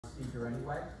speaker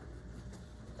anyway.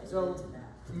 So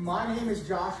my name is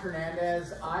Josh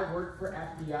Hernandez. I work for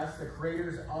FBS, the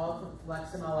creators of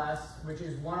Flexmls, which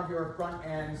is one of your front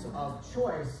ends of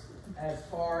choice as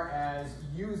far as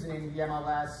using the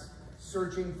MLS,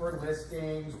 searching for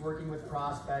listings, working with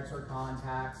prospects or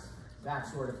contacts, that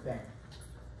sort of thing.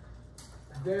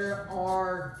 There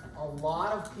are a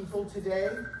lot of people today,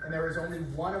 and there is only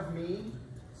one of me.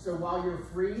 So while you're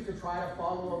free to try to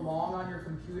follow along on your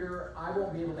computer, I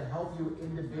won't be able to help you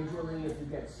individually if you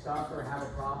get stuck or have a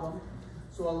problem.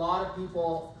 So a lot of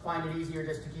people find it easier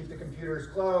just to keep the computers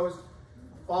closed,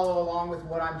 follow along with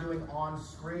what I'm doing on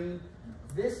screen.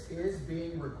 This is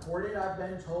being recorded, I've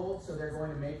been told, so they're going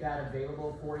to make that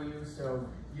available for you so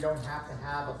you don't have to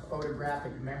have a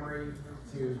photographic memory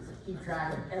to keep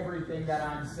track of everything that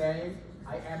I'm saying.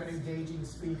 I am an engaging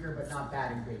speaker, but not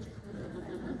that engaging.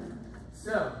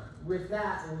 So with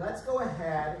that, let's go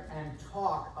ahead and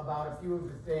talk about a few of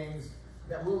the things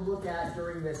that we'll look at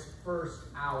during this first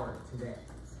hour today.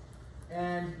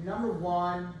 And number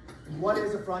one, what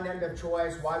is a front end of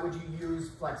choice? Why would you use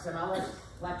Flexmls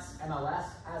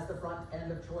as the front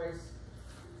end of choice?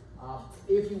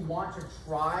 If you want to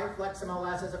try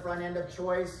Flexmls as a front end of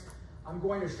choice, I'm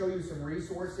going to show you some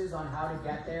resources on how to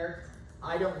get there.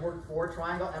 I don't work for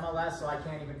Triangle MLS, so I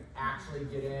can't even actually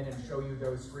get in and show you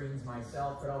those screens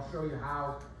myself, but I'll show you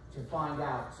how to find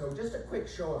out. So just a quick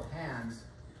show of hands.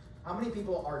 How many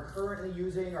people are currently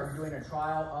using or doing a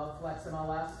trial of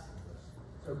Flexmls?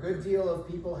 So good deal of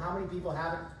people. How many people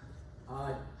haven't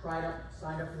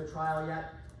signed up for the trial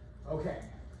yet? Okay,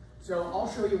 so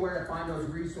I'll show you where to find those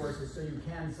resources so you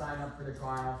can sign up for the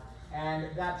trial.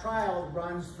 And that trial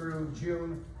runs through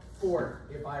June 4th,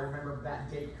 if I remember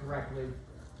that date correctly.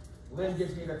 Lynn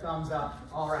gives me the thumbs up.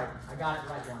 All right, I got it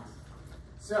right once.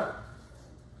 So,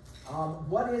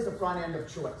 what is a front end of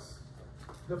choice?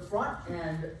 The front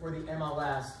end for the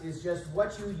MLS is just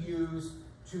what you use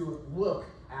to look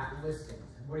at listings.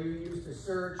 What you use to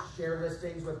search, share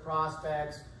listings with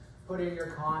prospects, put in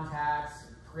your contacts,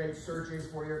 create searches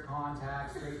for your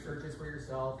contacts, create searches for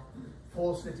yourself,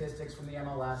 pull statistics from the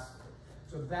MLS.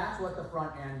 So that's what the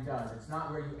front end does. It's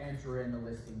not where you enter in the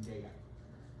listing data.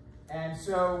 And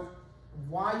so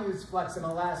why use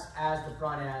Flexmls as the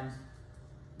front end?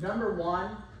 Number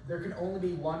one, there can only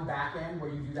be one back end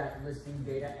where you do that listing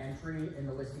data entry in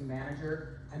the listing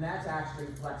manager, and that's actually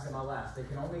Flexmls. They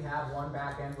can only have one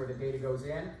back end where the data goes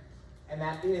in, and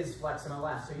that is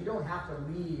Flexmls. So you don't have to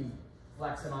leave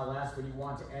Flexmls when you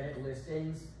want to edit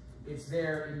listings. It's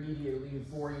there immediately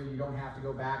for you. You don't have to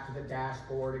go back to the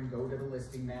dashboard and go to the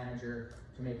listing manager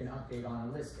to make an update on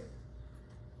a listing.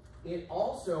 It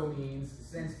also means,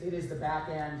 since it is the back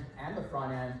end and the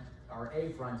front end, or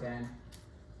a front end,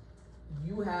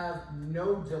 you have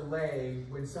no delay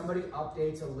when somebody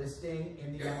updates a listing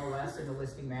in the MLS, in the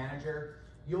listing manager.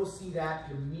 You'll see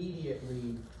that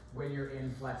immediately when you're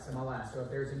in Flexmls. So if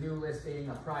there's a new listing,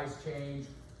 a price change,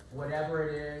 whatever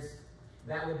it is,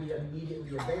 that will be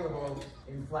immediately available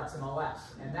in Flexmls.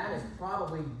 And that is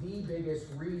probably the biggest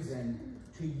reason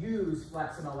to use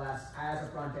Flexmls as a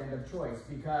front end of choice,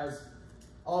 because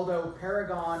although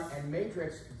Paragon and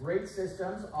Matrix, great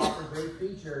systems, offer great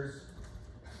features,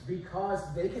 because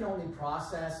they can only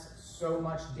process so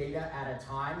much data at a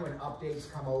time when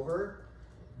updates come over,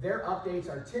 their updates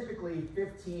are typically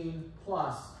 15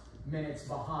 plus minutes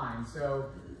behind. So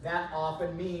that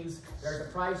often means there's a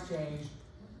price change.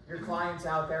 Your clients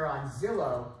out there on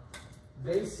Zillow,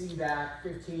 they see that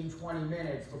 15, 20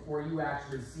 minutes before you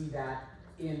actually see that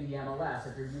in the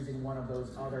MLS if you're using one of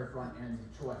those other front ends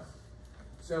of choice.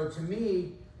 So to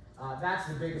me, that's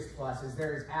the biggest plus, is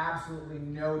there is absolutely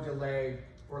no delay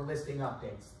for listing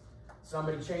updates.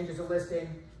 Somebody changes a listing,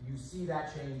 you see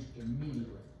that change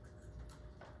immediately.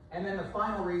 And then the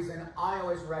final reason I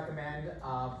always recommend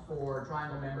for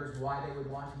Triangle members why they would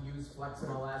want to use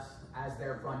Flexmls as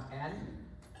their front end,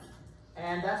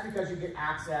 and that's because you get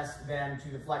access then to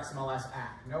the Flexmls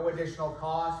app. No additional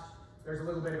cost. There's a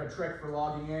little bit of a trick for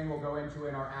logging in we'll go into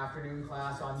in our afternoon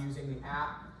class on using the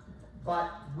app. But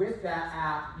with that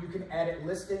app, you can edit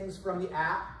listings from the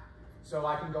app. So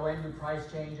I can go in, do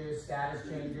price changes, status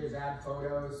changes, add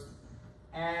photos.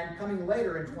 And coming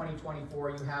later in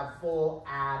 2024, you have full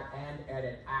add and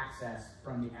edit access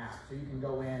from the app. So you can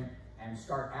go in and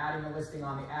start adding a listing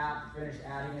on the app, finish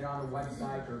adding it on the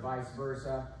website, or vice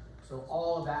versa. So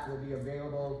all of that will be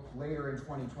available later in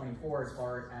 2024 as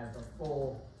far as the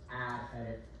full add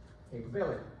edit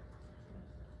capability.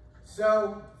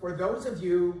 So for those of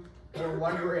you who are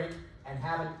wondering and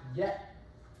haven't yet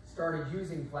started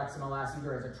using Flexmls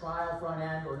either as a trial front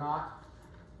end or not,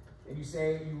 and you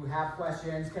say you have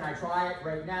questions. Can I try it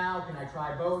right now? Can I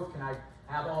try both? Can I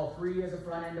have all three as a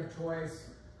front end of choice?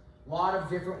 A lot of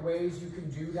different ways you can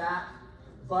do that.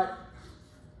 But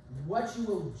what you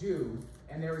will do,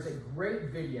 and there is a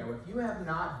great video, if you have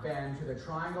not been to the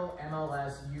Triangle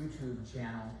MLS YouTube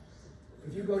channel,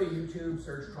 if you go to YouTube,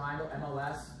 search Triangle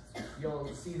MLS, you'll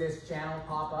see this channel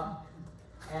pop up.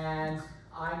 And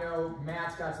I know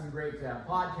Matt's got some great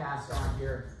podcasts on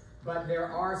here, but there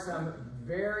are some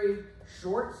very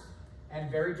short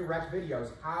and very direct videos.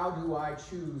 How do I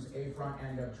choose a front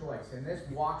end of choice? And this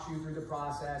walks you through the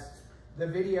process. The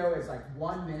video is like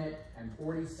 1 minute and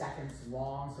 40 seconds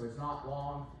long, so it's not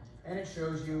long. And it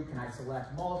shows you, can I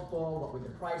select multiple? What would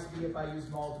the price be if I use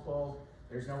multiple?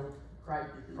 There's no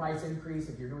price increase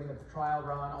if you're doing the trial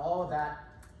run. All of that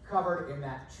covered in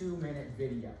that 2-minute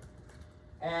video.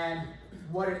 And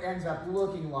what it ends up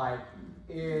looking like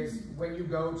is when you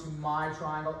go to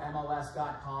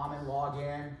mytrianglemls.com and log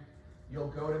in, you'll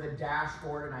go to the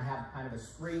dashboard, and I have kind of a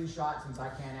screenshot since I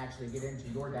can't actually get into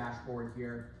your dashboard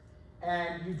here.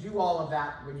 And you do all of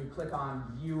that when you click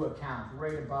on View Account,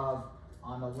 right above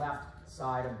on the left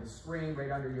side of the screen,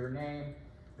 right under your name.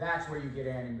 That's where you get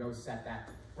in and go set that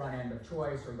front end of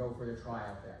choice or go for the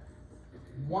trial there.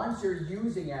 Once you're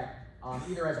using it,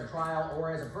 either as a trial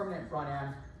or as a permanent front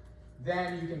end,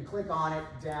 then you can click on it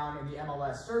down in the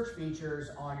MLS search features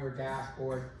on your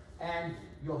dashboard, and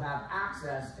you'll have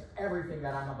access to everything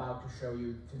that I'm about to show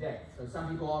you today. So some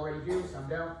people already do, some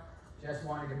don't. Just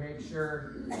wanted to make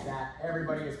sure that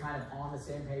everybody is kind of on the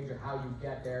same page of how you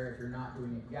get there if you're not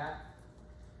doing it yet.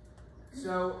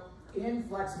 So in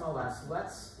FlexMls,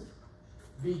 let's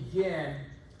begin.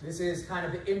 This is kind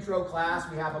of the intro class.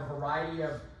 We have a variety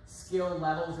of skill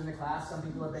levels in the class. Some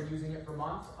people have been using it for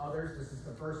months. Others, this is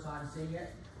the first time seeing it.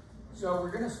 So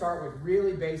we're going to start with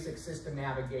really basic system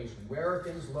navigation. Where are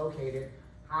things located?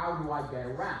 How do I get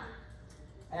around?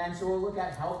 And so we'll look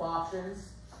at help options,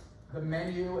 the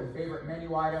menu and favorite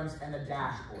menu items, and the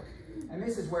dashboard. And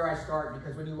this is where I start,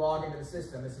 because when you log into the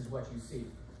system, this is what you see.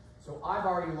 So I've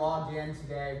already logged in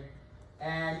today,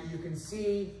 and you can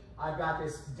see I've got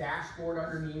this dashboard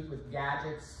underneath with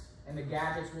gadgets, and the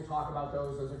gadgets, we'll talk about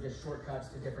those. Those are just shortcuts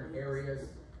to different areas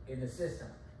in the system.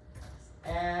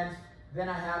 And then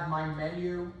I have my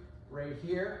menu right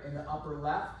here in the upper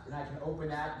left, and I can open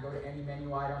that and go to any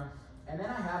menu item. And then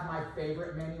I have my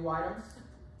favorite menu items.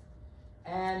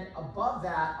 And above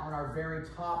that, on our very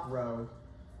top row,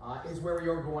 is where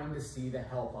you're going to see the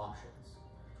help options.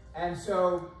 And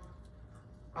so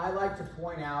I like to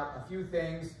point out a few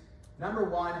things. Number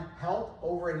one, help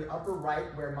over in the upper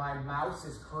right where my mouse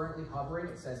is currently hovering,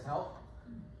 it says help.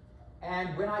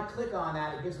 And when I click on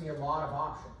that, it gives me a lot of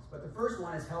options. But the first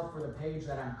one is help for the page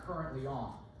that I'm currently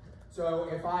on. So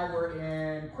if I were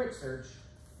in quick search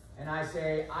and I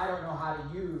say, I don't know how to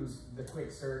use the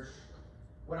quick search,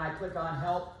 when I click on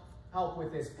help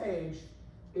with this page,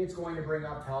 it's going to bring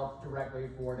up help directly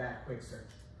for that quick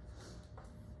search.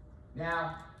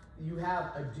 Now, you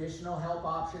have additional help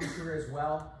options here as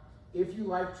well. If you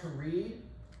like to read,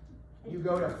 you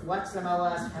go to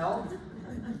FlexMls help.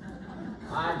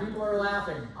 People are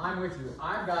laughing. I'm with you.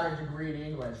 I've got a degree in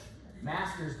English,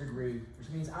 master's degree, which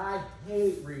means I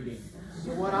hate reading.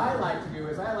 So what I like to do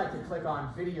is I like to click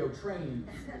on video training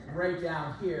right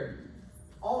down here.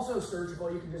 Also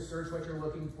searchable, you can just search what you're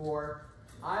looking for.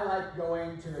 I like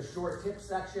going to the short tips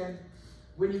section.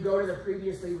 When you go to the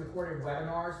previously recorded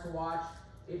webinars to watch,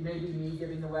 it may be me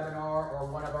giving the webinar or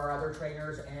one of our other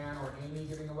trainers, Ann or Amy,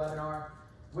 giving the webinar.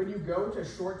 When you go to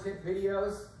short tip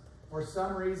videos, for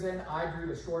some reason, I drew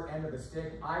the short end of the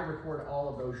stick. I record all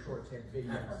of those short tip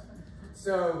videos.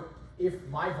 So if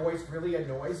my voice really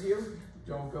annoys you,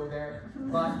 don't go there.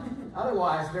 But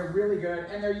otherwise, they're really good,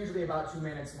 and they're usually about 2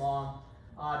 minutes long.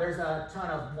 There's a ton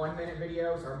of 1-minute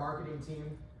videos. Our marketing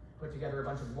team put together a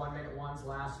bunch of 1-minute ones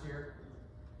last year.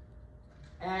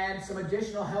 And some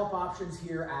additional help options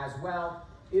here as well.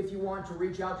 If you want to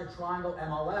reach out to Triangle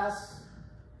MLS,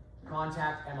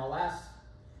 contact MLS,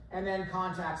 and then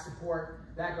contact support.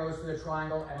 That goes to the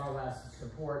Triangle MLS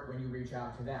support when you reach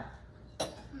out to them.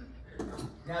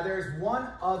 Now there's one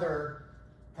other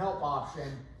help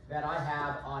option that I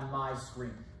have on my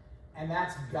screen, and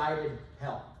that's guided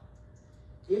help.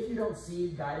 If you don't see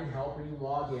guided help when you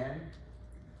log in,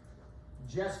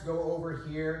 just go over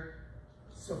here.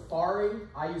 Safari,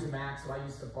 I use a Mac, so I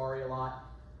use Safari a lot.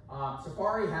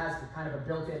 Safari has kind of a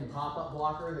built-in pop-up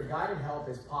blocker. The guided help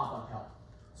is pop-up help.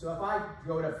 So if I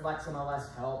go to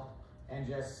FlexMls help and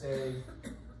just say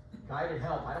guided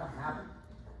help, I don't have it.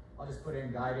 I'll just put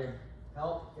in guided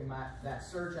help in that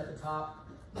search at the top.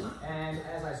 And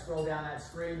as I scroll down that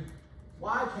screen,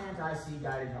 why can't I see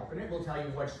guided help? And it will tell you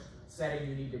which setting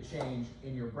you need to change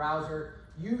in your browser.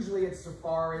 Usually it's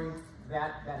Safari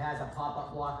that has a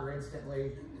pop-up blocker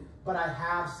instantly, but I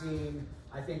have seen,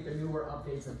 I think the newer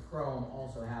updates of Chrome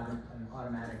also have an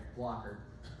automatic blocker.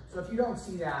 So if you don't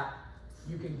see that,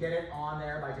 you can get it on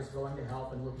there by just going to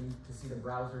help and looking to see the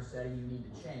browser setting you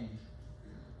need to change.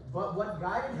 But what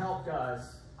guided help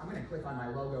does, I'm going to click on my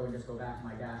logo and just go back to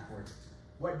my dashboard.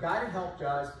 What guided help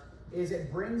does is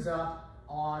it brings up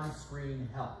on-screen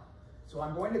help. So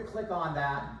I'm going to click on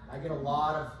that. I get a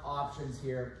lot of options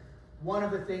here. One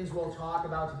of the things we'll talk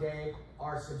about today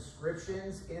are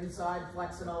subscriptions inside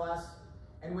FlexMLS.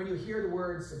 And when you hear the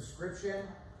word subscription,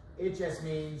 it just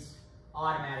means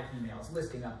automatic emails,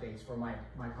 listing updates for my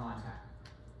contact.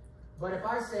 But if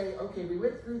I say, okay, we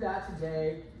went through that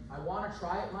today, I want to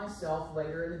try it myself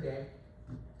later in the day,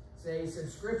 say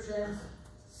subscriptions,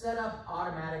 set up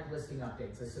automatic listing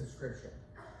updates, a subscription.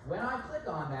 When I click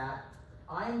on that,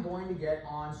 I am going to get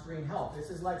on-screen help. This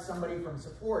is like somebody from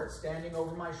support standing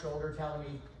over my shoulder telling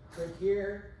me, click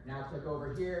here, now click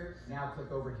over here, now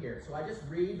click over here. So I just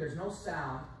read, there's no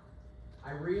sound.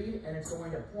 I read and it's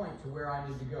going to point to where I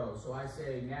need to go. So I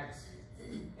say next,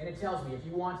 and it tells me if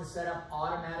you want to set up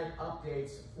automatic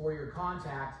updates for your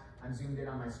contact, I'm zoomed in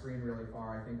on my screen really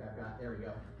far, I think I've got, there we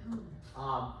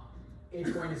go.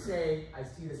 It's going to say, I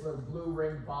see this little blue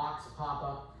ring box pop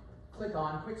up, click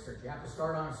on quick search. You have to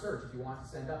start on a search if you want to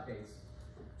send updates.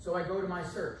 So I go to my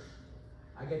search,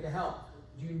 I get the help.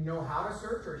 Do you know how to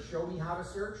search, or show me how to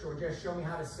search, or just show me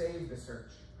how to save the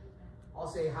search? I'll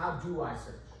say, how do I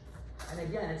search? And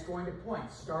again, it's going to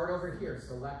point, start over here,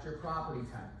 select your property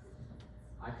type.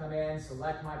 I come in,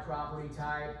 select my property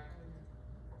type,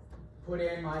 put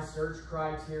in my search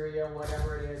criteria,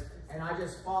 whatever it is, and I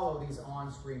just follow these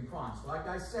on-screen prompts. Like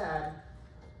I said,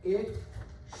 it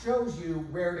shows you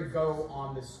where to go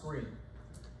on the screen.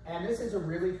 And this is a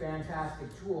really fantastic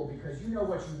tool because you know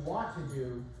what you want to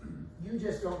do, you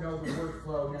just don't know the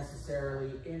workflow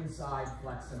necessarily inside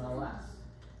FlexMLS.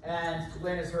 And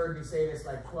Lynn has heard me say this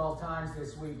like 12 times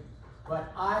this week,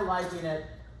 but I liken it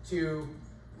to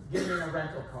getting in a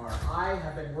rental car. I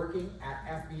have been working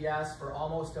at FBS for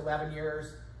almost 11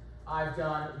 years. I've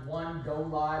done one go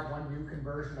live, one new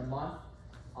conversion a month.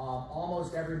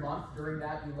 Almost every month during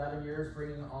that 11 years,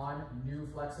 bringing on new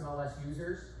FlexMLS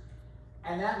users.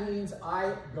 And that means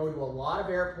I go to a lot of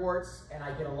airports and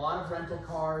I get a lot of rental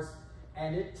cars,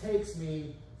 and it takes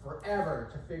me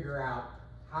forever to figure out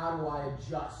how do I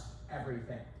adjust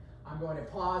everything. I'm going to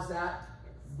pause that.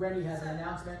 Wendy has an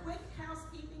announcement. Quick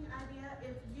housekeeping idea.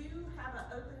 If you have an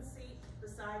open seat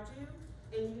beside you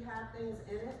and you have things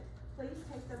in it, please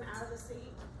take them out of the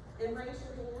seat and raise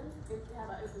your hand if you have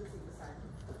an open seat beside you.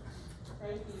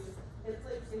 Thank you. And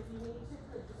please, if you need to,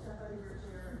 put your stuff under your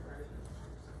chair in front of you.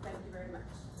 Thank you very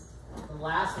much. The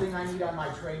last thing I need on my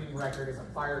training record is a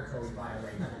fire code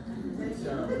violation.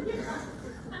 So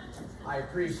I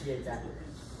appreciate that.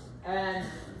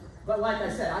 But like I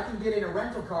said, I can get in a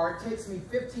rental car. It takes me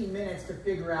 15 minutes to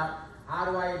figure out how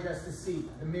do I adjust the seat,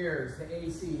 the mirrors, the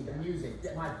AC, the music,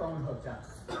 get my phone hooked up.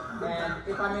 And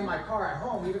if I'm in my car at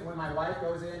home, even when my wife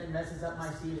goes in and messes up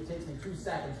my seat, it takes me 2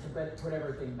 seconds to put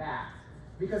everything back.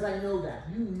 Because I know that.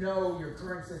 You know your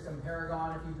current system,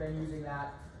 Paragon, if you've been using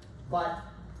that. But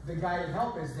the guided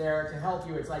help is there to help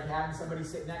you. It's like having somebody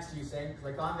sit next to you saying,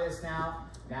 click on this now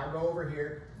go over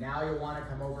here, now you'll want to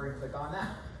come over and click on that.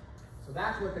 So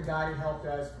that's what the guided help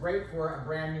does. Great for a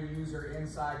brand new user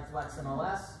inside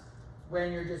FlexMLS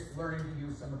when you're just learning to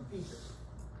use some of the features.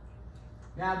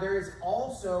 Now there is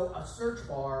also a search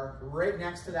bar right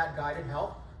next to that guided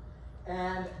help.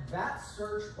 And that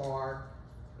search bar,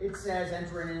 it says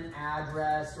enter in an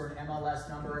address or an MLS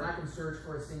number, and I can search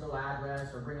for a single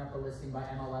address or bring up a listing by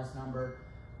MLS number,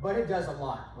 but it does a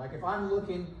lot. Like if I'm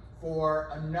looking for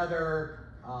another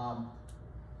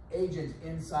agent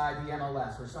inside the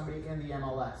MLS or somebody in the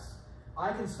MLS,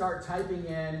 I can start typing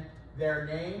in their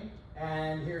name,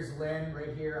 and here's Lynn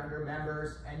right here under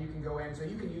members, and you can go in, so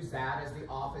you can use that as the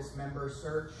office member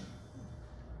search.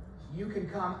 You can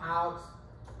come out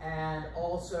and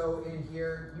also in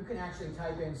here, you can actually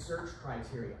type in search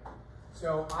criteria.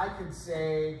 So I could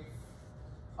say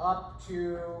up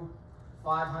to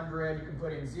 500, you can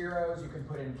put in zeros, you can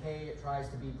put in K, it tries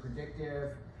to be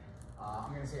predictive.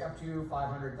 I'm gonna say up to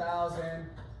 500,000,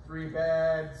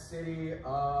 3-bed, city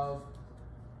of,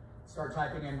 start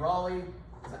typing in Raleigh,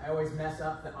 because I always mess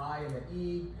up the I and the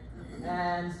E.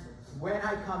 And when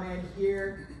I come in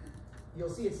here, you'll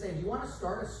see it saying, do you want to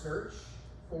start a search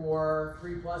for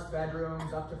 3+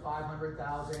 bedrooms up to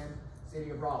 500,000, city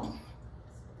of Raleigh?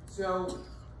 So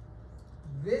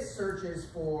this search is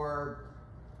for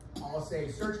I'll say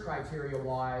search criteria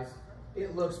wise,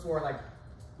 it looks for like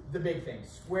the big things: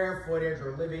 square footage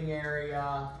or living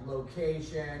area,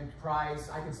 location, price.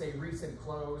 I can say recent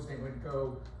closed, and it would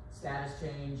go status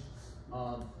change,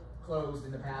 closed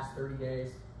in the past 30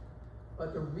 days.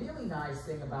 But the really nice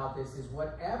thing about this is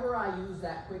whatever I use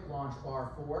that quick launch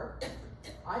bar for,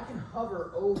 I can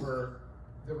hover over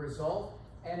the result,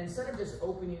 and instead of just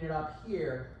opening it up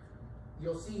here,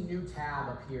 you'll see new tab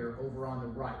up here over on the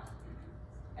right.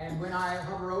 And when I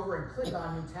hover over and click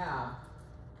on new tab,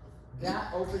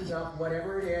 that opens up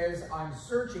whatever it is I'm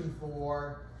searching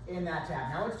for in that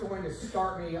tab. Now it's going to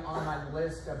start me on my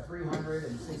list of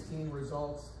 316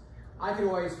 results. I could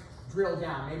always drill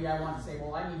down. Maybe I want to say,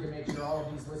 well, I need to make sure all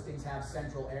of these listings have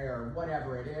central error,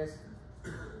 whatever it is.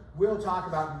 We'll talk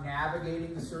about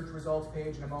navigating the search results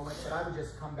page in a moment, but I would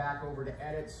just come back over to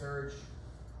edit search,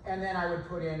 and then I would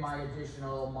put in my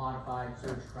additional modified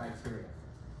search criteria.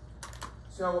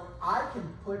 So I can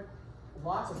put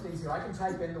lots of things here. I can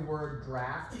type in the word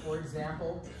draft, for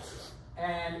example,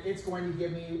 and it's going to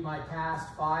give me my past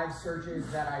 5 searches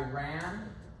that I ran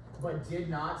but did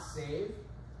not save.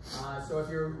 So if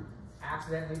you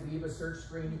accidentally leave a search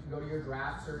screen, you can go to your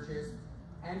draft searches.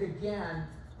 And again,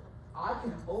 I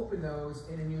can open those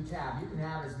in a new tab. You can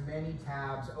have as many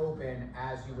tabs open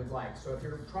as you would like. So if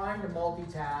you're trying to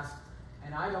multitask,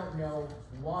 and I don't know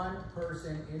one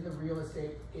person in the real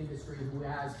estate industry who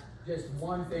has just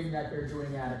one thing that they're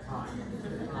doing at a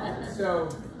time. So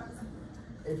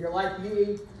if you're like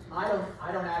me, I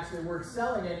don't actually work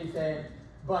selling anything,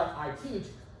 but I teach.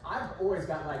 I've always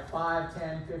got like 5,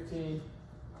 10, 15,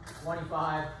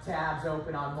 25 tabs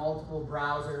open on multiple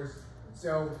browsers.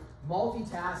 So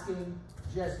multitasking,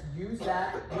 just use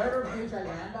that. Whatever page I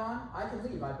land on, I can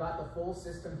leave. I've got the full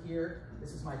system here.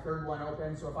 This is my 3rd one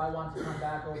open. So if I want to come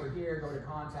back over here, go to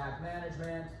contact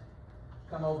management,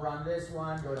 come over on this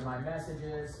one, go to my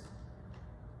messages.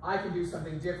 I can do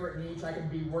something different in each. I can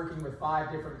be working with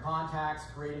 5 different contacts,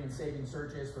 creating and saving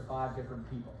searches for 5 different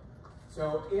people.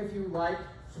 So if you like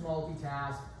to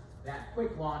multitask, that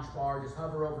quick launch bar, just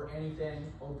hover over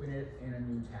anything, open it in a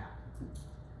new tab.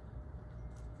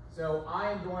 So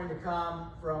I am going to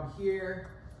come from here.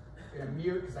 I'm going to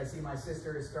mute because I see my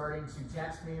sister is starting to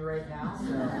text me right now.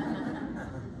 So.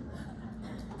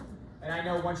 And I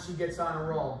know once she gets on a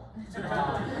roll.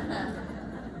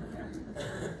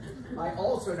 I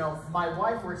also know my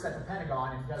wife works at the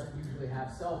Pentagon and doesn't usually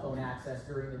have cell phone access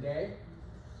during the day.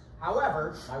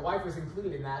 However, my wife was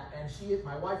included in that, and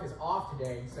my wife is off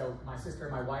today, so my sister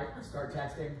and my wife start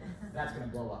texting, that's going to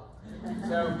blow up.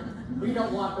 So we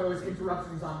don't want those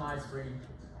interruptions on my screen.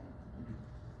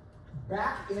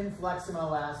 Back in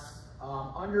FlexMLS,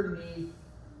 underneath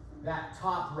that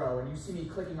top row, and you see me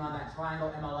clicking on that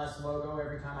Triangle MLS logo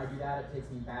every time I do that, it takes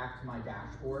me back to my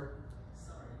dashboard.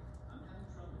 Sorry, I'm having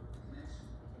trouble with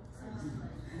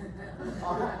connection.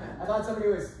 All right. I thought somebody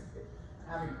was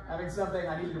having something,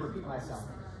 I needed to repeat myself.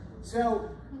 So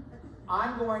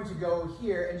I'm going to go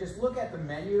here and just look at the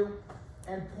menu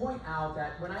and point out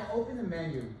that when I open the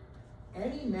menu,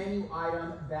 any menu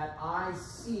item that I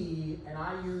see and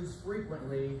I use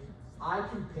frequently, I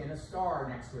can pin a star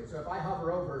next to it. So if I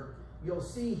hover over, you'll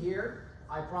see here,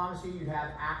 I promise you, you'd have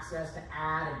access to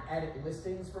add and edit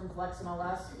listings from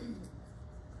FlexMLS.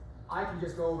 I can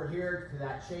just go over here to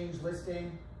that change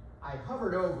listing. I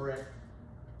hovered over it,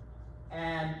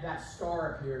 and that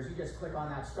star appears. You just click on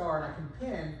that star, and I can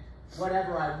pin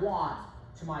whatever I want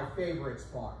to my favorites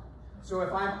bar. So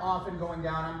if I'm often going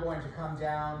down, I'm going to come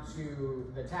down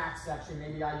to the tax section.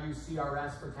 Maybe I use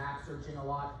CRS for tax searching a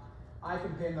lot. I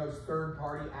can pin those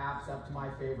third-party apps up to my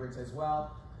favorites as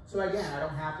well. So again, I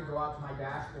don't have to go out to my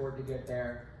dashboard to get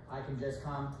there. I can just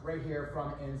come right here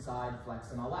from inside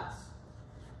FlexMLS.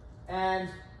 And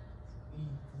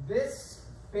this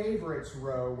favorites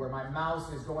row where my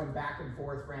mouse is going back and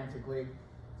forth frantically,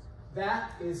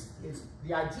 that is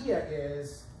the idea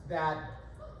is that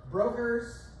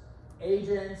brokers,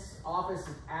 agents, office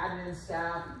admin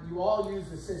staff, you all use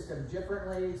the system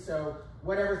differently. So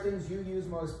whatever things you use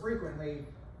most frequently,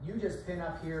 you just pin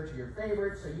up here to your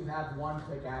favorites, so you have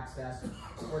one-click access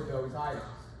for those items.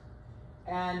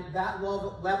 And that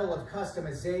level of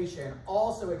customization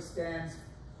also extends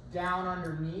down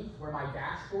underneath where my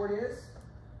dashboard is.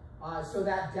 So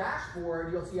that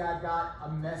dashboard, you'll see I've got a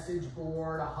message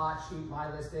board, a hot sheet,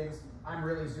 my listings. I'm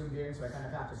really zoomed in, so I kind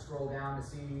of have to scroll down to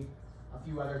see a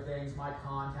few other things. My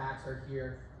contacts are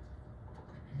here.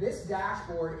 This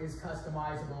dashboard is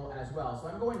customizable as well. So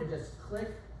I'm going to just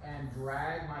click and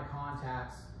drag my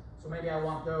contacts. So maybe I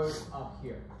want those up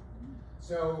here.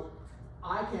 So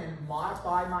I can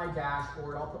modify my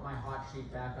dashboard. I'll put my hot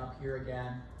sheet back up here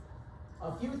again.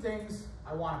 A few things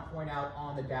I want to point out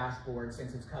on the dashboard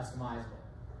since it's customizable.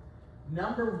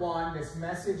 Number one, this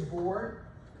message board.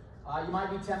 You might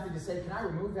be tempted to say, can I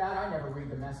remove that? I never read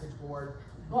the message board.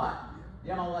 But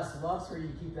the MLS loves for you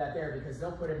to keep that there because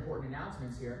they'll put important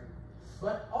announcements here.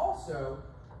 But also,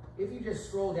 if you just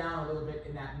scroll down a little bit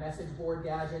in that message board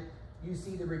gadget, you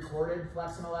see the recorded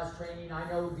FlexMLS training. I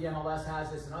know the MLS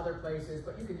has this in other places,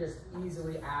 but you can just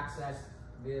easily access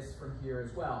this from here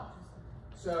as well.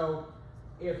 So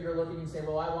if you're looking and say,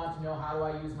 well, I want to know how do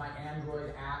I use my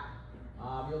Android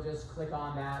app, you'll just click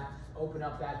on that, open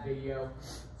up that video.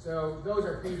 So those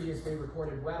are previously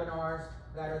recorded webinars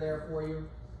that are there for you.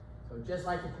 So just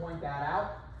like to point that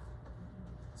out.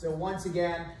 So once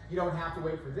again, you don't have to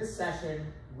wait for this session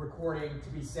recording to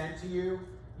be sent to you.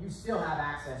 You still have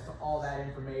access to all that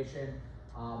information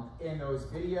in those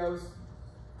videos.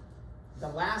 The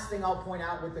last thing I'll point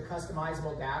out with the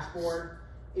customizable dashboard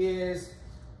is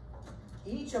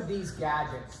each of these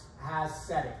gadgets has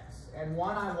settings. And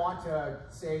one I want to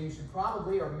say you should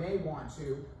probably or may want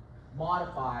to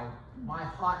modify my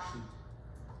hot sheet,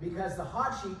 because the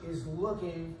hot sheet is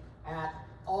looking at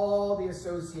all the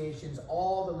associations,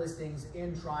 all the listings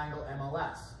in Triangle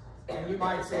MLS. And you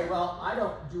might say, well, I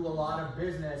don't do a lot of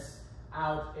business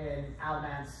out in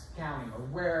Alamance County or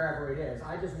wherever it is.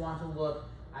 I just want to look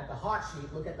at the hot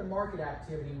sheet, look at the market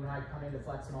activity when I come into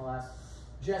FlexMLS,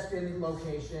 just in the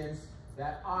locations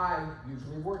that I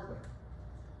usually work with.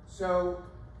 So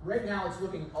right now it's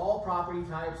looking all property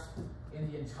types in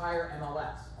the entire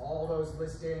MLS, all those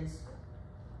listings.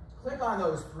 Click on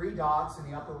those three dots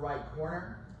in the upper right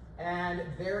corner, and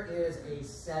there is a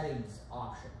settings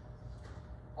option.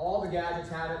 All the gadgets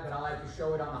have it, but I like to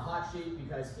show it on the hot sheet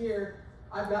because here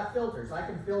I've got filters. I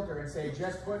can filter and say,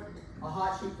 just put a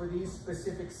hot sheet for these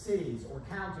specific cities or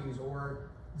counties or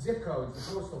zip codes,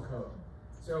 the postal code.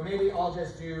 So maybe I'll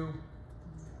just do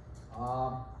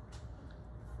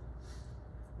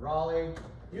Raleigh.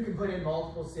 You can put in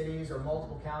multiple cities or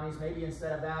multiple counties. Maybe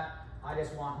instead of that, I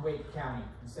just want Wake County.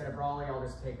 Instead of Raleigh, I'll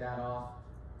just take that off.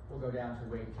 We'll go down to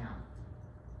Wake County.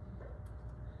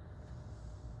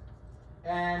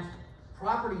 And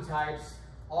property types,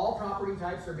 all property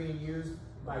types are being used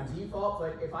by default,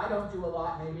 but if I don't do a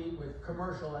lot, maybe with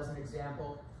commercial as an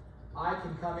example, I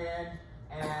can come in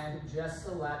and just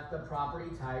select the property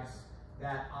types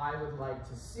that I would like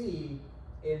to see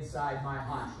inside my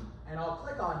hot sheet. And I'll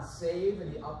click on save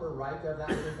in the upper right of that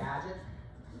little gadget.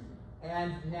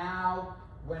 And now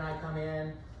when I come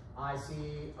in, I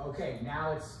see, okay,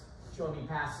 now it's showing me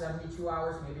past 72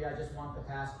 hours. Maybe I just want the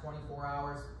past 24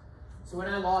 hours. So when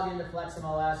I log into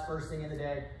FlexMLS first thing in the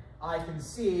day, I can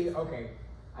see, okay,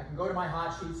 I can go to my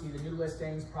hot sheet, see the new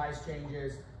listings, price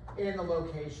changes in the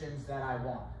locations that I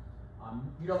want.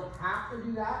 You don't have to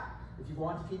do that if you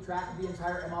want to keep track of the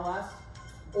entire MLS.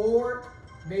 Or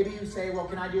maybe you say, well,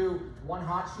 can I do one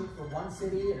hot sheet for one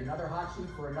city and another hot sheet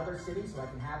for another city so I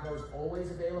can have those always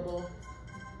available?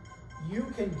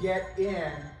 You can get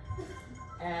in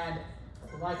and,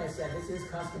 like I said, this is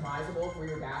customizable for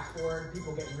your dashboard.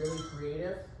 People get really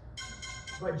creative.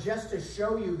 But just to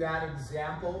show you that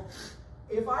example,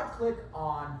 if I click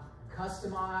on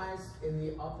Customize in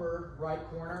the upper right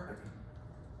corner,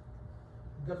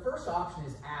 the first option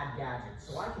is Add Gadgets.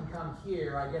 So I can come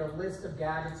here, I get a list of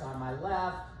gadgets on my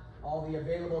left, all the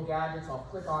available gadgets. I'll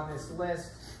click on this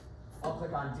list. I'll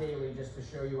click on Daily just to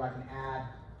show you I can add.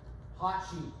 Hot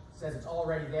sheet says it's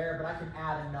already there, but I can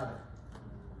add another.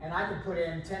 And I could put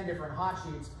in 10 different hot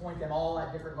sheets, point them all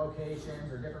at different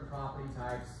locations or different property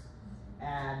types.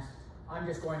 And I'm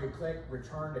just going to click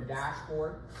Return to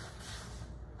Dashboard.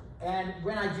 And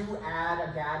when I do add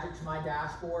a gadget to my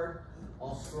dashboard,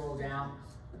 I'll scroll down.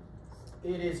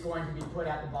 It is going to be put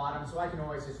at the bottom, so I can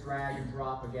always just drag and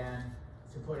drop again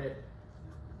to put it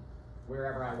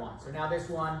wherever I want. So now this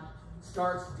one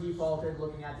starts defaulted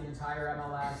looking at the entire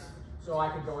MLS, so I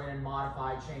can go in and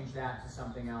modify, change that to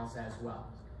something else as well.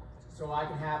 So I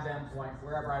can have them point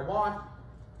wherever I want.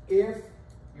 If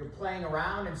you're playing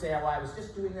around and say, oh, I was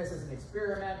just doing this as an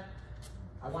experiment,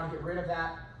 I want to get rid of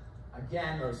that.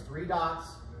 Again, those three dots,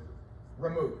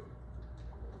 remove.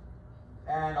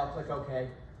 And I'll click OK.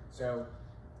 So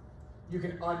you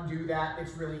can undo that.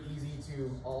 It's really easy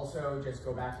to also just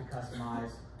go back to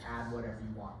Customize, add whatever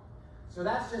you want. So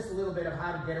that's just a little bit of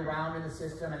how to get around in the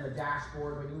system and the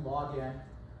dashboard when you log in.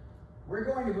 We're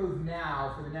going to move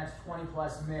now for the next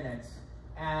 20+ minutes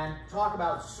and talk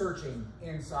about searching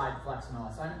inside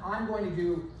FlexMLS. I'm going to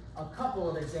do a couple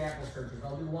of example searches.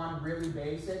 I'll do one really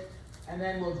basic, and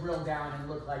then we'll drill down and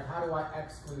look like, how do I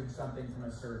exclude something from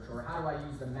a search, or how do I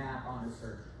use the map on a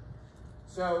search?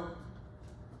 So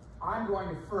I'm going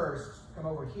to first come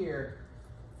over here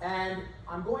And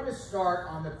I'm going to start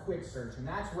on the quick search, and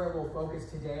that's where we'll focus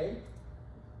today.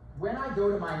 When I go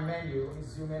to my menu, let me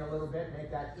zoom in a little bit, make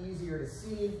that easier to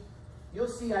see. You'll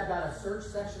see I've got a search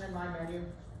section in my menu,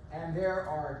 and there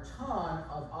are a ton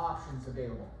of options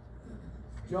available.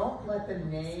 Don't let the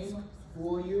name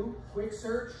fool you. Quick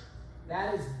search,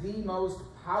 that is the most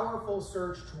powerful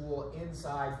search tool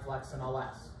inside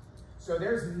FlexMls. So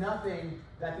there's nothing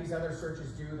that these other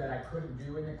searches do that I couldn't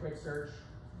do in the quick search.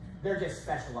 They're just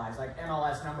specialized, like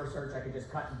MLS number search, I could just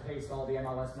cut and paste all the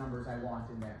MLS numbers I want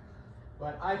in there.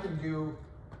 But I can do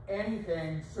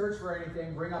anything, search for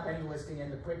anything, bring up any listing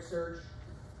in the quick search.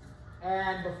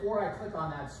 And before I click on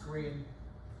that screen,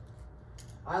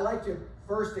 I like to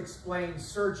first explain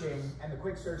searching and the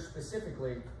quick search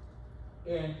specifically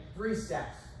in 3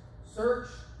 steps. Search,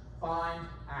 find,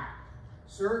 act.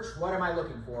 Search, what am I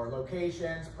looking for?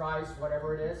 Locations, price,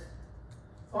 whatever it is.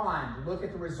 Find, look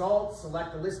at the results,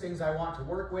 select the listings I want to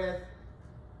work with,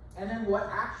 and then what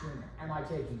action am I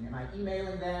taking? Am I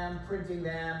emailing them, printing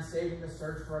them, saving the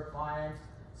search for a client,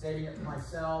 saving it for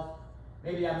myself?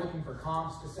 Maybe I'm looking for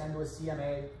comps to send to a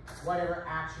CMA, whatever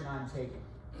action I'm taking.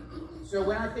 So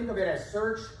when I think of it as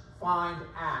search, find,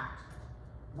 act,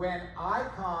 when I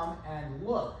come and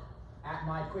look at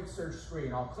my quick search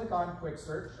screen, I'll click on quick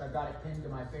search, I've got it pinned to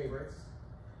my favorites.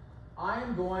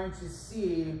 I'm going to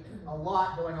see a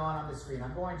lot going on the screen.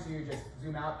 I'm going to just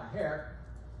zoom out a hair.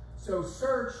 So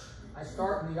search, I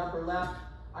start in the upper left,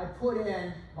 I put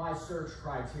in my search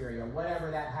criteria, whatever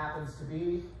that happens to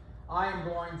be. I am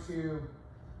going to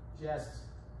just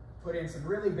put in some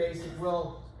really basic, we're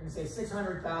going to say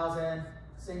 600,000,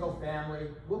 single family.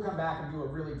 We'll come back and do a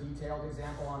really detailed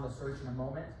example on the search in a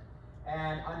moment.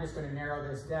 And I'm just going to narrow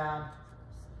this down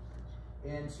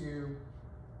into,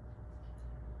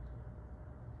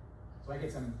 so I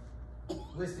get some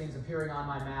listings appearing on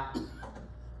my map.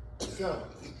 So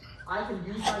I can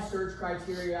use my search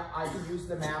criteria, I can use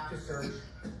the map to search,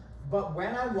 but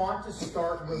when I want to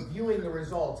start reviewing the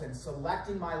results and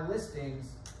selecting my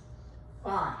listings,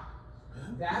 fine.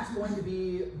 That's going to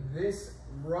be this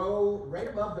row right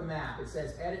above the map. It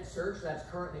says edit search, that's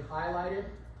currently highlighted,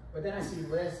 but then I see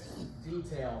list,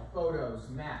 detail, photos,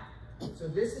 map. So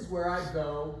this is where I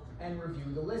go and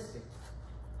review the listing.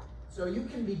 So you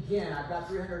can begin, I've got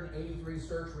 383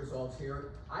 search results here.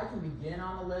 I can begin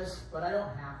on the list, but I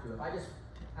don't have to. If I just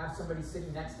have somebody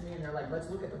sitting next to me and they're like, let's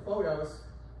look at the photos,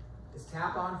 just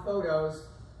tap on photos,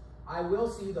 I will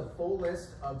see the full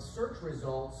list of search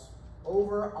results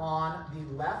over on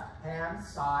the left-hand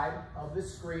side of the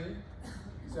screen.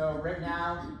 So right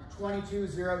now,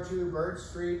 2202 Bird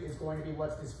Street is going to be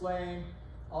what's displaying.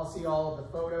 I'll see all of the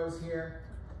photos here.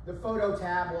 The photo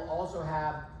tab will also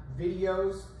have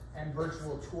videos and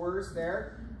virtual tours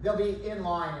there. They'll be in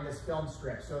line in this film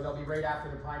strip, so they'll be right after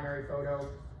the primary photo.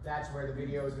 That's where the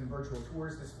videos and virtual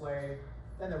tours display,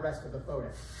 then the rest of the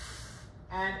photos.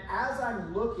 And as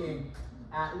I'm looking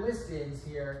at listings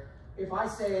here, if I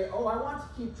say, oh, I want to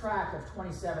keep track of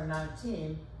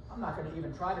 2719, I'm not going to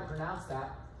even try to pronounce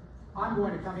that. I'm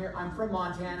going to come here, I'm from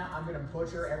Montana, I'm going to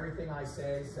butcher everything I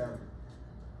say, so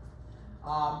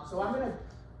I'm going to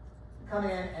come in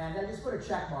and I just put a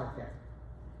check mark there.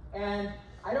 And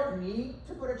I don't need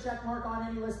to put a check mark on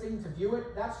any listing to view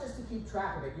it, that's just to keep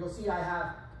track of it. You'll see I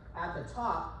have at the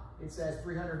top, it says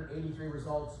 383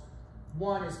 results,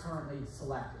 1 is currently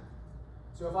selected.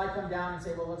 So if I come down and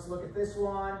say, well, let's look at this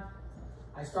one,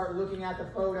 I start looking at the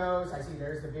photos, I see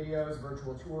there's the videos,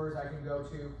 virtual tours I can go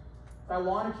to. If I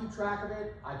want to keep track of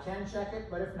it, I can check it,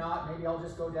 but if not, maybe I'll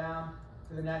just go down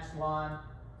to the next one.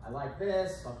 I like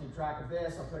this, I'll keep track of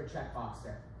this, I'll put a checkbox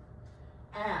there.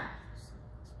 And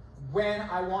when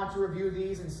I want to review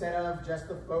these instead of just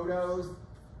the photos,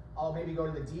 I'll maybe go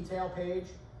to the detail page.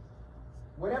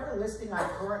 Whatever listing I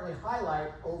currently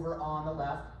highlight over on the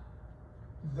left,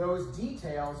 those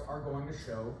details are going to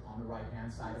show on the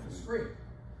right-hand side of the screen.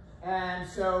 And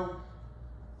so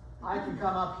I can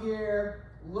come up here,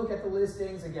 look at the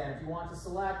listings. Again, if you want to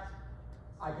select,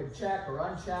 I could check or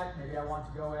uncheck. Maybe I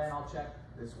want to go in, I'll check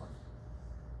this one.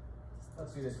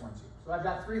 Let's do this one too. So I've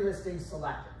got 3 listings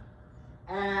selected.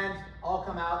 And I'll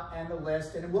come out and the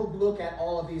list, and we'll look at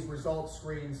all of these results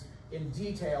screens in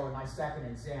detail in my second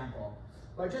example.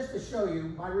 But just to show you,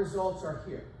 my results are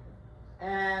here.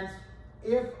 And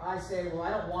if I say, well, I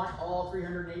don't want all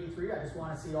 383, I just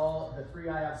want to see all the 3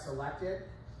 I have selected,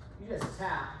 you just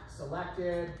tap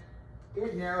selected,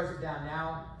 it narrows it down.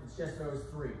 Now it's just those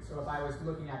 3. So if I was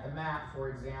looking at the map, for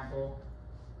example,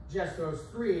 just those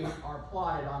 3 are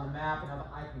plotted on the map, and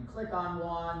I can click on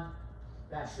one,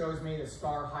 that shows me the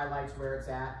star highlights where it's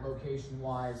at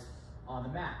location-wise on the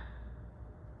map.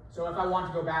 So if I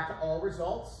want to go back to all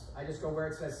results, I just go where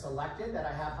it says selected that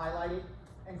I have highlighted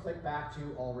and click back to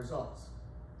all results.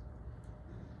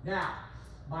 Now,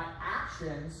 my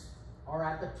actions are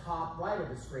at the top right of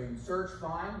the screen. Search,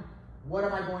 find, what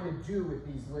am I going to do with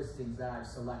these listings that I've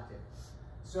selected?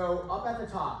 So up at the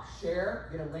top, share,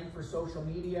 get a link for social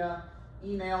media,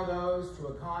 email those to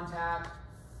a contact,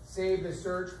 save the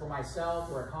search for myself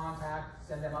or a contact,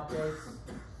 send them updates,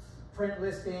 print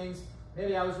listings.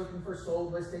 Maybe I was looking for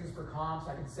sold listings for comps,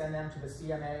 I can send them to the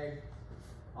CMA.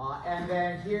 And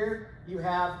then here you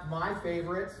have my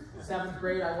favorite. 7th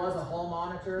grade, I was a hall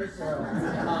monitor, so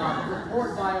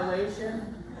report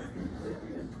violation.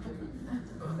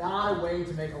 Not a way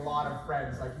to make a lot of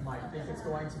friends like you might think it's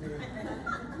going to be.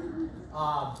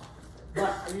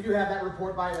 But you do have that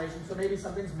report violation, so maybe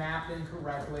something's mapped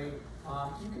incorrectly.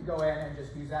 You could go in and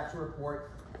just use that to report.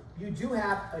 You do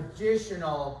have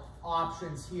additional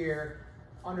options here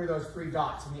under those 3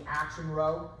 dots in the action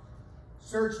row.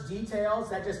 Search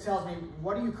details, that just tells me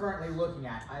what are you currently looking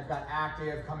at. I've got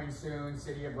active, coming soon,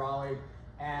 city of Raleigh,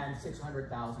 and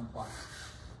 600,000 plus.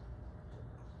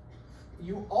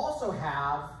 You also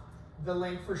have the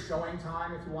link for showing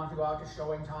time if you want to go out to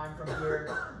showing time from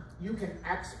here. You can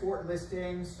export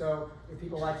listings, so if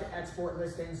people like to export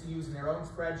listings using their own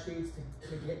spreadsheets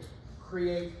to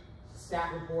create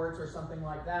stat reports or something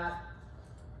like that.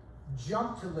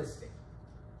 Jump to listing.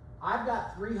 I've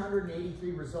got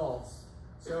 383 results,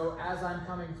 so as I'm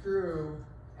coming through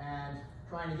and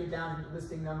trying to get down to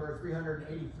listing number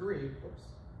 383, whoops,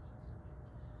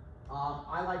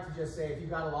 I like to just say if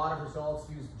you've got a lot of results,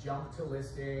 use jump to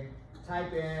listing,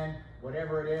 type in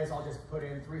whatever it is, I'll just put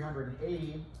in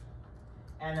 380,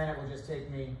 and then it will just take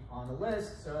me on the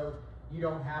list, so you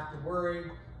don't have to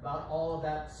worry about all of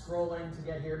that scrolling to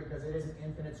get here because it is an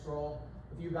infinite scroll.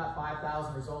 If you've got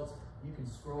 5,000 results, you can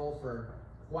scroll for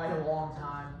quite a long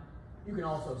time. You can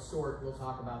also sort, we'll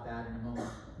talk about that in a moment.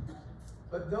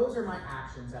 But those are my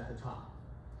actions at the top.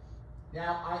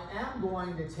 Now I am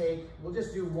going to take, we'll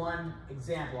just do one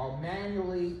example. I'll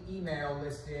manually email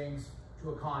listings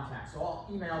to a contact. So I'll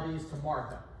email these to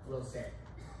Martha, we'll say.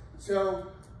 So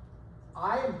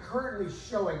I am currently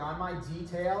showing on my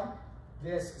detail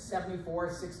this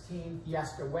 7416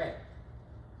 Fiesta Way.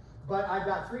 But I've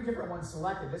got 3 different ones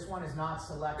selected. This one is not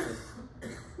selected.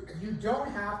 You don't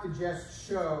have to just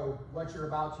show what you're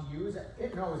about to use.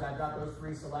 It knows I've got those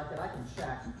 3 selected. I can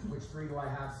check which 3 do I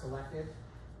have selected.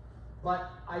 But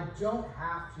I don't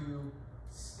have to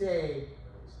stay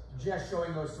just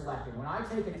showing those selected. When I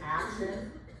take an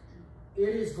action, it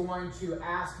is going to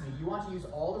ask me, do you want to use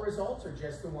all the results or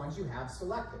just the ones you have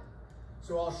selected?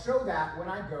 So I'll show that when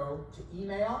I go to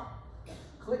email,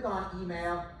 click on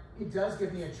email. It does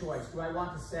give me a choice. Do I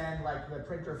want to send like the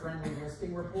printer-friendly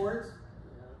listing report?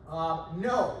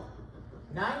 No.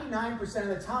 99% of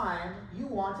the time, you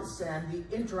want to send the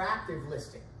interactive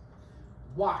listing.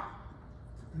 Why?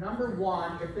 Number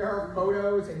 1, if there are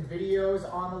photos and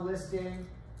videos on the listing,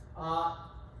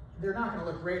 they're not going to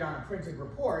look great on a printed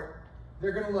report.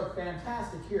 They're going to look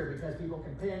fantastic here because people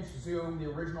can pinch, zoom,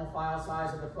 the original file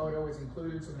size of the photo is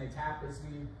included, so when they tap this,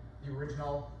 the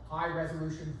original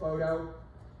high-resolution photo.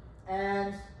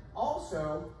 And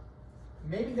also,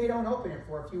 maybe they don't open it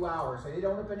for a few hours, or they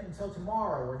don't open it until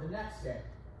tomorrow or the next day.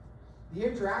 The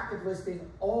interactive listing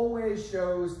always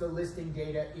shows the listing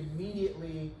data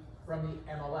immediately from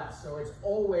the MLS, so it's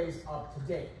always up to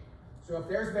date. So if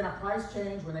there's been a price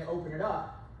change when they open it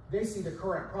up, they see the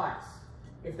current price.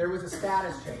 If there was a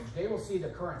status change, they will see the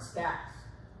current status.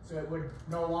 So it would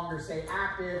no longer say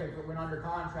active. If it went under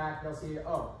contract, they'll see,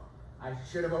 oh, I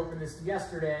should have opened this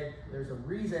yesterday. There's a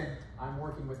reason I'm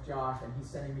working with Josh and he's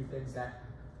sending me things that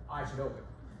I should open.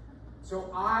 So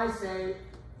I say,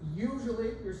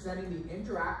 usually you're sending the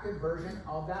interactive version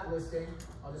of that listing.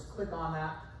 I'll just click on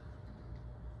that.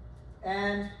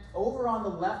 And over on the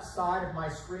left side of my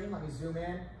screen, let me zoom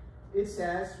in, it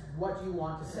says what you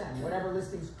want to send. Whatever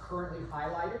listing's currently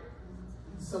highlighted,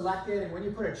 select it, and when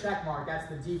you put a check mark, that's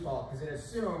the default, because it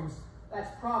assumes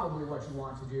that's probably what you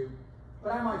want to do.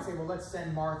 But I might say, well, let's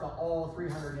send Martha all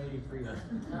 383.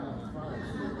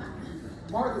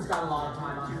 Martha's got a lot of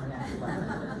time on her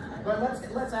neck. But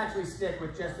let's actually stick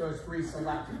with just those 3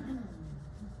 selected.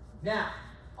 Now,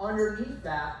 underneath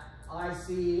that, I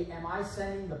see, am I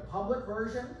sending the public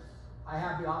version? I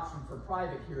have the option for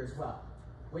private here as well.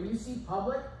 When you see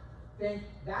public, think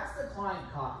that's the client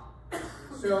copy.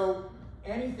 So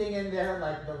anything in there,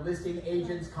 like the listing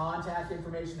agent's contact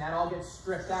information, that all gets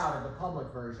stripped out of the public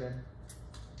version.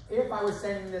 If I was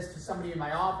sending this to somebody in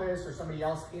my office or somebody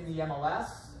else in the MLS,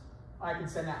 I can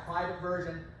send that private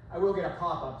version. I will get a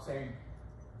pop-up saying,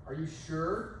 Are you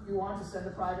sure you want to send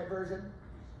the private version?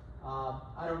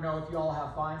 I don't know if you all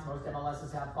have fines. Most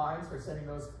MLSs have fines for sending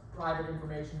those private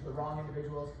information to the wrong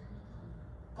individuals.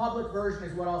 Public version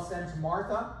is what I'll send to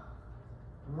Martha.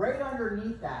 Right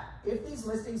underneath that, if these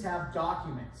listings have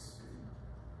documents,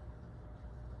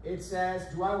 it says,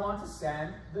 do I want to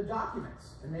send the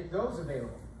documents and make those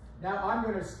available? Now I'm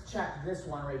going to check this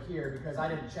one right here because I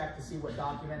didn't check to see what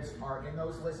documents are in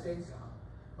those listings,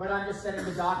 but I'm just sending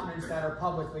the documents that are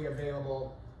publicly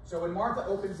available. So when Martha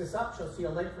opens this up, she'll see a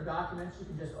link for documents. She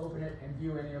can just open it and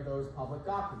view any of those public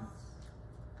documents.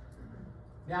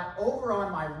 Now over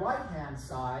on my right-hand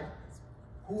side,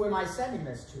 who am I sending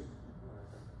this to?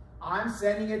 I'm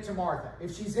sending it to Martha.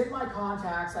 If she's in my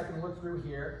contacts, I can look through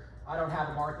here. I don't have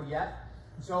a Martha yet.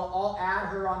 So I'll add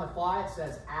her on the fly. It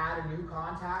says add a new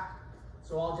contact.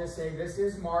 So I'll just say, this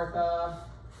is Martha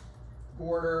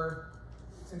Gorder.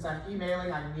 Since I'm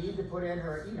emailing, I need to put in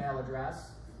her email address.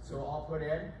 So I'll put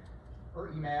in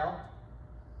her email.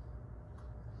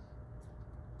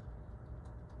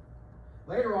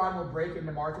 Later on, we'll break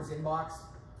into Martha's inbox.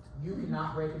 You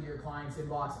cannot break into your client's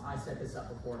inbox. I set this up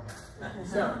beforehand.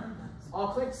 So I'll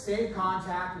click Save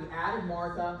Contact. We added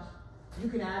Martha. You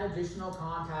can add additional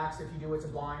contacts if you do it's a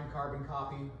blind carbon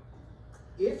copy.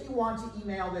 If you want to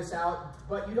email this out,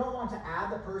 but you don't want to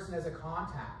add the person as a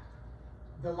contact,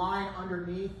 the line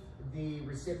underneath the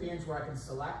recipients where I can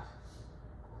select,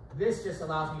 this just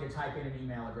allows me to type in an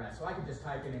email address. So I can just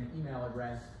type in an email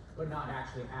address, but not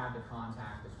actually add the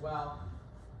contact as well.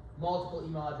 Multiple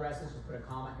email addresses, just put a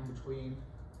comma in between.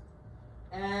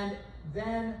 And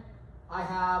then I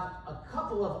have a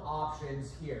couple of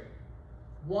options here.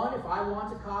 One, if I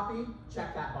want to copy,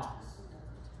 check that box.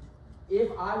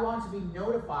 If I want to be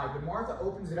notified, when Martha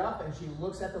opens it up and she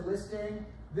looks at the listing,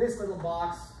 this little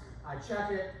box, I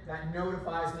check it, that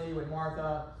notifies me when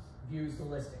Martha views the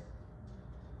listing.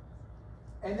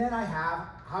 And then I have,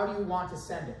 how do you want to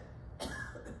send it?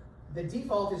 The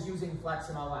default is using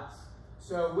FlexMls.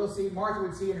 So we'll see, Martha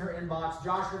would see in her inbox,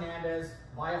 Josh Hernandez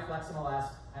via FlexMls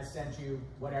has sent you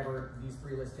whatever these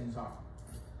 3 listings are.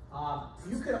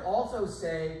 You could also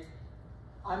say,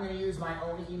 I'm going to use my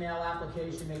own email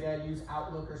application, maybe I use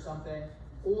Outlook or something,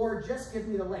 or just give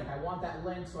me the link. I want that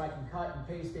link so I can cut and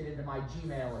paste it into my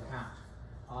Gmail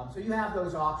account. So you have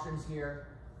those options here,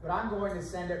 but I'm going to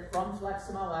send it from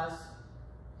FlexMls.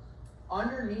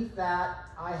 Underneath that,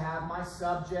 I have my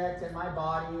subject and my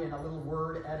body and a little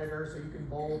word editor so you can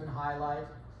bold and highlight.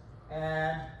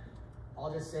 And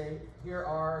I'll just say, here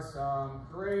are some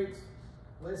great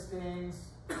listings.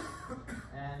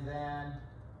 And then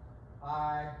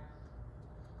I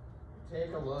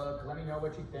take a look, let me know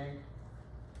what you think.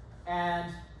 And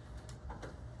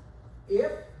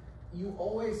if you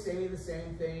always say the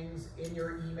same things in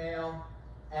your email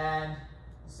and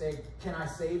say, can I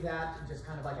save that just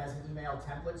kind of like as an email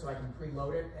template so I can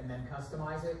preload it and then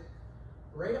customize it?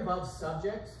 Right above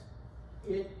subject,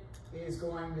 it is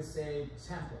going to say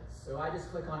templates. So I just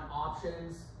click on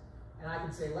options and I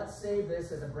can say, let's save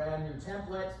this as a brand new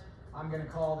template. I'm going to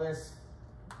call this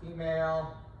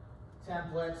email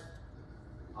template.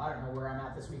 I don't know where I'm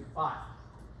at this week, 5.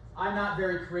 I'm not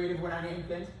very creative when I name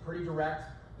things, pretty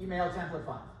direct. Email template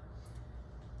 5.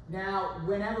 Now,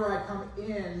 whenever I come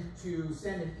in to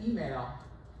send an email,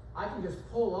 I can just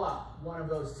pull up one of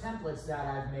those templates that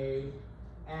I've made,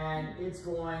 and it's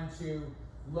going to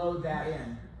load that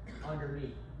in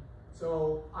underneath.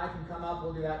 So I can come up,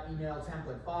 we'll do that email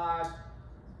template 5.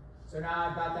 So now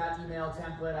I've got that email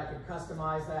template, I can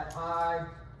customize that. Hi,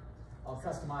 I'll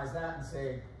customize that and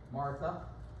say, Martha,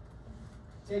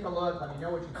 take a look, let me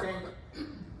know what you think.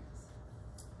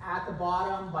 At the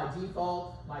bottom, by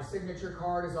default, my signature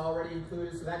card is already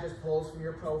included, so that just pulls from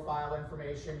your profile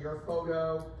information, your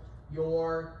photo,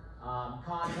 your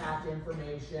contact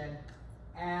information,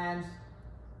 and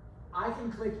I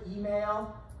can click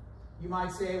email. You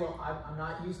might say, well, I'm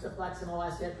not used to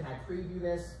FlexMls yet, can I preview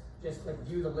this? Just click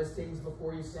view the listings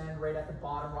before you send right at the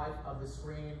bottom right of the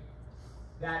screen.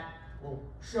 That will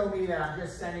show me that I'm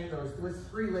just sending those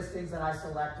 3 listings that I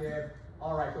selected.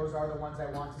 All right, those are the ones I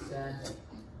want to send.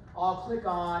 I'll click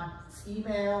on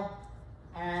email,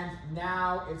 and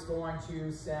now it's going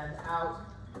to send out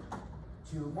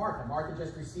to Martha. Martha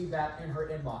just received that in her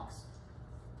inbox.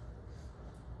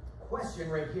 Question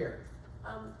right here.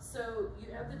 So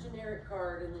you have the generic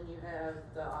card, and then you have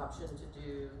the option to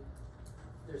do,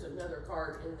 there's another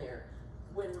card in there.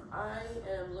 When I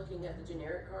am looking at the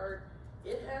generic card,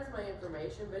 it has my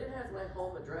information, but it has my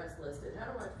home address listed.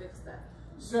 How do I fix that?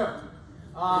 So,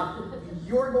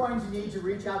 you're going to need to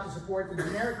reach out to support. The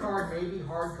generic card may be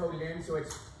hard-coded in, so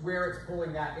it's where it's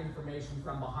pulling that information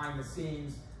from behind the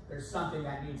scenes. there's something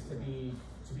that needs to be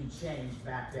changed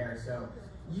back there. So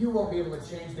you won't be able to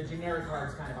change. The generic card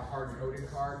is kind of a hard-coded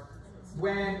card.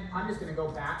 When I'm just going to go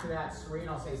back to that screen,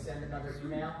 I'll say send another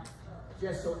email,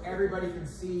 just so everybody can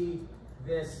see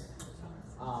this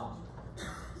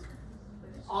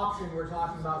option we're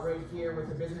talking about right here with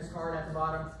the business card at the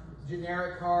bottom,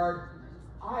 generic card.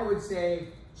 I would say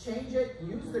change it,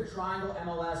 use the Triangle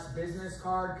MLS business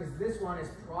card, because this one is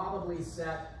probably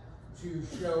set to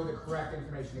show the correct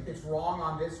information. If it's wrong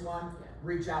on this one,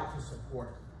 reach out to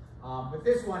support. But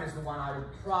this one is the one I would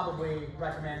probably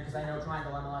recommend, because I know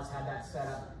Triangle MLS had that set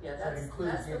up. Yeah, so that's, it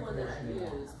includes that's the one that I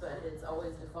information. use, but it's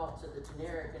always default to the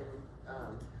generic, and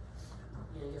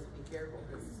you know, you have to be careful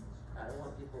because I don't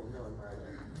want people knowing where I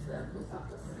live.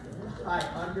 So. I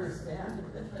understand.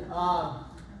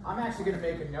 I'm actually going to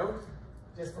make a note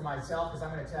just for myself, because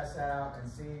I'm going to test that out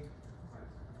and see.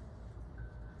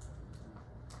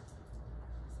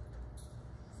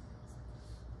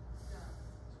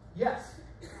 Yes.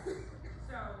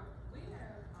 So we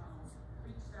have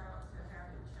reached out to have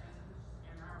it changed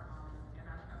in our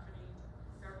company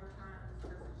several times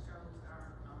because it shows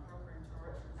our broker in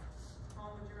charge's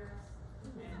home address,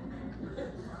 and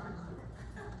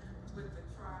with the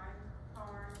tri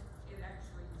card, it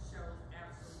actually shows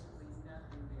absolutely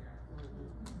nothing there.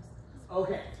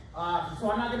 Okay. So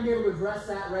I'm not going to be able to address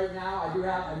that right now. I do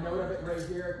have a note of it right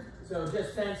here. So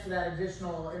just thanks for that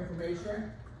additional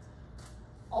information.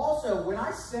 Also, when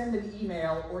I send an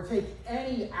email or take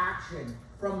any action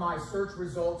from my search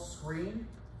results screen,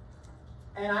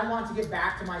 and I want to get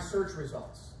back to my search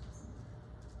results,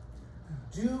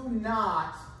 do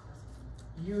not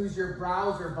use your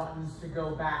browser buttons to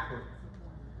go backward.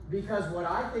 Because what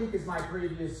I think is my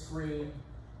previous screen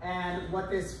and what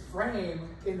this frame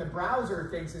in the browser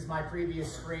thinks is my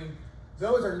previous screen,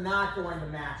 those are not going to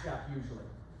match up usually.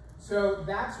 So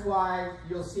that's why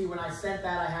you'll see when I sent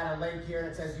that, I had a link here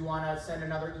that says you want to send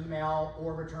another email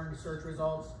or return to search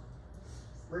results.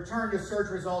 Return to search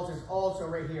results is also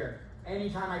right here.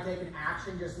 Anytime I take an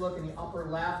action, just look in the upper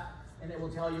left and it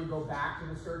will tell you go back to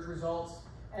the search results.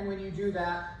 And when you do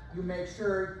that, you make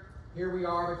sure, here we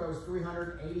are with those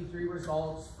 383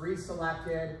 results,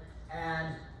 pre-selected,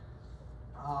 and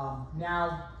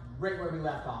now right where we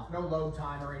left off. No load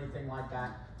time or anything like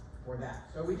that for that.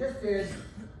 So we just did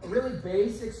a really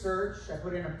basic search. I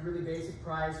put in a really basic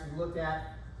price. We looked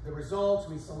at the results,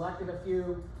 we selected a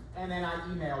few, and then I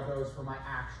emailed those for my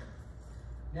action.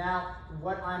 Now,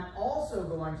 what I'm also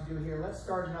going to do here, let's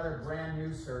start another brand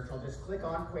new search. I'll just click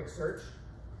on quick search.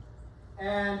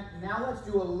 And now let's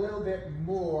do a little bit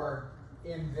more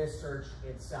in this search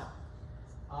itself.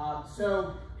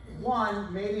 So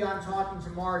one, maybe I'm talking to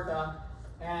Martha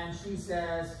and she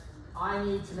says, I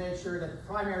need to make sure that the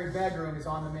primary bedroom is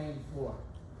on the main floor.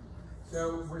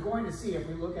 So we're going to see if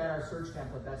we look at our search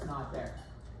template, that's not there.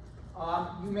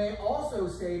 You may also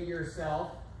say to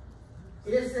yourself,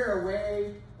 is there a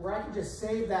way where I can just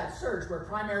save that search where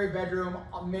primary bedroom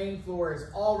on main floor is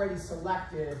already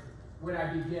selected when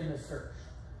I begin the search?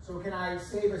 So can I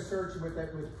save a search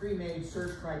with pre-made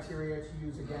search criteria to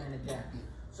use again and again?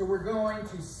 So we're going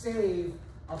to save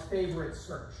a favorite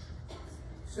search.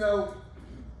 So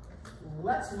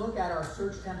let's look at our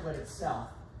search template itself.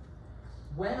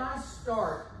 When I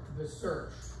start the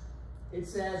search, it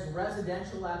says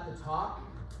residential at the top.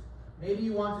 Maybe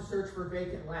you want to search for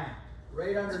vacant land.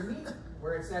 Right underneath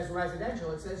where it says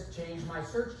residential, it says change my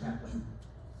search template.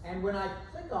 And when I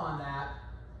click on that,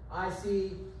 I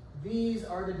see these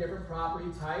are the different property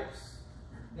types.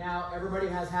 Now, everybody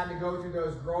has had to go through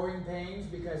those growing pains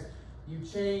because you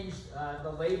changed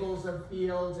the labels of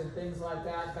fields and things like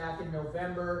that back in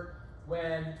November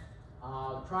when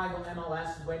Triangle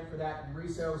MLS went for that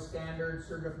RESO standard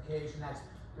certification. That's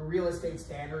the Real Estate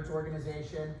Standards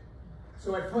Organization.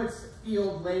 So it puts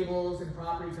field labels and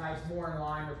property types more in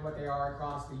line with what they are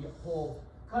across the whole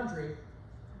country.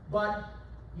 But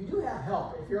you do have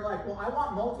help. If you're like, well, I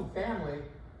want multifamily,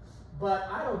 but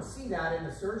I don't see that in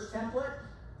the search template,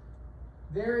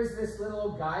 there is this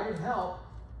little guided help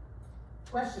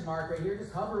question mark right here.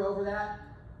 Just hover over that.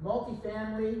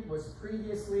 Multifamily was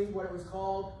previously what it was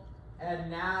called,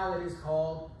 and now it is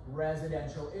called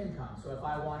residential income. So if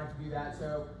I wanted to do that,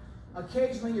 so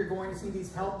occasionally you're going to see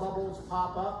these help bubbles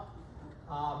pop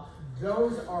up.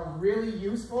 Those are really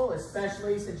useful,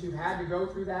 especially since you've had to go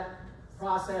through that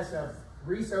process of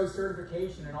RESO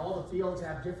certification and all the fields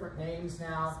have different names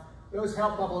now. Those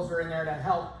help bubbles are in there to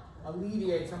help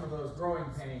alleviate some of those growing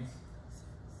pains.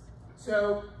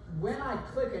 So when I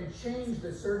click and change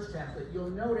the search template, you'll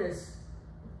notice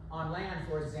on land,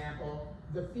 for example,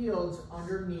 the fields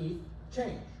underneath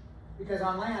change. because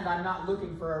on land I'm not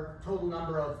looking for a total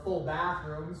number of full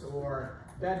bathrooms or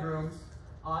bedrooms.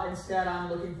 Instead, I'm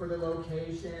looking for the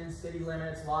location, city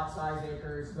limits, lot size,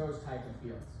 acres, those type of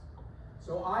fields.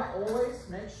 So I always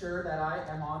make sure that I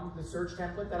am on the search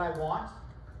template that I want.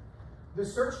 The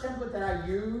search template that I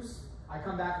use, I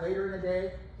come back later in the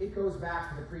day, it goes back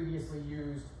to the previously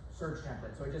used search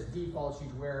template. So it just defaults you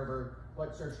to wherever,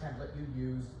 what search template you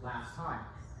used last time.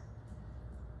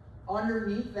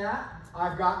 Underneath that,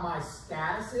 I've got my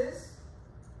statuses.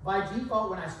 By default,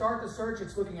 when I start the search,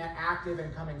 it's looking at active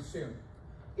and coming soon.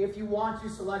 If you want to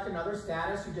select another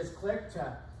status, you just click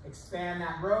to expand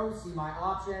that row, see my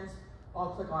options.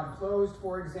 I'll click on closed,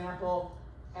 for example,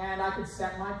 and I could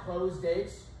set my close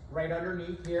dates right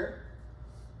underneath here.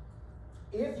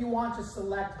 If you want to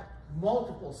select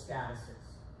multiple statuses,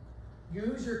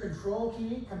 use your control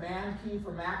key, command key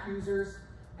for Mac users,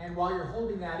 and while you're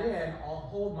holding that in, I'll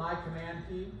hold my command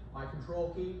key, my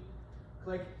control key,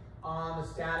 click on the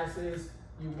statuses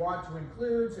you want to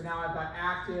include. So now I've got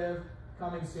active,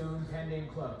 coming soon, pending,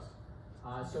 closed.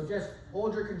 So just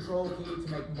hold your control key to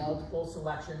make multiple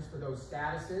selections for those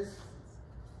statuses.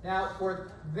 Now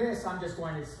for this, I'm just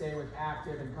going to stay with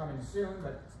active and coming soon,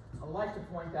 but I like to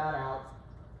point that out.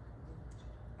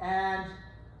 And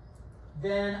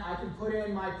then I can put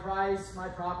in my price, my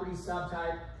property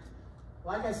subtype.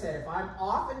 Like I said, if I'm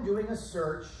often doing a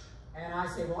search and I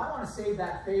say, well, I want to save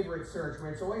that favorite search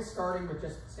where it's always starting with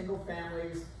just single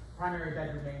families, primary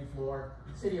bedroom, main floor,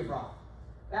 city of Raleigh.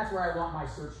 That's where I want my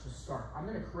search to start. I'm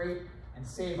going to create and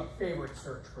save a favorite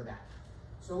search for that.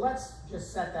 So let's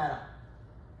just set that up.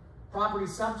 Property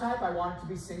subtype, I want it to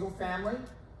be single family.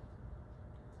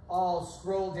 I'll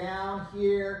scroll down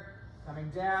here, coming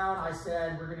down, I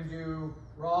said we're going to do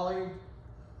Raleigh.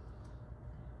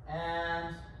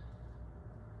 And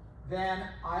then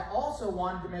I also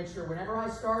wanted to make sure whenever I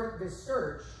start this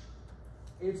search,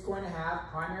 it's going to have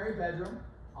primary bedroom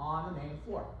on the main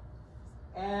floor.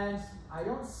 And I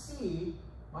don't see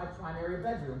my primary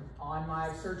bedroom on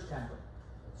my search template.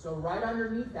 So right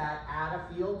underneath that, add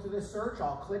a field to the search.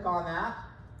 I'll click on that.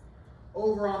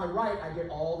 Over on the right, I get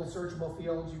all the searchable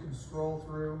fields you can scroll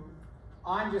through.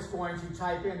 I'm just going to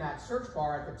type in that search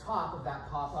bar at the top of that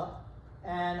pop-up,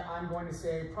 and I'm going to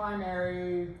say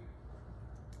primary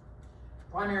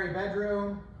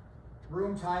bedroom,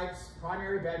 room types,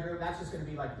 primary bedroom. That's just going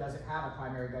to be like, does it have a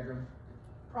primary bedroom?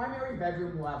 Primary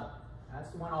bedroom level. That's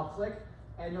the one I'll click,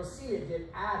 and you'll see it get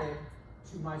added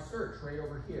to my search right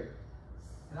over here.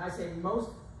 And I say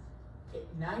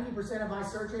 90% of my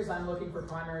searches, I'm looking for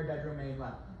primary bedroom, main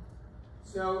level.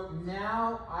 So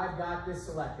now I've got this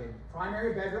selected.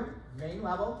 Primary bedroom, main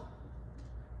level,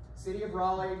 city of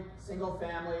Raleigh, single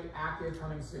family, active,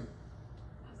 coming soon.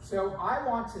 So I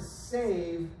want to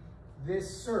save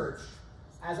this search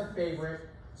as a favorite.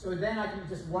 So then I can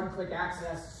just one-click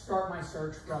access, start my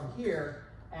search from here,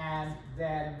 and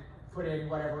then put in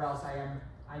whatever else I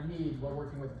need while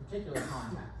working with a particular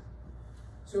contact.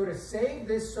 So to save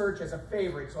this search as a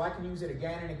favorite, so I can use it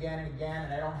again and again and again,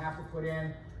 and I don't have to put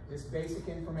in this basic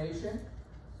information.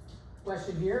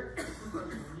 Question here? When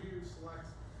you select,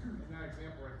 in that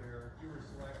example right there, if you were to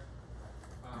select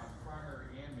primary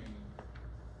and main,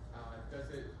 does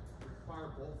it require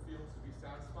both fields to be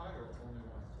satisfied or only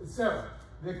one? So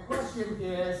the question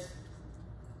is,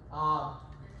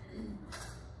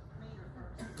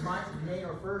 main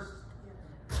or first?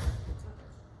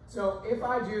 So if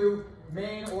I do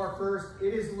main or first,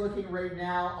 it is looking right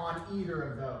now on either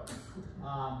of those.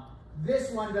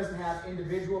 This one doesn't have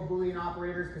individual Boolean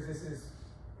operators because this is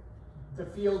the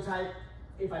field type.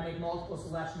 If I make multiple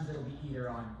selections, it'll be either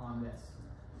on this.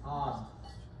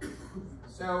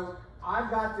 So I've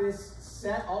got this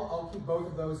set. I'll keep both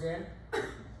of those in.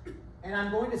 And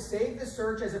I'm going to save the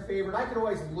search as a favorite. I could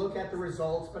always look at the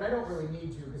results, but I don't really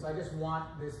need to because I just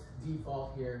want this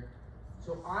default here.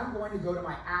 So I'm going to go to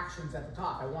my actions at the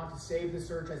top. I want to save the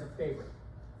search as a favorite.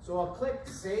 So I'll click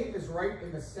save is right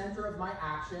in the center of my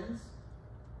actions.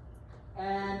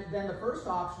 And then the first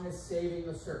option is saving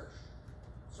the search.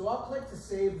 So I'll click to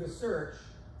save the search,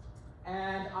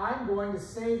 and I'm going to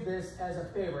save this as a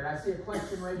favorite. I see a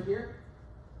question right here.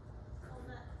 On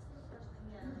that question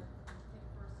again, pick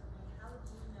first and main, how do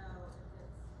you know if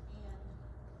it's and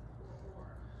or?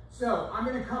 So I'm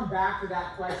going to come back to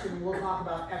that question, and we'll talk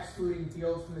about excluding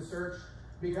fields from the search,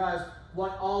 because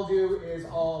what I'll do is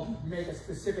I'll make a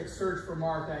specific search for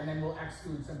Martha, and then we'll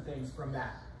exclude some things from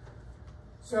that.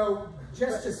 So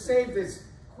just to save this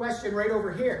question right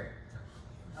over here.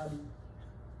 Are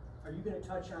you going to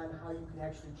touch on how you can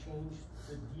actually change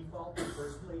the default in the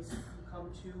first place you come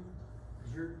to?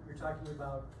 Because you're talking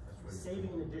about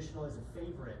saving an additional as a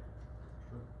favorite.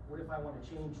 But what if I want to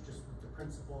change just with the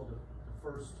principal, the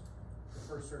first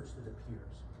search that appears?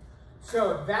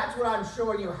 So that's what I'm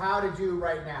showing you how to do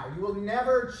right now. You will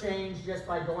never change just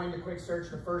by going to quick search,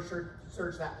 the first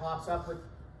search that pops up with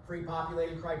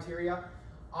pre-populated criteria.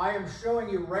 I am showing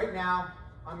you right now,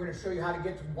 I'm going to show you how to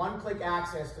get to one-click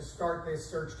access to start this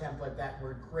search template that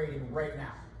we're creating right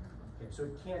now. Okay, so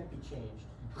it can't be changed.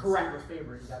 Correct. Your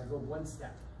favorite, you got to go one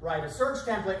step. Right, a search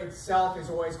template itself is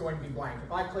always going to be blank.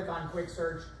 If I click on quick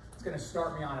search, it's going to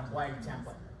start me on a blank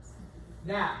template.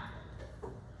 Now,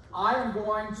 I am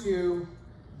going to,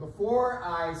 before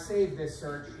I save this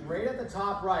search, right at the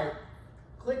top right,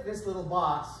 click this little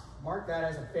box, mark that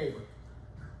as a favorite.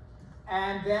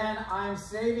 And then I'm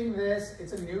saving this,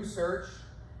 it's a new search,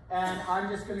 and I'm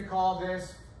just going to call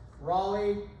this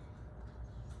Raleigh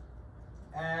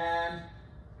and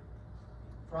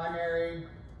primary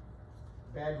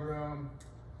bedroom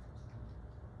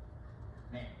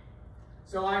name.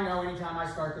 So I know anytime I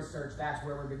start this search, that's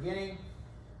where we're beginning.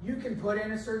 You can put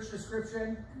in a search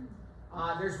description.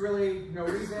 There's really no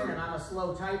reason, and I'm a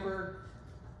slow typer.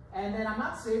 And then I'm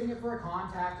not saving it for a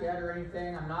contact yet or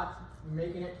anything. I'm not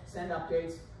making it send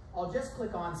updates. I'll just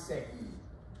click on save.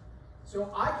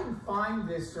 So I can find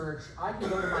this search. I can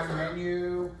go to my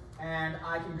menu, and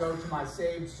I can go to my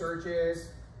saved searches,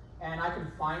 and I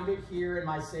can find it here in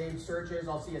my saved searches.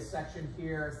 I'll see a section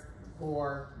here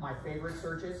for my favorite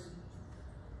searches.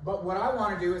 But what I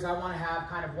want to do is I want to have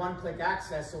kind of one-click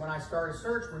access, so when I start a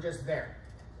search, we're just there.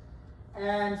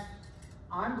 And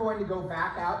I'm going to go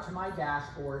back out to my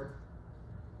dashboard,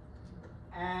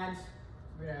 and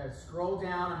I'm going to scroll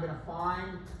down. I'm going to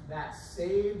find that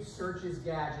saved searches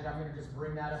gadget. I'm going to just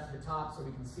bring that up to the top so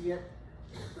we can see it.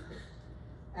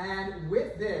 And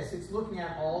with this, it's looking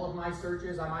at all of my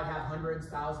searches. I might have hundreds,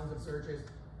 thousands of searches.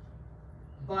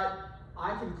 But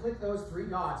I can click those three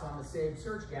dots on the saved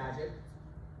search gadget,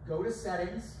 go to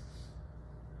settings,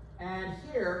 and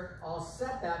here I'll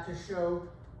set that to show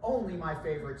only my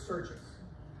favorite searches.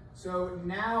 So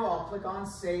now I'll click on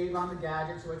save on the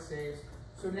gadget so it saves.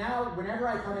 So now whenever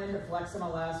I come into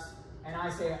FlexMls and I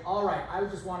say, all right, I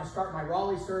just want to start my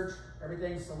Raleigh search,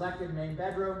 everything's selected, main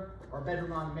bedroom, or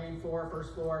bedroom on the main floor,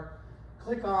 first floor,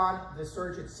 click on the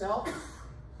search itself,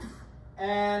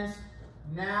 and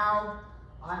now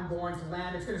I'm going to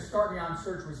land, it's going to start me on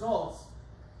search results,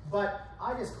 but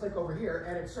I just click over here,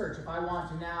 edit search. If I want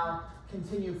to now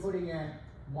continue putting in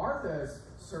Martha's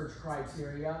search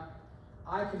criteria,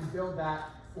 I can build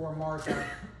that for Martha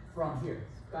from here.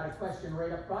 Got a question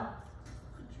right up front?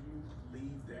 Could you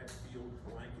leave that field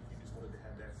blank if you just wanted to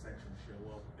have that section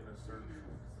show up in a search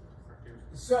criteria?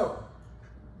 So,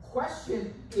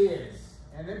 question is,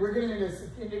 and then we're getting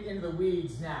into the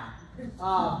weeds now.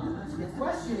 The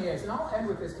question is, and I'll end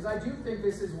with this because I do think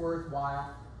this is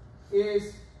worthwhile,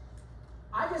 is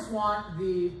I just want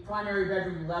the primary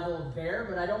bedroom level there,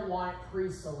 but I don't want it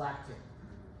pre-selected.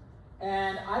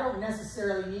 And I don't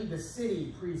necessarily need the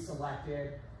city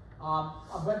pre-selected,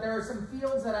 but there are some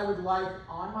fields that I would like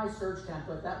on my search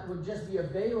template that would just be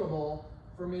available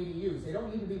for me to use. They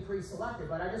don't need to be pre-selected,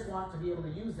 but I just want to be able to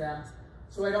use them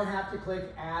so I don't have to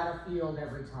click add a field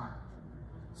every time.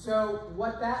 So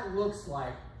what that looks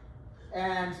like,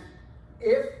 and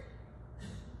if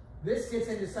this gets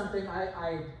into something,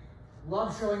 I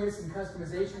love showing this in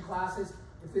customization classes.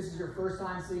 If this is your first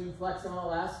time seeing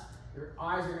FlexMls, your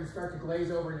eyes are going to start to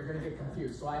glaze over and you're going to get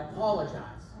confused. So I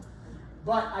apologize.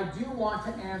 But I do want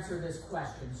to answer this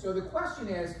question. So the question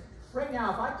is, right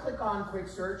now, if I click on quick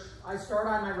search, I start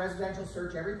on my residential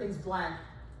search, everything's blank,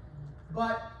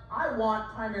 but I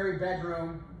want primary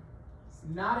bedroom,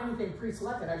 not anything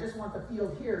pre-selected. I just want the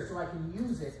field here so I can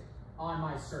use it on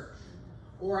my search.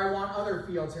 Or I want other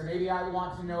fields here. Maybe I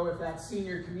want to know if that's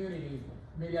senior community.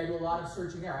 Maybe I do a lot of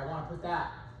searching there. I want to put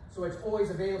that. So it's always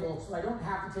available, so I don't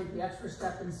have to take the extra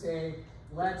step and say,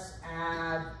 let's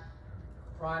add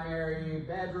primary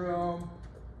bedroom,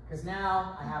 because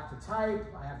now I have to type,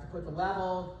 I have to put the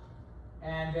level,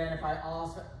 and then if I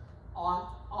also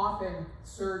often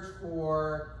search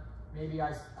for, maybe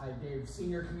I gave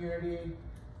senior community,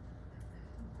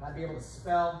 I'd be able to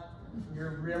spell.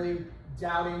 You're really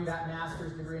doubting that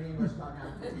master's degree in English by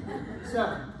now.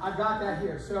 So I've got that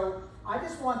here. So I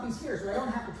just want these here, so I don't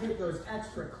have to take those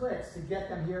extra clicks to get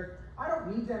them here. I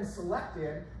don't need them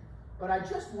selected, but I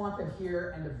just want them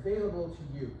here and available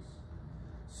to use.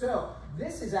 So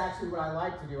this is actually what I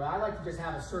like to do. I like to just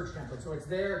have a search template. So it's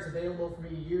there, it's available for me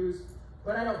to use,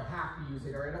 but I don't have to use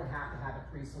it, or I don't have to have it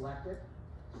pre-selected.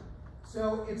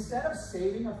 So instead of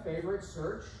saving a favorite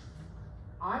search,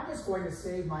 I'm just going to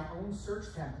save my own search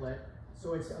template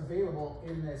so it's available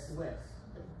in this list.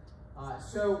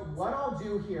 So what I'll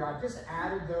do here, I've just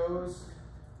added those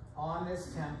on this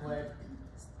template,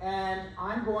 and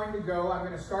I'm going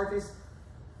to start this.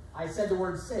 I said the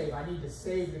word save. I need to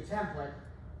save the template.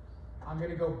 I'm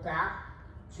going to go back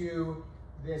to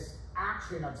this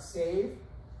action of save.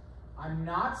 I'm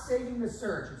not saving the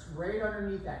search. It's right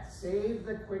underneath that. Save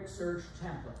the quick search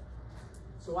template.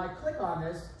 So I click on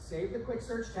this, save the quick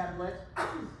search template,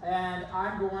 and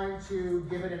I'm going to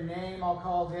give it a name. I'll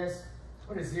call this,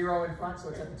 put a 0 in front so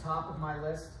it's at the top of my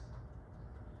list.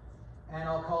 And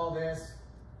I'll call this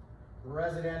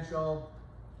residential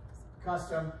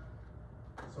custom,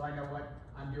 so I know what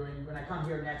I'm doing. When I come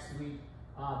here next week,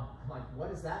 I'm like,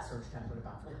 what is that search template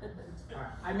about? All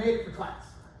right, I made it for class.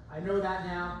 I know that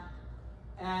now.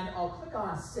 And I'll click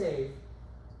on save,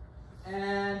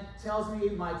 and tells me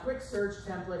my quick search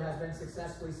template has been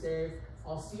successfully saved.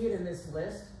 I'll see it in this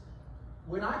list.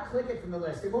 When I click it from the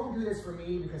list, it won't do this for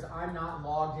me because I'm not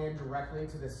logged in directly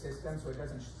to the system, so it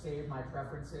doesn't save my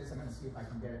preferences. I'm going to see if I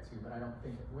can get it to, but I don't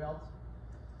think it will.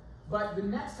 But the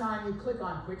next time you click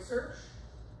on quick search,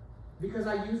 because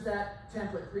I used that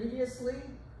template previously,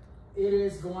 it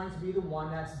is going to be the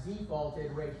one that's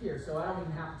defaulted right here. So I don't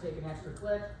even have to take an extra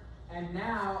click. And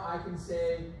now I can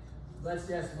say, let's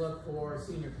just look for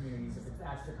senior communities if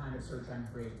that's the kind of search I'm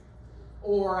creating.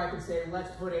 Or I could say, let's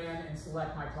put in and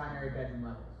select my primary bedroom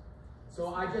level.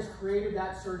 So I just created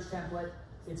that search template.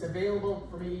 It's available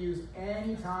for me to use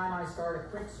anytime I start a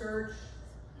quick search.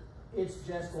 It's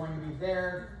just going to be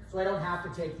there. So I don't have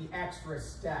to take the extra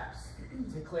steps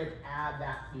to click add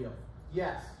that field.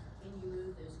 Yes? Can you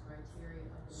move those criteria?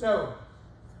 So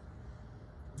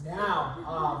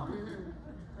now,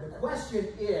 the question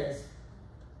is,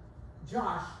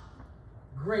 Josh,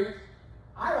 great.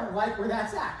 I don't like where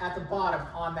that's at the bottom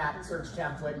on that search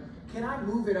template. Can I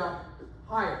move it up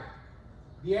higher?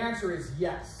 The answer is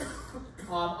yes.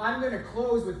 I'm going to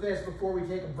close with this before we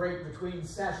take a break between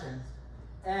sessions.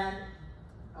 And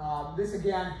this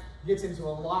again gets into a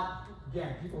lot,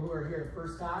 again, people who are here the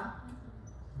first time,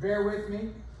 bear with me.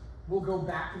 We'll go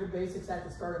back to the basics at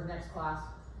the start of next class.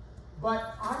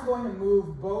 But I'm going to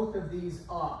move both of these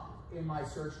up in my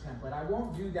search template. I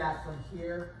won't do that from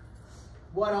here.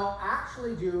 What I'll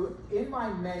actually do, in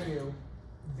my menu,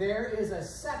 there is a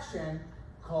section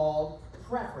called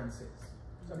Preferences.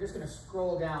 So I'm just going to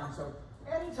scroll down. So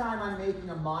anytime I'm making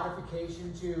a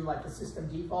modification to like the system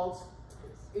defaults,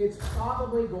 it's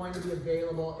probably going to be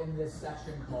available in this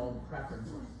section called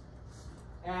Preferences.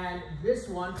 And this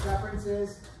one,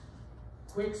 Preferences,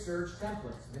 Quick Search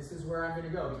Templates. This is where I'm going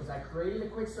to go because I created a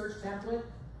quick search template.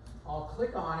 I'll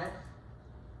click on it,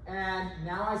 and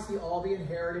now I see all the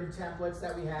inherited templates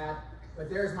that we had, but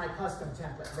there's my custom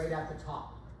template right at the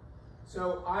top.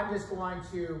 So I'm just going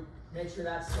to make sure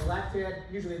that's selected.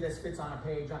 Usually this fits on a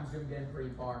page. I'm zoomed in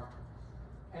pretty far.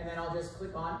 And then I'll just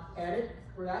click on Edit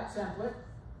for that template.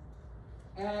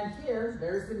 And here,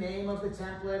 there's the name of the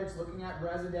template. It's looking at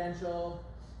residential.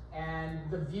 And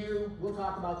the view, we'll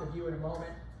talk about the view in a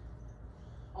moment.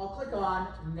 I'll click on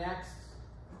Next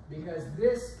because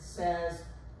this says,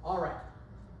 all right,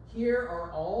 here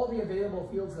are all the available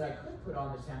fields that I could put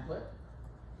on the template.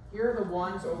 Here are the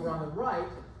ones over on the right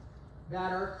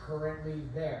that are currently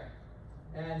there.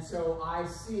 And so I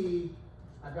see,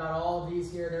 I've got all of these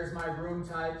here. There's my room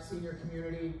type, senior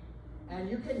community. And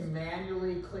you can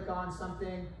manually click on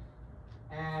something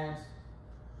and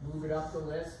move it up the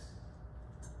list.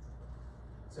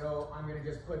 So I'm going to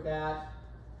just put that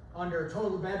under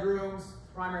total bedrooms,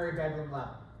 primary bedroom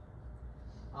level.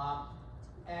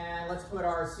 And let's put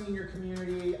our senior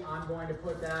community. I'm going to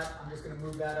put that, I'm just going to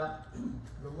move that up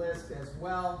the list as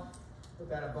well. Put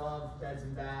that above beds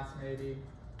and baths maybe.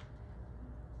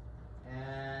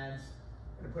 And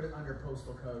I'm going to put it under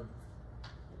postal code.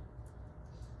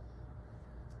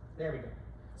 There we go.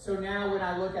 So now when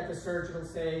I look at the search, it'll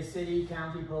say city,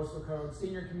 county, postal code,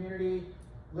 senior community,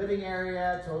 living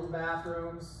area, total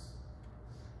bathrooms,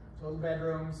 total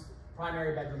bedrooms,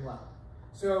 primary bedroom level.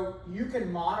 So you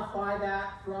can modify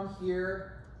that from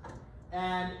here.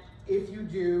 And if you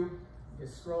do,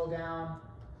 just scroll down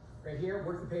right here,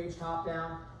 work the page top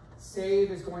down.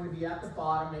 Save is going to be at the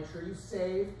bottom. Make sure you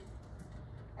save.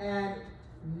 And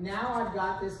now I've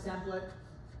got this template.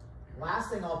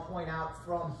 Last thing I'll point out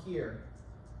from here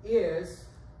is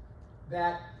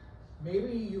that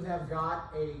maybe you have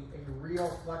got a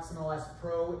real Flexmls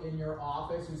pro in your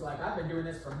office who's like, I've been doing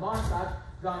this for months. I've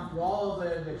gone through all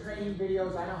of the training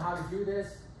videos. I know how to do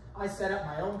this. I set up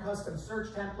my own custom search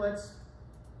templates.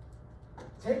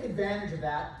 Take advantage of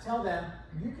that. Tell them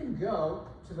you can go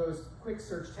to those quick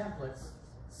search templates,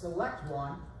 select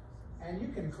one, and you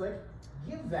can click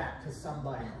give that to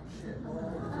somebody.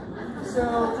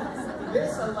 So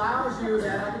this allows you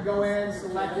that I can go in,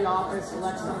 select the office,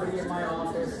 select somebody in my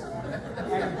office,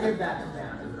 and give that to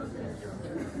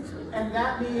them. And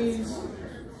that means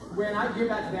when I give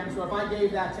that to them, so if I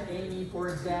gave that to Amy, for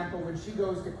example, when she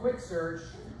goes to quick search,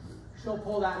 she'll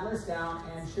pull that list down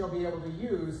and she'll be able to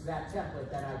use that template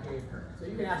that I gave her. So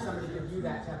you can have somebody give you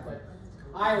that template.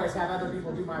 I always have other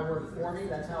people do my work for me.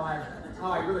 That's how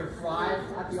I really thrive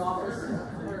at the office.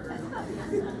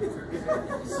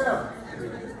 So,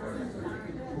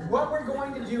 what we're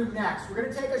going to do next, we're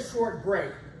going to take a short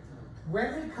break.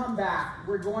 When we come back,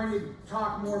 we're going to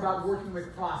talk more about working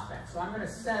with prospects. So I'm going to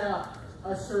set up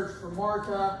a search for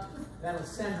Martha, that'll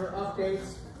send her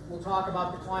updates. We'll talk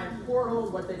about the client portal,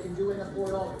 what they can do in the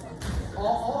portal. I'll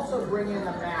also bring in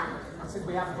the map, since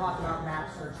we haven't talked about map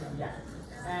searching yet.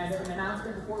 And an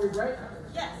announcement before we break?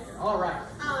 Yes. All right.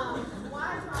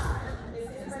 Wi-Fi. If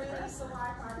anybody needs the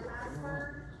Wi-Fi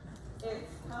password,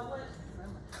 it's public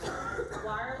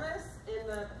wireless, and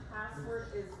the password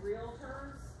is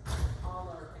Realtors,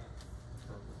 all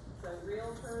lowercase. So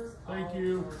Realtors, Thank all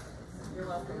you. lowercase. You're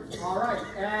welcome. All right,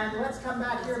 and let's come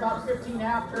back here about 15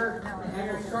 after,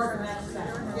 and we'll start the next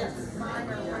session. Yes.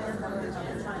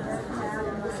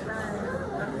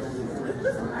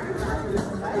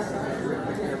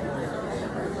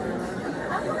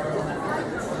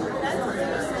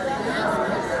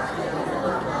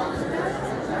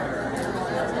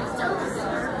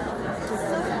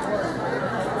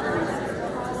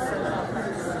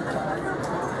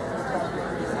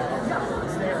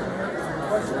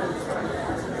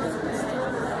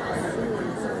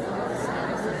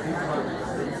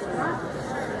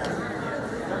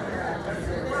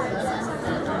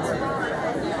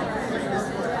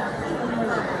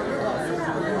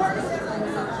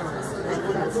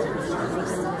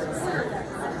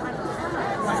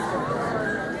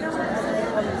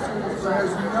 So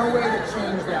there's no way to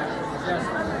change that,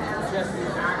 just the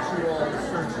actual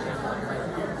search.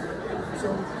 So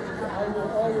I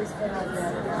will always have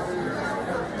that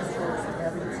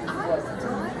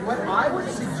What I would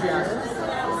suggest,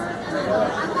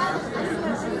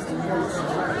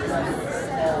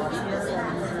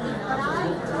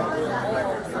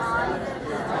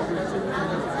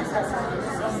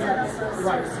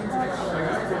 right.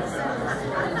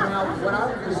 Now, what I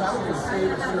would do is I would just save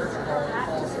the search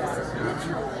all status.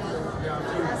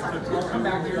 I'll come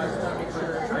back to you. I just want to make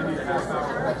sure. I need a half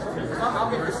hour.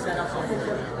 I'll get this set up.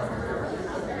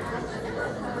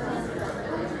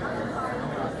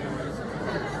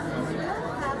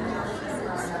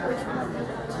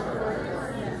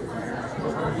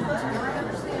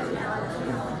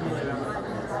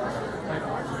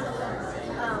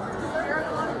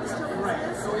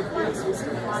 Right. So if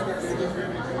you find that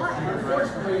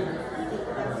unfortunately,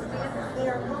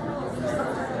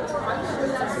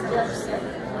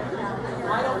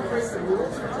 I don't create the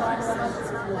rules for talking about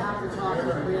this. We'll have to talk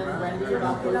with Lynn and Wendy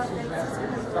about those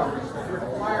suggestions. So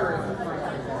requiring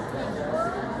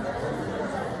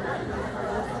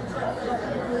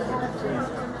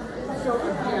so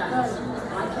again,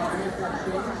 I can't make that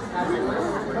change.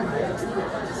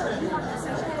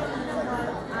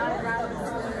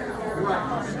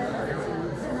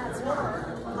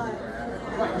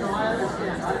 Right, no, I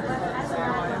understand.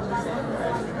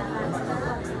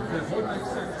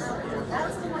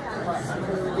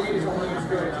 The data is only as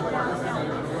good as what I'm saying.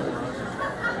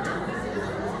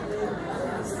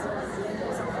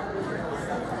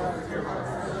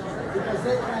 Because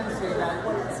they can say that,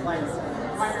 like,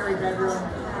 primary bedroom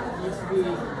needs to be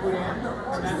put in,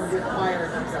 and that would require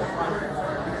the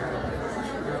primary.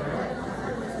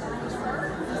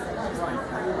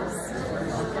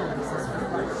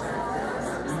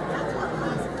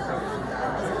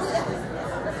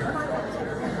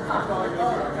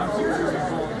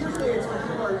 Usually it's when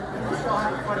people are still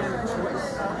having fun in the choice.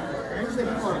 Usually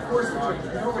people are forced to change.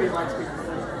 Nobody likes being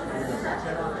forced.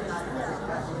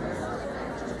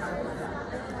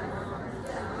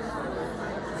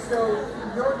 So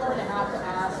you're going to have to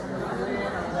ask Lynn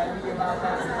or Wendy about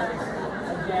that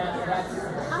because, again, that's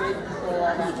they control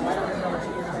all that. So I don't know the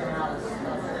ins and outs of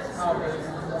how they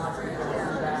want to do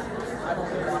that. I don't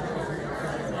really want to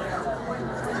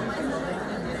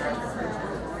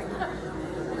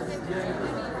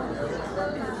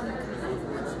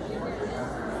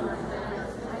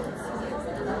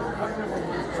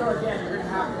So again, you're going to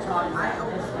have to talk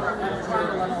about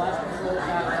Triangle MLS controls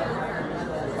that.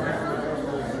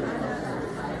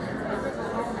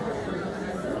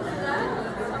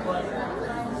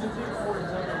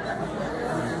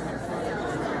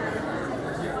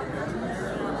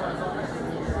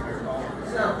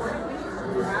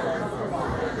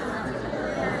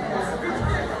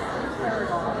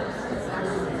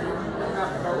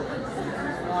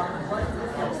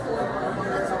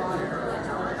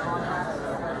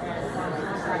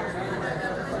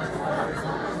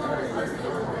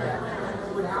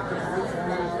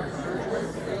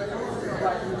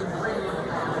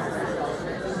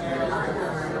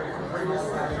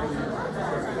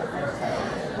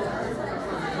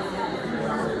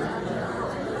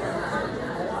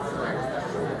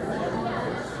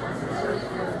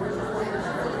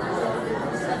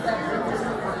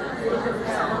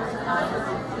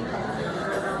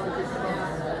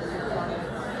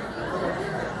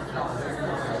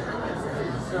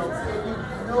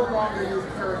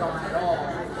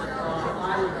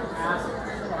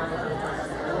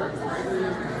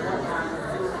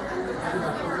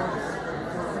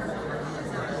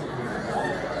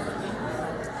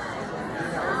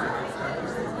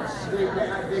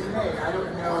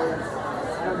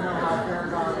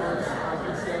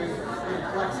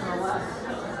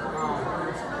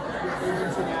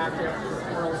 active,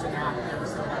 referrals inactive,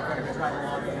 so I'm going to try to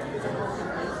log in.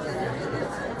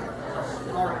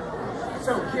 All right.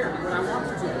 So here, what I want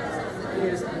to do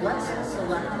is let's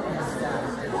select the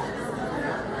status.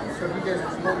 So if you guys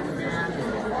remote command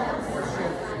or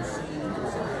shift and C,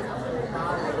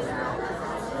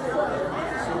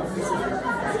 so if you see this,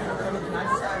 can I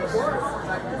just have a board? All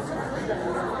statuses selected.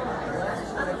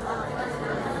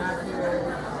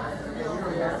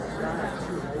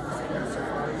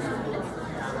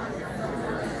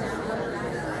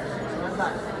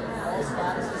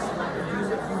 Use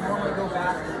it. You normally go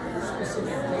back to your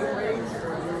specific date range.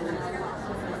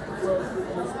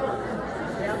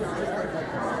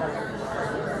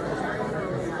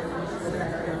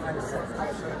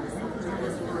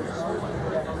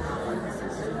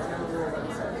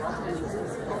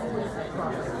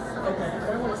 Okay.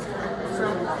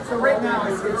 So right now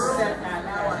it's set at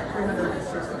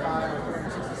 365 or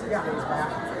 366 days back.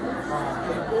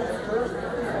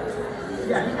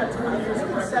 Yeah, you got 20 years. You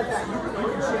can set that. You can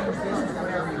change this to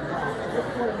whatever you want.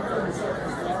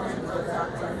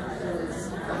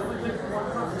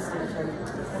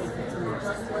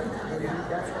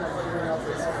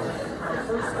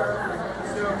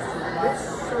 So this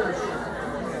search.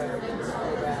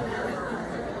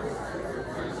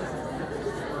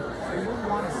 So you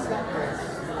want to set this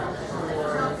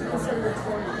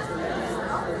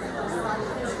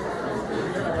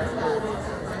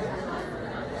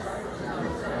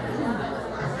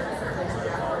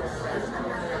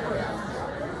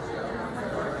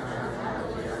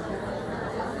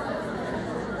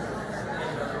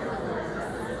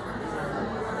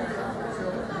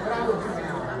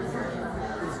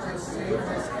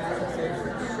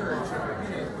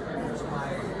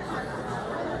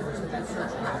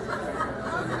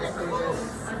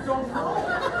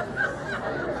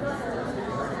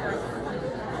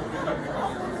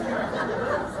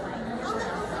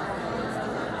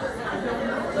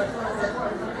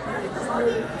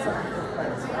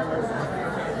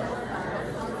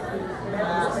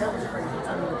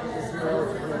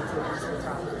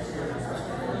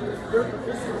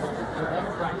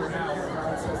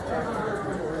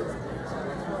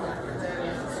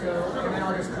and then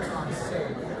I'll just click on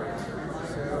save.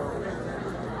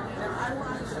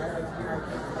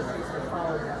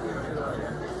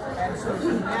 And so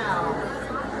now,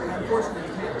 unfortunately,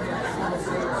 you can't get a single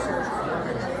save search for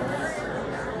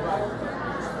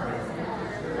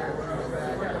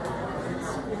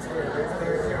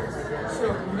so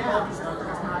now,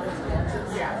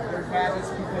 yeah, there's gadgets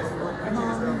because we're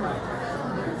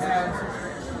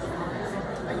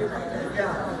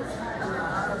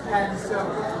and so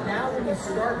now when you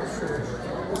start the search,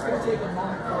 it's going to take a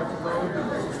moment for it to load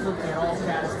because it's looking at all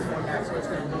status and going back, so it's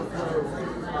going to load.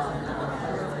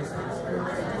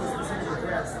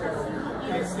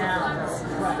 And now,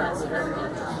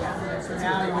 so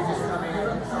now you would just come in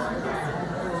and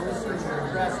search your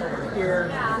address over here,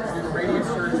 do the radius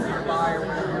search nearby or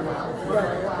whatever.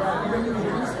 When you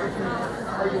use it,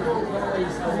 are you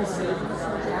always saving the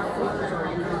search afterwards, or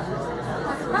are you?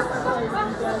 I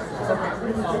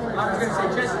was going to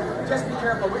say, just be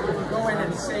careful if you go in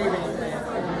and save anything,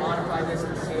 and you modify this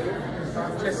and save,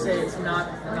 just say it's not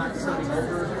something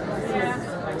over,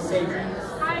 like saving.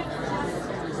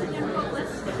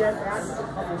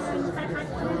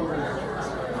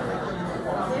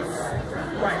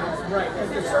 Right,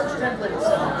 because the search template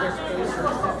itself is a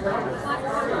search template.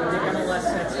 The MLS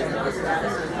section of the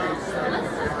status is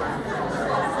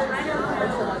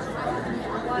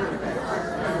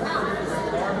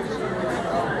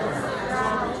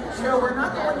so we're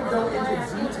not going to go into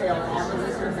detail on the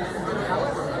listener manager,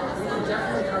 however, we can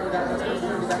definitely cover that. Let's go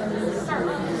through that.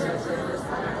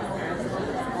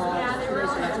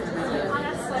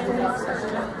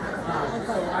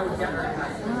 So I would definitely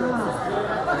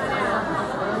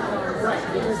right,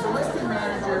 because the listing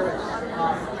manager,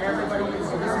 everybody uses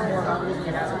this is more about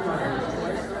looking at as a primary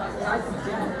choice. I think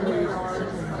typically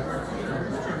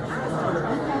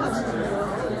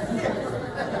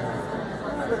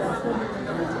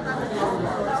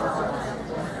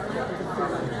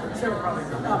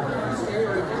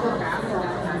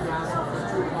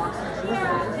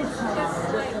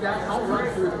I'll run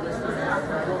through the list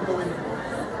after. I won't go into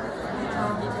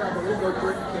detail, but we'll go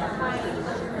through it.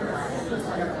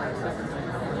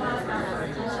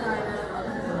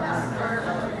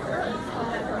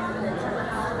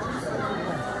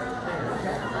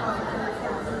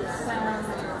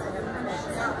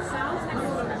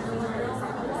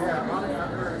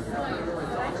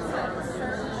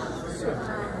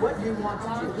 What do you want to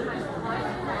do?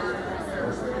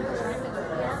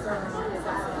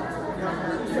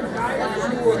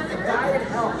 The guided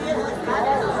help. All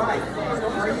right. So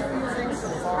are you using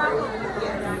Safari?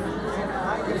 And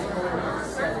I just go to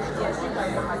settings. I think I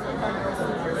know what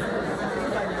you're doing. I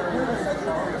think I know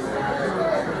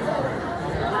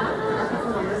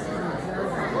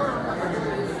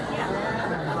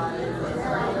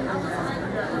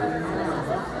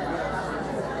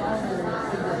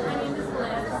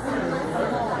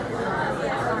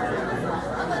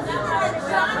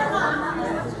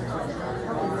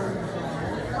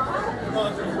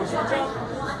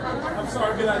I'm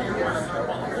sorry, get out of here.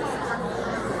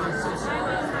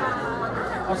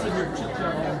 I'll sit here and chit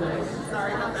chat all day.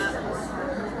 Sorry about that.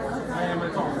 I am a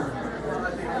talker.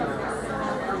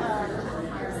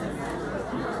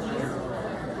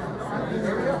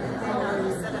 There we go.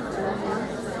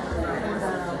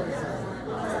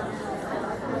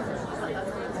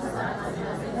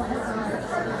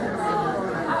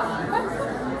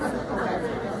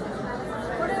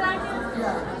 What did I do?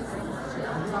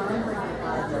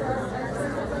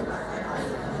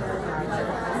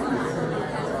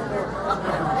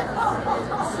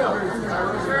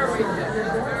 Sure we did.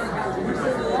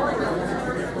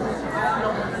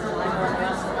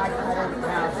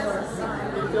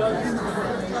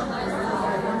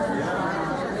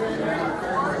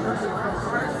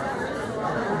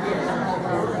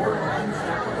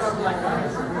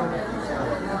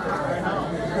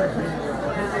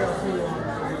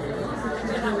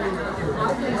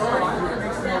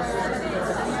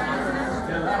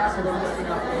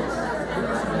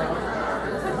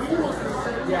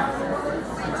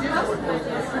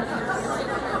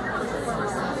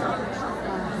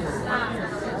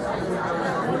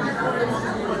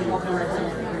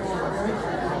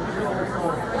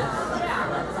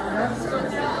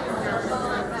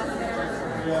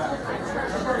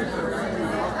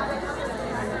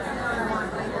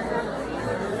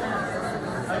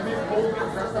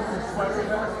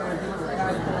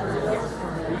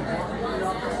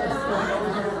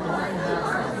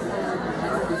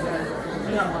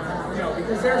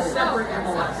 Because they're separate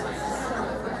MLSs.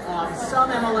 Some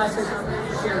MLSs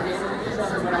share data with each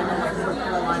other, but I know like North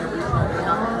Carolina regional, they're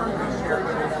not going to share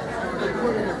data. They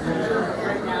put in a feature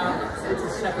right now, it's a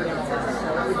separate MLS, so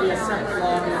it would be a separate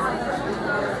login.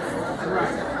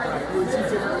 Right. You would see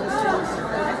different listings,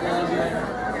 separate login.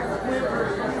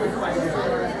 Good question.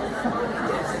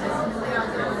 Yes.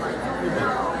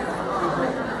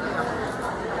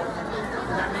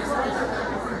 Does that make sense?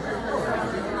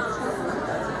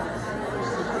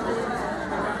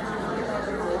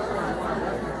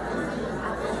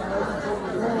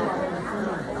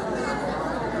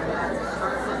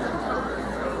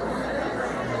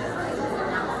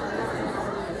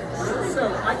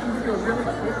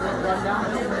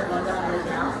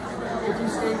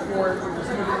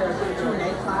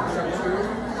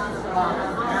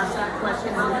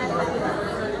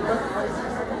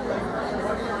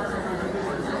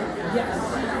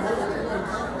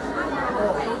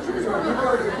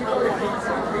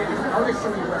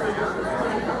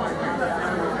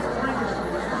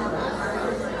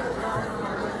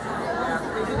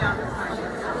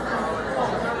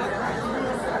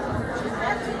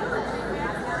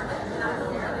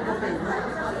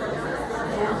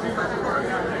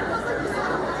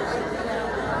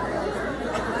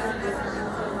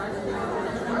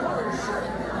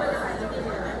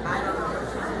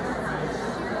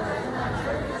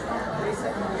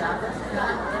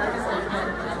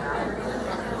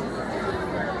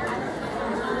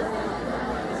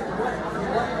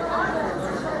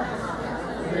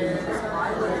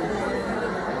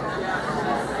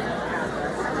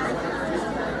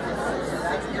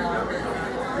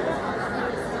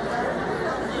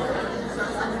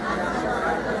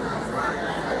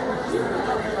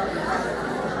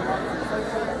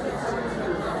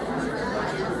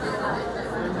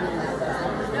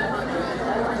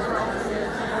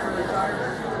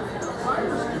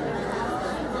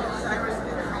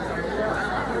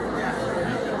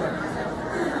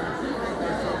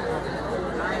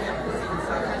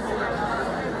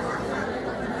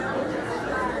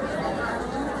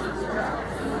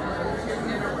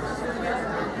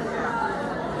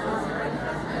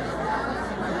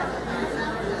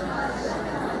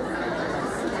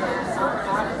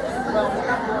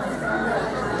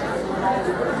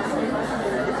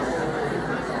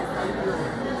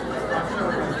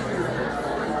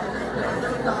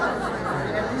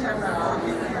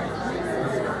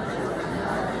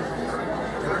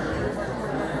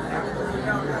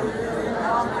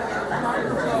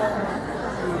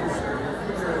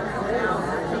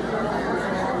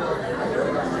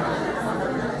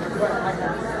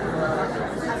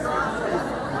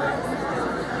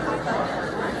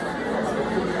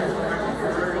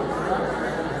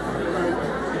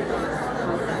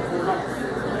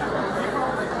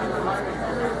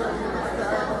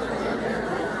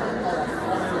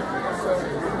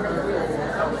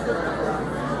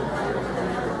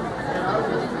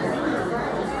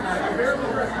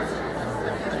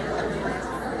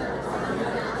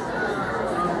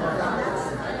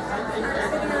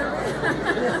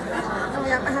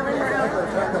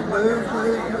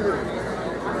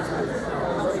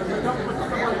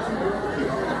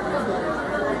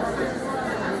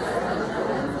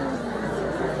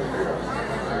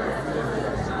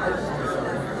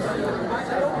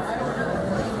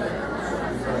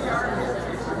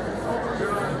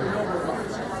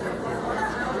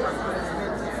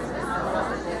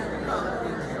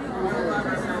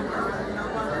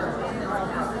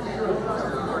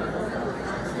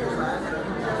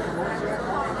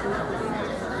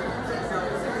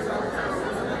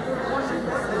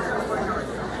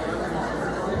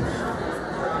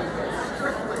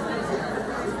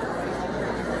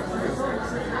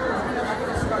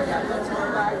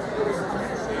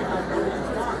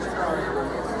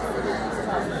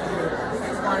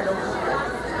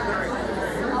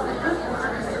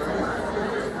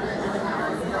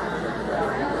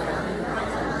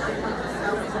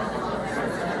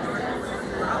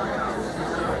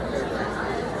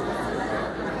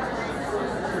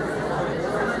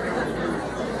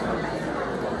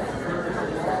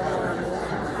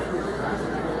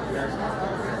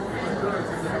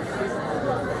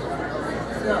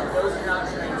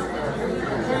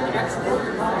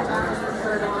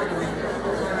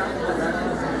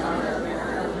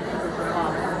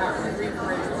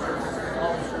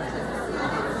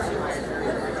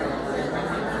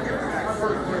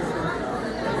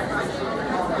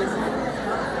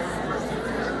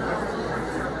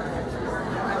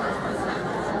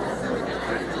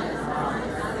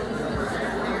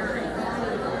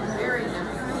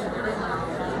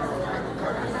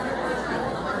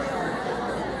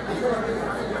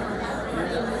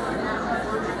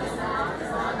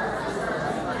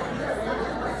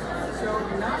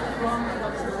 not from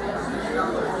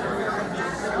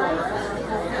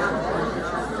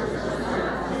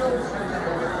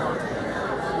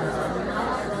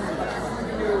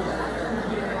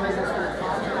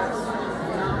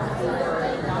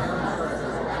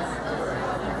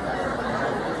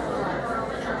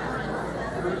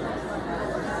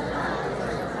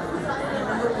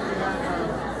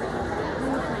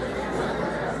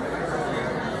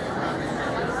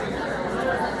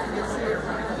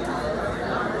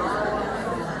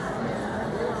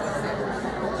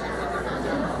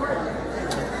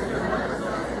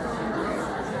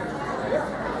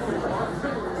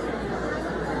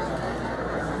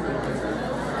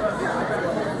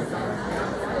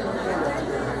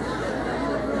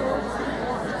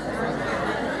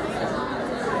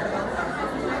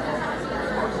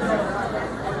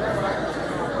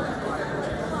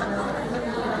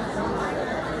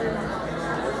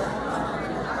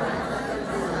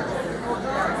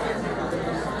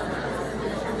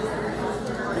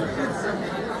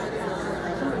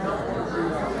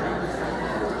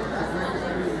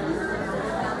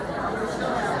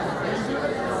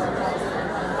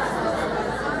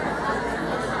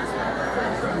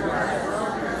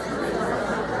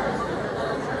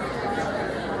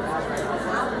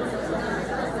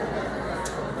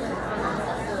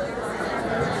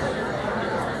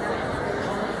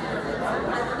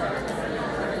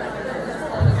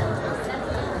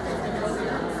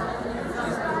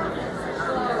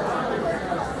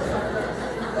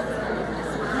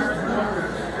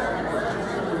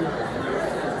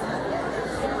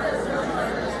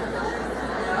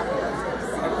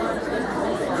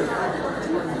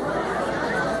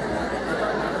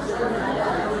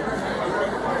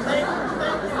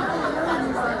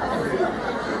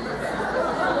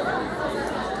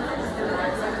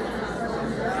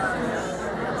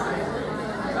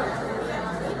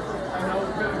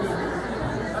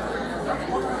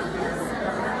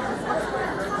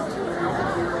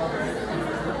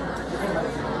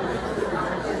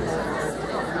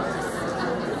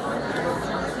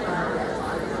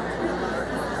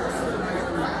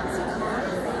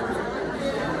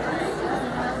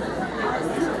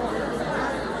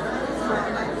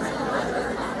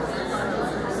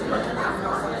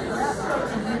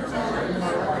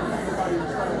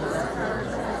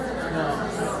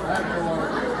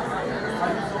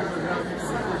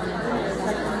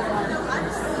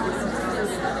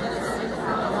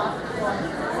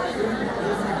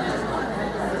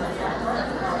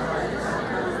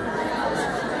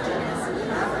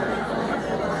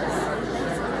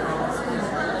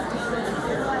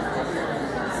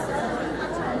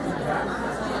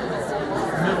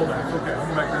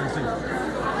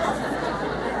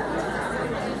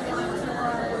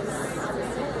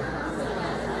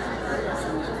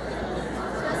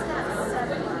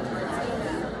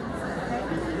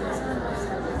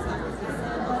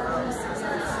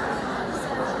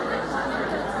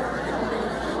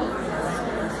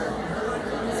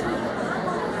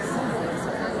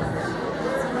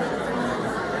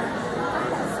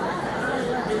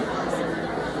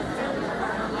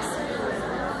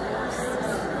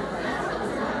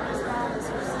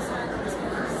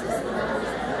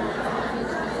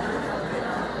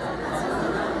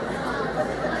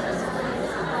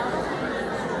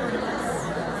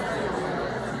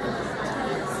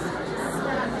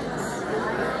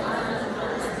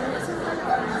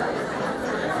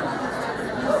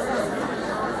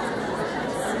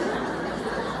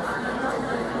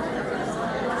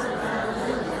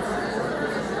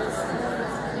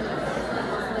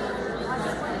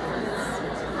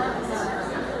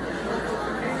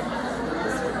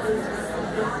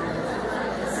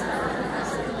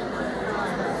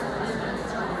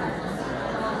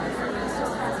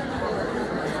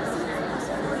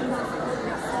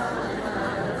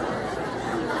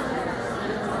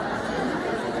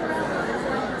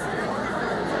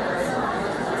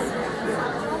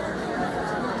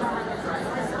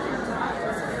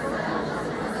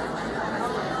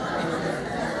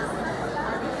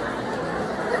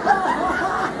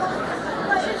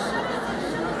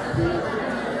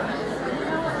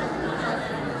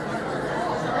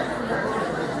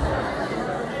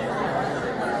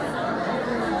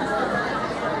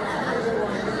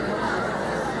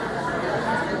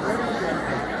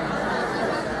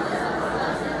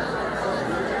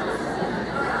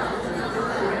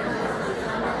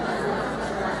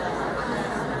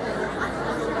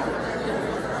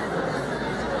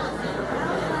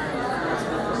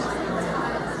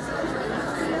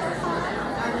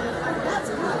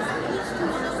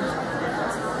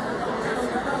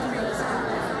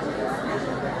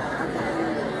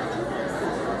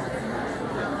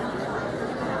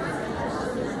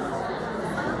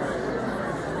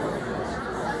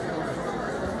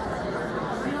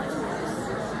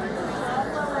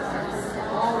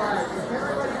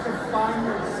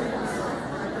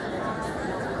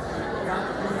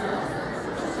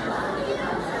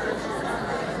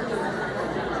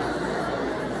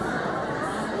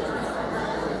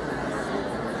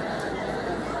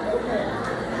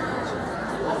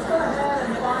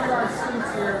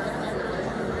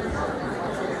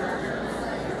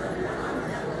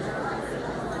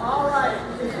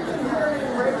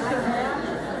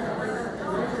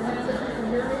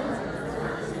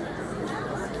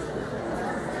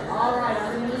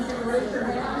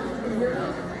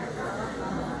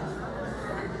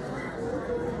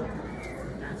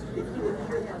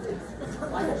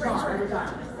Like a charm every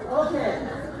time. Okay.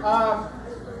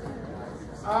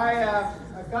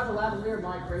 I've got the lavalier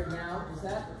mic right now. Is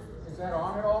that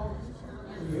on at all?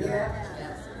 Can you hear that?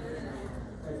 Yes.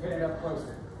 Let's get it up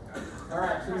closer. All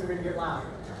right, things are going to get loud.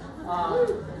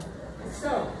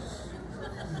 So,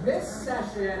 this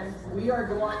session, we are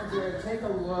going to take a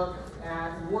look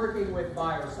at working with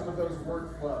buyers, some of those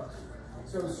workflows.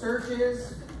 So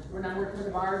searches, when I'm working with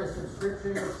the buyer, the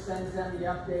subscription, which sends them the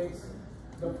updates,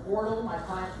 the portal, my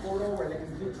client portal, where they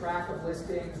can keep track of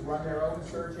listings, run their own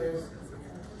searches,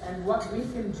 and what we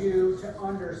can do to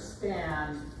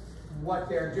understand what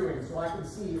they're doing, so I can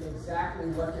see exactly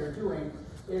what they're doing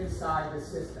inside the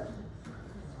system.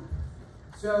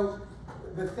 So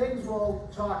the things we'll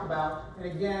talk about, and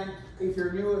again, if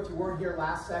you're new, if you weren't here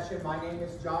last session, my name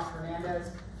is Josh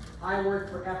Hernandez. I work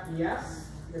for FBS,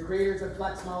 the creators of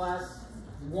Flexmls,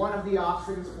 one of the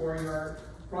options for your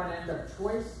front end of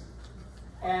choice.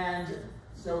 And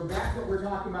so that's what we're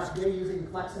talking about today, using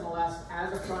Flexmls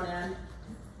as a front end.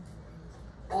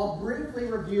 I'll briefly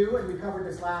review, and we covered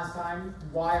this last time,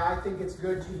 why I think it's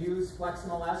good to use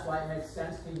Flexmls, why it makes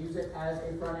sense to use it as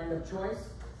a front end of choice.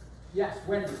 Yes,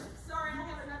 Wendy. Sorry, I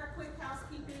have another quick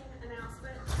housekeeping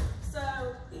announcement. So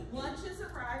lunch is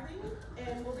arriving,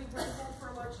 and we'll be bringing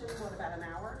for lunch in what, about an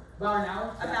hour? About an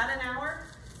hour? About an hour.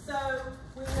 So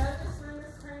we know this room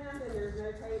is crammed, and there's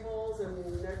no tables and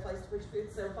no place to push food.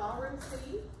 So ballroom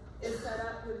C is set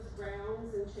up with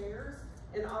rounds and chairs,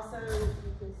 and also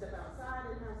you can step outside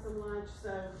and have some lunch.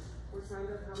 So we're trying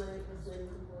to accommodate as many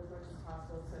people as much as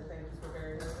possible. So thank you for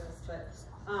bearing with us. But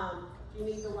you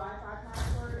need the Wi-Fi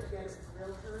password. Again, it's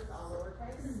Realtors, all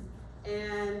lowercase.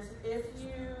 And if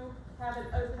you have an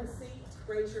open seat,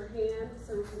 raise your hand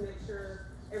so we can make sure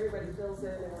everybody fills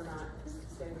in and we're not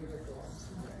standing with the wall.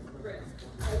 Great.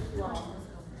 Thank you all.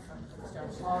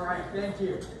 All right, thank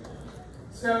you.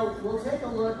 So we'll take a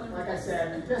look, like I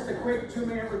said, just a quick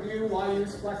 2-minute review, why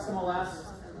use Flexmls,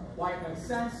 why it makes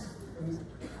sense,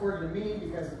 according to me,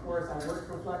 because of course I work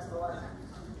for Flexmls.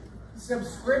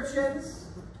 Subscriptions,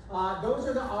 those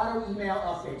are the auto email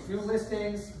updates. New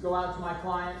listings go out to my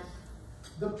client.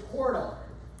 The portal,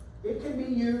 it can be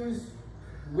used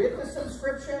with the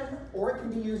subscription or it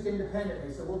can be used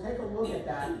independently. So we'll take a look at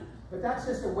that. But that's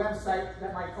just a website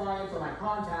that my client or my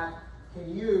contact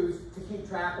can use to keep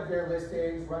track of their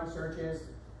listings, run searches,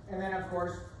 and then of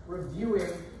course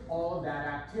reviewing all of that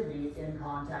activity in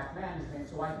contact management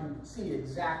so I can see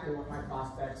exactly what my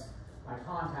prospects, my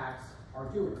contacts are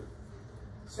doing.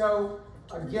 So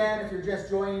again, if you're just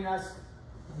joining us,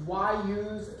 why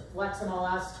use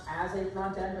Flexmls as a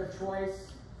front end of choice?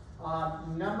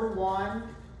 Number one,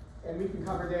 and we can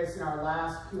cover this in our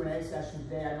last Q&A session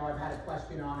today. I know I've had a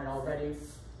question on it already.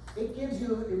 It gives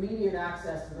you immediate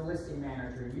access to the listing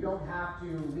manager. You don't have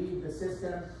to leave the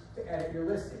system to edit your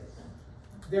listings.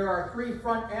 There are 3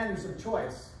 front ends of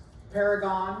choice,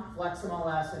 Paragon,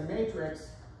 Flexmls, and Matrix,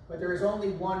 but there is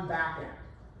only one back end.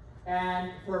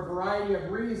 And for a variety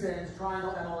of reasons,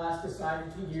 Triangle MLS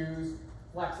decided to use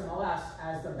Flexmls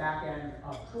as the back end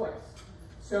of choice.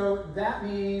 So that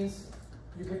means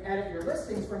you can edit your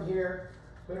listings from here,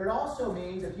 but it also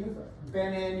means if you've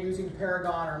been in using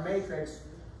Paragon or Matrix,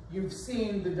 you've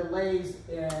seen the delays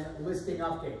in listing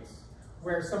updates,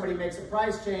 where somebody makes a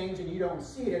price change and you don't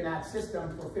see it in that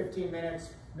system for 15 minutes,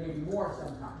 maybe more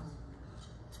sometimes.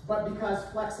 But because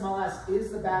Flexmls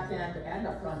is the back end and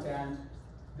a front end,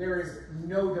 there is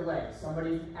no delay.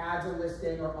 Somebody adds a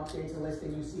listing or updates a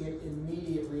listing, you see it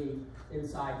immediately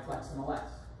inside Flexmls.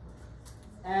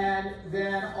 And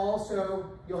then also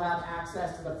you'll have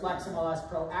access to the Flexmls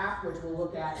Pro app, which we'll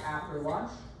look at after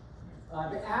lunch.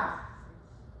 The app,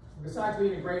 besides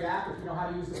being a great app, if you know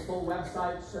how to use the full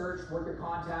website, search, work your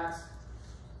contacts,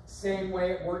 same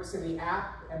way it works in the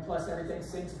app, and plus everything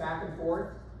syncs back and forth.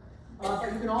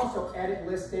 But you can also edit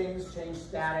listings, change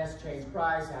status, change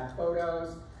price, add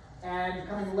photos, and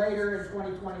coming later in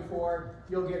 2024,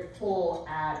 you'll get full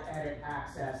ad edit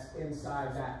access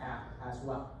inside that app as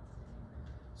well.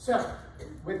 So,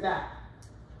 with that,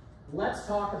 let's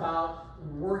talk about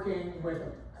working with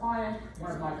a client,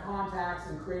 one of my contacts,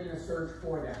 and creating a search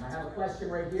for them. I have a question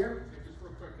right here. Just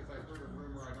real quick, because I've heard a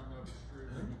rumor, I don't know if it's true,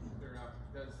 clear enough.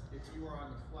 If you are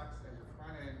on the Flex as your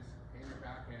front end and your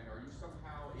back end, are you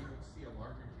somehow able to see a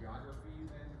larger geography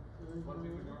than what we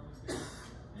would normally see?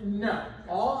 No,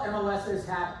 all MLSs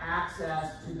have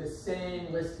access to the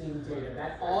same listing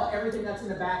data. Everything that's in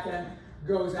the back end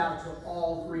goes out to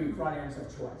all 3 front ends of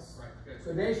choice. Right, good.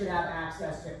 So they should have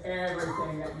access to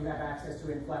everything that you have access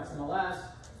to in Flexmls,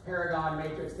 Paragon,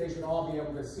 Matrix. They should all be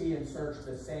able to see and search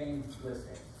the same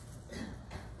listing.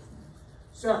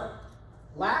 So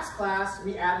Last class,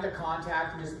 we added a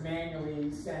contact and just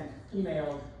manually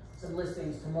emailed some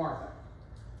listings to Martha.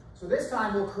 So this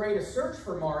time we'll create a search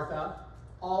for Martha.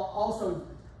 I'll also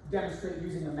demonstrate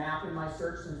using the map in my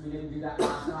search since we didn't do that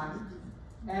last time.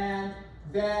 And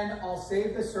then I'll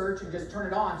save the search and just turn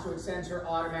it on so it sends her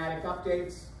automatic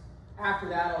updates. After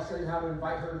that, I'll show you how to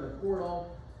invite her to the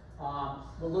portal.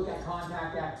 We'll look at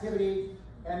contact activity,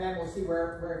 and then we'll see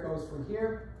where it goes from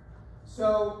here.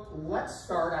 So let's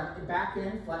start. I'm back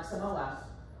in Flexmls,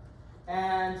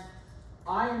 and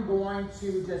I'm going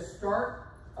to just start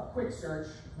a quick search.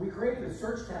 We created a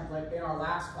search template in our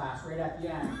last class right at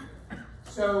the end.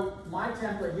 So my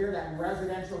template here, that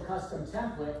residential custom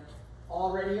template,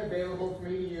 already available for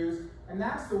me to use, and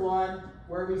that's the one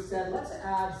where we said, let's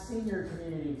add senior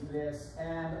community to this,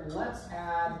 and let's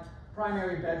add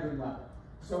primary bedroom level.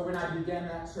 So when I begin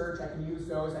that search, I can use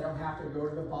those. I don't have to go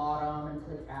to the bottom and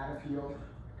click add a field.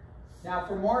 Now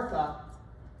for Martha,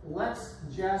 let's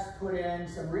just put in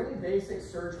some really basic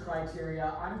search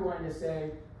criteria. I'm going to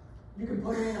say, you can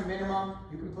put in a minimum,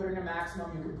 you can put in a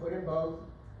maximum, you can put in both.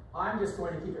 I'm just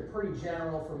going to keep it pretty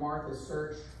general for Martha's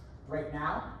search right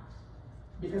now,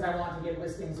 because I want to get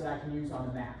listings that I can use on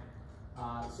the map.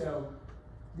 So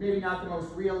maybe not the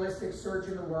most realistic search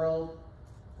in the world,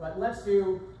 but let's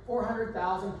do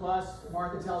 400,000 plus.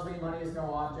 Martha tells me money is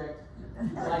no object.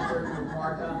 I like working with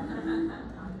Martha.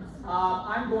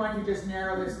 I'm going to just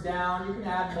narrow this down. You can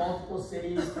add multiple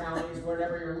cities, counties,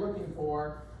 whatever you're looking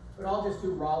for, but I'll just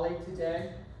do Raleigh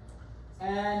today.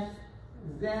 And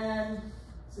then,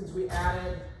 since we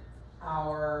added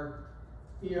our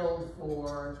field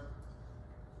for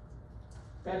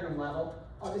bedroom level,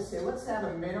 I'll just say, let's have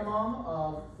a minimum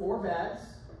of 4 beds,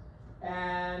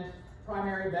 and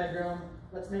primary bedroom,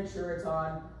 let's make sure it's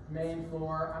on main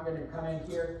floor. I'm going to come in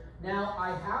here. Now,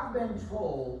 I have been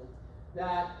told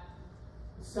that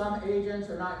some agents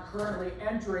are not currently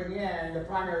entering in the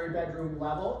primary bedroom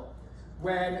level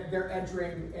when they're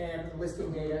entering in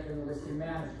listing data in the listing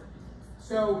manager.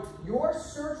 So your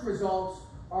search results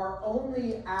are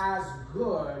only as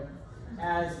good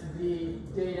as the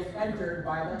data entered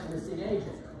by the listing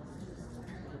agent.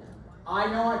 I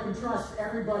know I can trust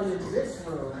everybody in this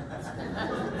room.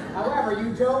 However,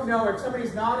 you don't know, if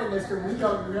somebody's not in this room, we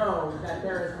don't know that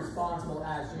they're as responsible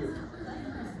as you.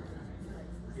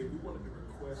 If we wanted to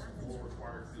request more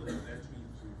required fields, that's me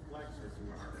to Flex or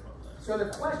through RRAR. So the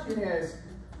question is,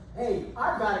 hey,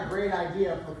 I've got a great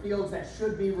idea for fields that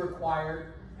should be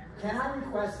required. Can I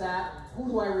request that? Who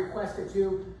do I request it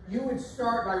to? You would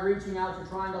start by reaching out to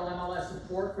Triangle MLS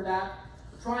support for that.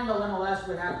 Triangle MLS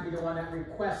would have to be the one that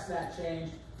requests that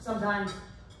change. Sometimes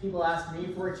people ask me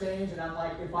for a change, and I'm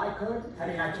like, if I could, I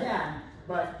mean, I can,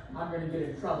 but I'm going to get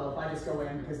in trouble if I just go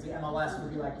in, because the MLS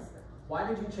would be like, why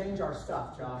did you change our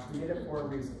stuff, Josh? We did it for a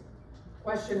reason.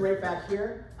 Question right back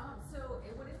here. So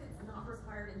what if it's not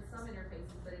required in some interfaces,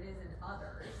 but it is in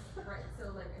others, right? So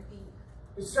like, I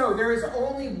think. So there is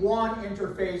only one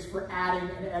interface for adding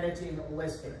and editing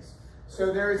listings.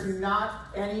 So there is not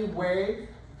any way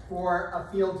for a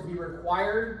field to be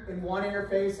required in one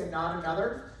interface and not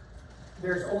another.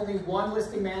 There's only one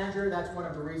listing manager. That's one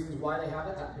of the reasons why they have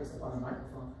it. That picks up on the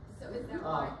microphone. So is that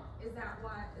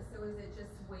why? So is it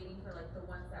just waiting for like the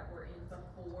ones that were in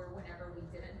before, whenever we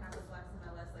didn't have the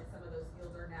Flexmls, like some of those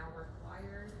fields are now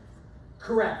required?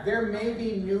 Correct. There may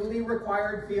be newly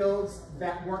required fields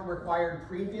that weren't required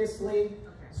previously. Okay.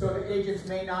 So the agents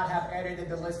may not have edited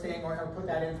the listing or have put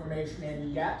that information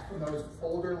in yet from those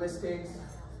older listings.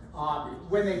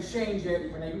 When they change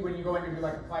it, when you go in and do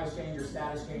like a price change or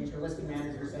status change, your listing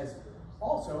manager says,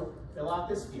 also fill out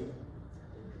this field.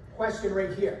 Question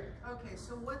right here. Okay,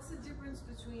 so what's the difference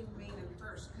between main and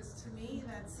first? Because to me,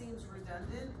 that seems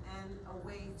redundant and a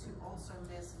way to also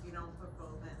miss if you don't put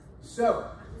both in. So,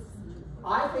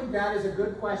 I think that is a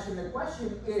good question. The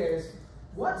question is,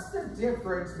 what's the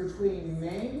difference between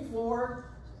main floor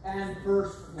and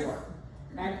first floor?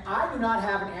 And I do not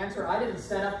have an answer. I didn't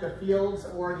set up the fields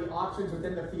or the options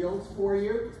within the fields for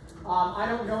you. I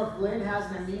don't know if Lynn has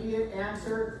an immediate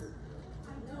answer.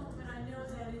 I don't, but I know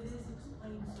that it is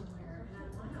explained somewhere,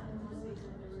 and I want to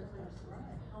say that there's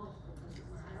help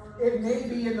somewhere. It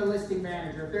may be in the listing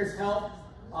manager. If there's help,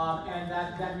 and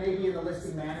that may be in the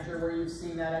listing manager where you've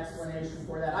seen that explanation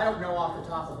for that. I don't know off the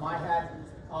top of my head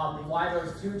why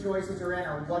those two choices are in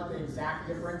or what the exact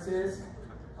difference is.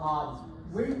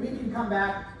 We can come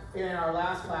back in our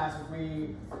last class if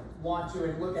we want to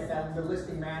and look at that, the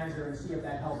listing manager, and see if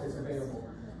that help is available.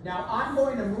 Now, I'm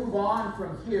going to move on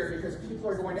from here because people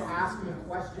are going to ask me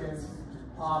questions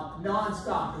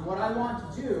non-stop. And what I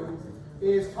want to do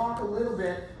is talk a little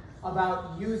bit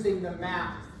about using the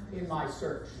map in my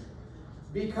search.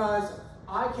 because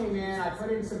I came in, I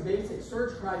put in some basic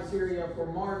search criteria for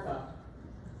Martha.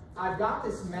 I've got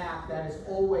this map that is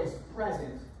always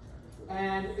present,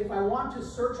 and if I want to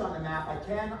search on the map,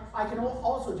 I can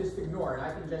also just ignore it.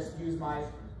 I can just use my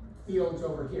fields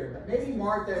over here. But maybe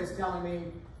Martha is telling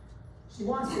me she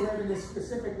wants to live in this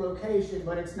specific location,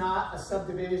 but it's not a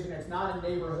subdivision, it's not a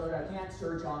neighborhood, I can't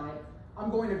search on it. I'm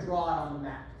going to draw it on the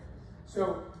map.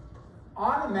 So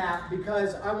on the map,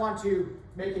 because I want to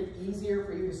make it easier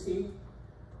for you to see,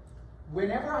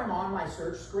 whenever I'm on my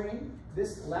search screen,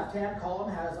 this left-hand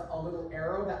column has a little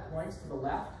arrow that points to the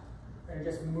left. I'm going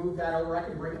to just move that over. I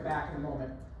can bring it back in a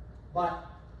moment. But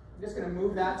I'm just going to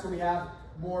move that so we have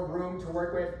more room to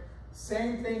work with.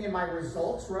 Same thing in my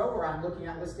results row where I'm looking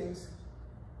at listings.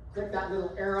 Click that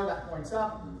little arrow that points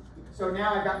up. So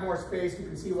now I've got more space. You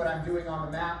can see what I'm doing on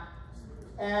the map.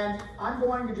 And I'm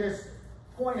going to just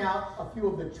point out a few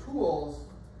of the tools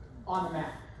on the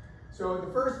map. So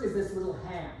the first is this little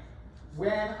hand.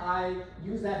 When I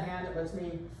use that hand, it lets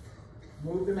me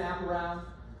move the map around.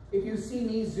 If you see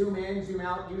me zoom in, zoom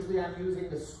out, usually I'm using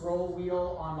the scroll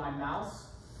wheel on my mouse.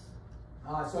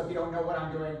 So if you don't know what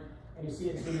I'm doing and you see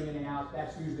it zooming in and out,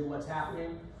 that's usually what's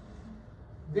happening.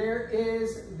 There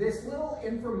is this little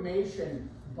information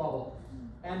bubble,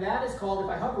 and that is called,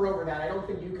 if I hover over that, I don't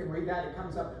think you can read that, it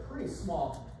comes up pretty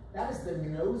small. That is the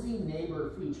nosy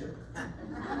neighbor feature.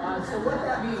 So what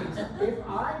that means, if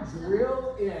I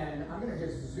drill in, I'm going to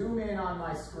just zoom in on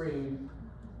my screen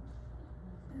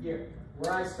here,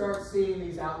 where I start seeing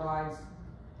these outlines,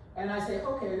 and I say,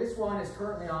 okay, this one is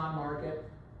currently on market.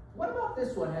 What about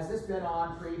this one? Has this been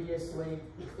on previously?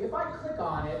 If I click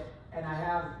on it, and I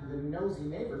have the nosy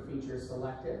neighbor feature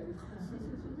selected,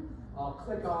 I'll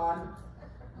click on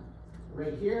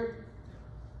right here,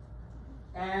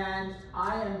 and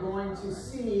I am going to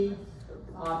see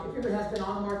if it has been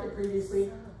on the market previously.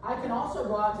 I can also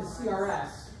go out to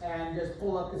CRS and just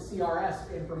pull up the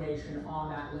CRS information on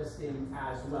that listing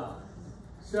as well.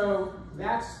 So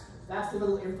that's the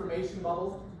little information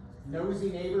bubble. Nosy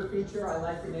neighbor feature, I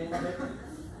like the name of it.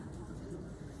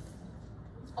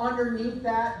 Underneath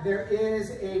that, there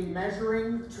is a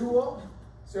measuring tool.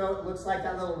 So it looks like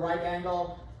that little right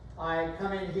angle. I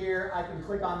come in here, I can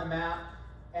click on the map,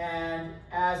 and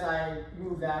as I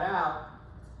move that out,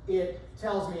 it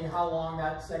tells me how long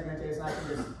that segment is, and I can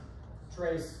just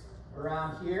trace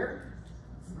around here.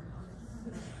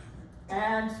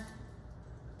 And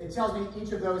it tells me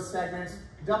each of those segments.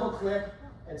 Double click,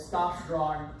 it stops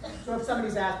drawing. So if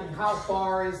somebody's asking how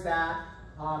far is that,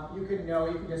 you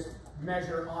can just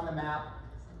measure on the map.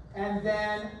 And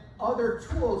then other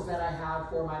tools that I have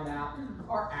for my map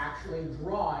are actually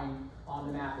drawing on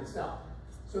the map itself.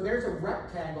 So there's a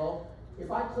rectangle.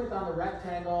 If I click on the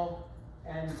rectangle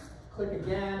and click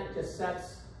again, it just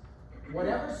sets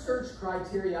whatever search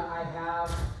criteria I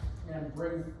have, and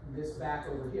bring this back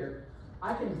over here.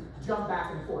 I can jump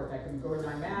back and forth. I can go to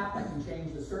my map, I can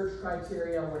change the search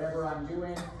criteria, whatever I'm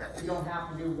doing. You don't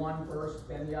have to do one first,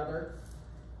 then the other.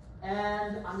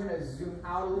 And I'm going to zoom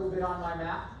out a little bit on my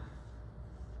map.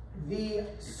 The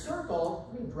circle,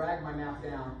 let me drag my map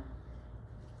down.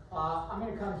 I'm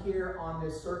going to come here on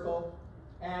this circle,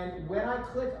 and when I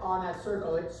click on that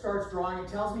circle, it starts drawing. It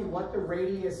tells me what the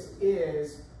radius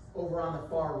is over on the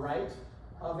far right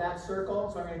of that circle.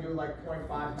 So I'm going to do like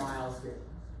 0.5 miles here.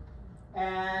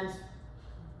 And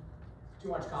too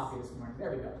much coffee this morning.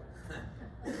 There we go.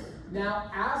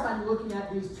 Now, as I'm looking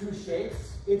at these two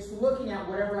shapes, it's looking at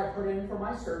whatever I put in for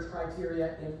my search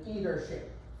criteria in either shape.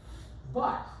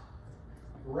 But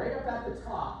right up at the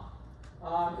top,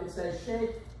 it says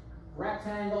shape,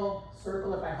 rectangle,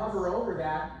 circle. If I hover over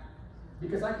that,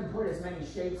 because I can put as many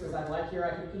shapes as I'd like here,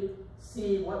 I can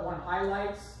see what one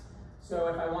highlights. So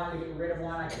if I wanted to get rid of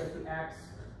one, I click the X.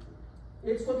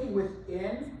 It's looking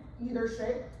within either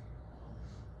shape.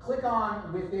 Click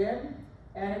on within,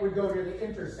 and it would go to the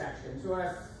intersection. So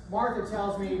if Martha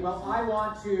tells me, well, I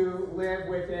want to live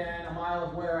within a mile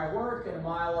of where I work and a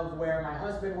mile of where my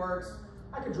husband works,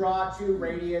 I could draw two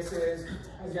radiuses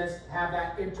and just have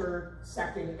that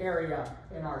intersecting area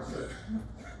in our search.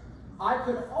 I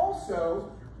could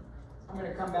also, I'm going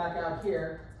to come back out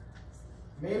here,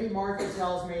 maybe Martha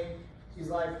tells me, she's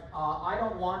like, I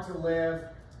don't want to live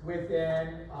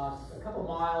within a couple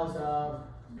miles of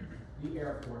the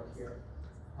airport here.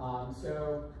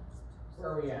 So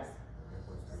where are we at?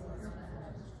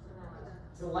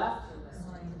 To the left?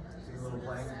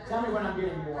 Tell me when I'm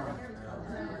getting warm.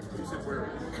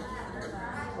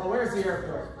 Well, where's the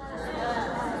airport?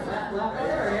 Left, oh,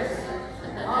 there it is.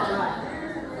 All right.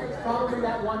 Probably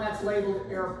that one that's labeled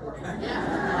airport.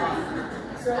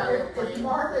 So if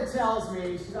Martha tells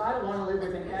me, she says, I don't want to live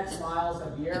within X miles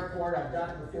of the airport, I've done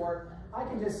it before, I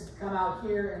can just come out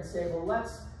here and say, well,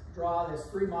 let's draw this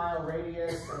 3-mile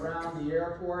radius around the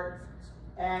airport.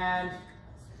 And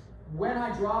when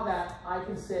I draw that, I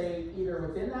can say either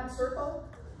within that circle,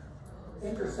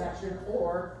 intersection,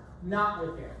 or not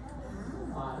within.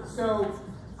 So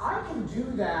I can do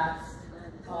that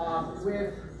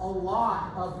with a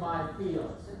lot of my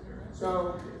fields.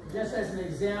 So just as an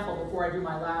example, before I do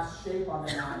my last shape on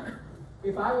the map,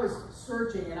 if I was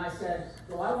searching and I said,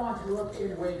 well, I want to look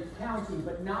in Wake County,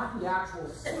 but not the actual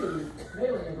city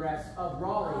mailing address of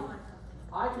Raleigh,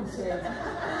 I can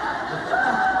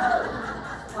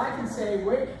say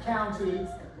Wake County.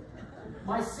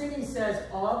 My city says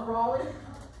of Raleigh.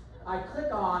 I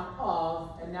click on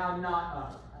of, and now not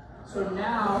of. So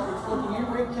now it's looking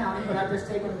in Wake County, but I've just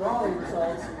taken Raleigh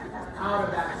results out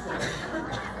of that search.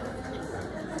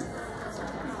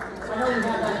 I know we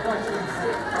had that question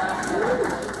last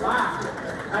year. Wow.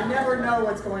 I never know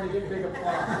what's going to get big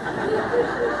applause.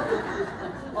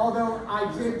 Although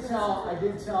I did tell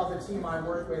the team I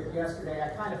worked with yesterday, I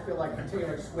kind of feel like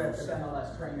Taylor Swift of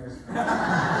MLS trainers.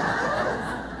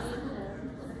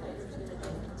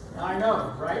 I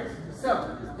know, right?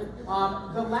 So,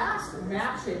 the last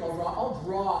map shape I'll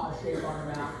draw a shape on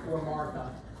the map for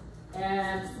Martha.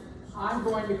 And I'm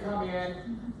going to come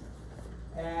in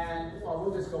and, well,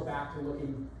 we'll just go back to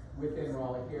looking within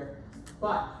Raleigh here.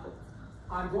 But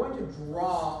I'm going to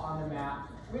draw on the map.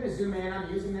 I'm going to zoom in.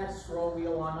 I'm using that scroll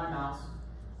wheel on my mouse.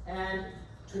 And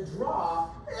to draw,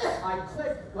 I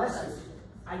click, bless you,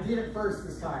 I did it first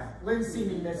this time. Lynn's seen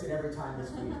me miss it every time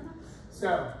this week.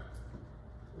 So,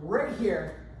 right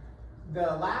here,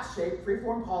 the last shape,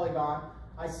 freeform polygon,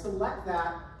 I select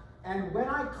that, and when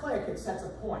I click, it sets a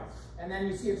point. And then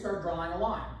you see it start drawing a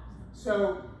line.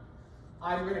 So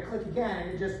I'm going to click again,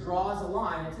 and it just draws a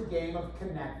line. It's a game of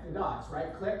connect the dots,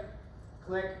 right? Click,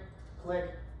 click, click.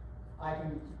 I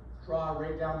can draw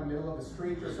right down the middle of a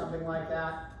street or something like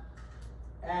that.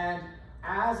 And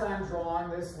as I'm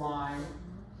drawing this line,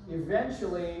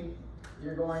 eventually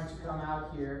you're going to come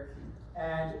out here,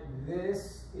 and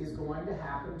this is going to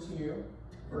happen to you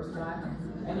first time,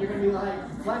 and you're going to be like,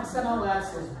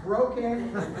 Flexmls is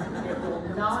broken, it will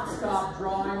not stop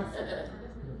drawing.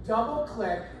 Double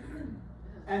click,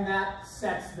 and that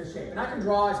sets the shape. And I can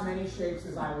draw as many shapes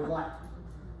as I would like.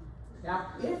 Now,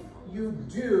 if you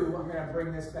do, I'm going to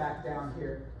bring this back down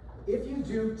here, if you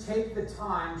do take the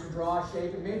time to draw a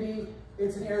shape, and maybe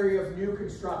it's an area of new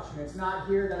construction, it's not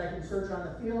here that I can search on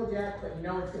the field yet, but you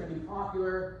know it's going to be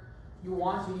popular, you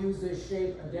want to use this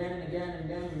shape again and again and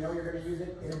again, you know you're going to use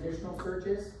it in additional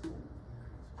searches,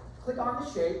 click on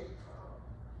the shape,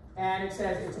 and it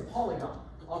says it's a polygon.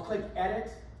 I'll click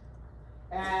edit,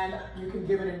 and you can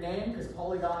give it a name because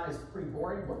polygon is pretty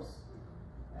boring. Whoops.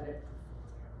 Edit.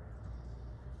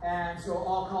 And so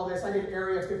I'll call this, I did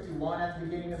area 51 at the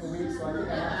beginning of the week, so I think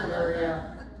I have to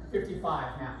area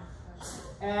 55 now.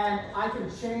 And I can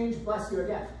change, bless you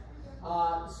again.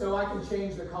 So I can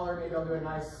change the color, maybe I'll do a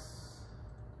nice,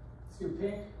 let's do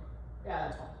pink. Yeah,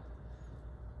 that's fine.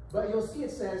 But you'll see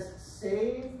it says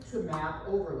save to map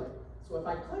overlay. So if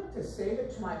I click to save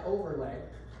it to my overlay,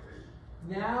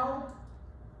 now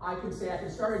I can say I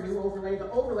can start a new overlay. The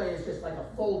overlay is just like a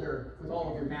folder with all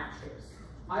of your map shapes.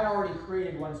 I already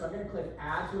created one, so I'm going to click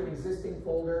add to an existing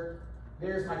folder.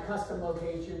 There's my custom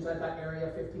locations. I've got area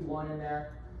 51 in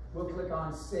there. We'll click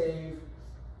on save.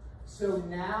 So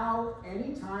now,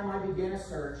 anytime I begin a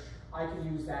search, I can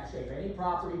use that shape, any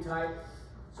property type.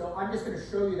 So I'm just going to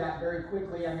show you that very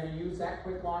quickly. I'm going to use that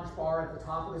quick launch bar at the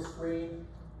top of the screen,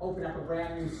 open up a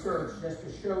brand new search just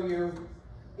to show you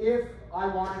if I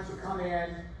wanted to come in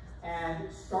and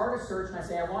start a search and I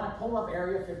say I want to pull up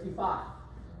area 55.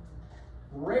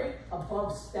 Right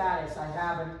above status, I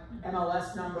have an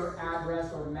MLS number,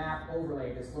 address, or map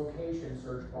overlay, this location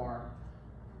search bar.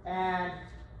 And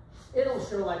it'll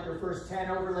show like your first 10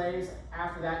 overlays.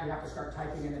 After that, you have to start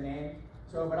typing in the name.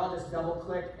 So, but I'll just double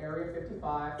click area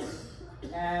 55.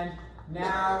 And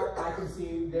now I can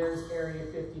see there's area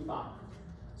 55.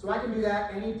 So I can do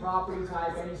that, any property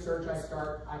type, any search I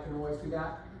start, I can always do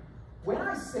that. When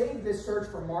I save this search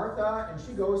for Martha and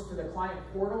she goes to the client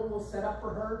portal we'll set up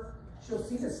for her, she'll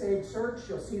see the saved search,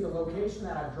 she'll see the location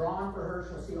that I've drawn for her,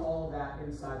 she'll see all of that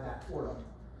inside that portal.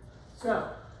 So,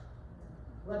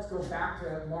 let's go back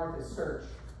to Martha's search.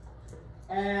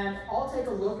 And I'll take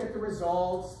a look at the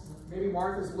results. Maybe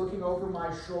Martha's looking over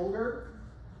my shoulder.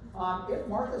 If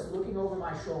Martha's looking over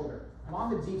my shoulder, I'm on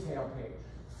the detail page.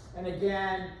 And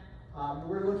again,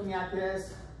 we're looking at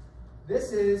this.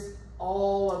 This is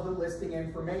all of the listing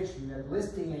information, the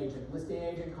listing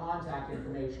agent contact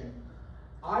information.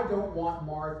 I don't want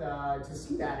Martha to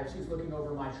see that if she's looking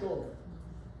over my shoulder.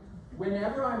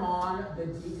 Whenever I'm on the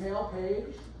detail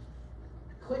page,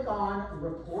 click on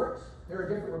report. There are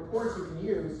different reports you can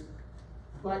use,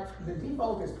 but the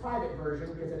default is private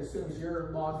version because it assumes you're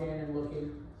logged in and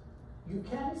looking. You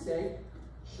can say,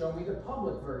 show me the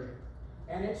public version.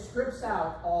 And it strips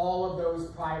out all of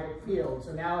those private fields.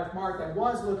 So now if Martha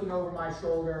was looking over my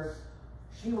shoulder,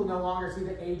 she will no longer see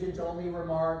the agent-only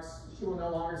remarks. She will no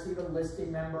longer see the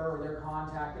listing member or their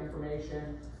contact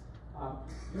information.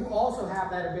 You also have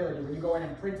that ability. When you go in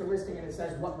and print a listing and it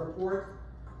says what report,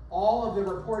 all of the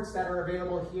reports that are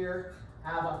available here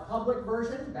have a public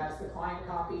version, that's the client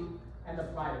copy, and the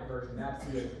private version, that's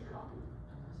the agent copy.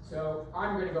 So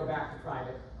I'm going to go back to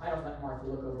private. I don't let Martha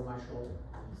look over my shoulder.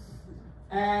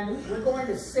 And we're going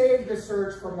to save the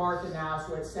search for Martha now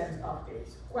so it sends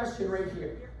updates. Question right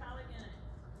here. You're probably going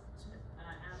to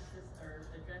ask this or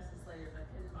address this later, but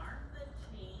can Martha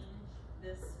change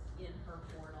this in her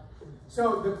portal?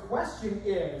 So the question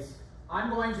is,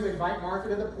 I'm going to invite Martha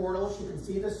to the portal. She can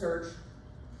see the search.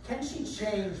 Can she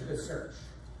change the search?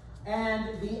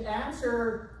 And the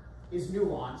answer is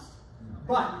nuanced,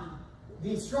 but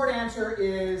the short answer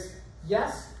is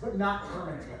yes, but not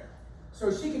permanently. So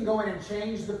she can go in and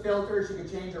change the filter. She can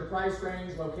change her price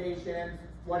range, location,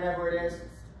 whatever it is.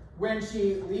 When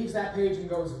she leaves that page and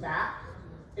goes back,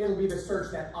 it'll be the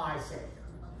search that I saved.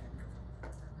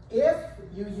 If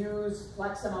you use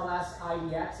Flexmls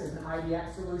IDX as an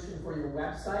IDX solution for your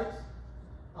website,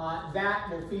 that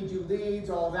will feed you leads,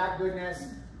 all that goodness,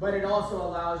 but it also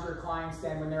allows your clients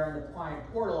then, when they're in the client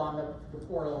portal on the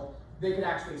portal, they could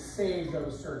actually save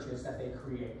those searches that they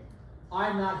create.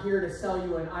 I'm not here to sell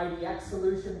you an IDX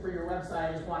solution for your website.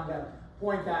 I just wanted to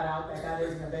point that out, that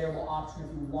is an available option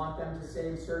if you want them to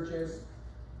save searches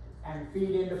and feed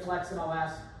into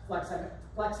Flexmls.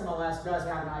 Flexmls does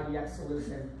have an IDX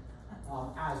solution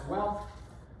as well.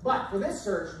 But for this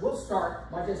search, we'll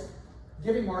start by just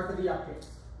giving Martha the updates.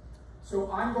 So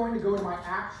I'm going to go to my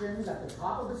actions at the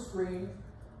top of the screen.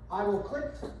 I will click,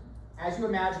 as you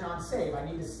imagine, on save. I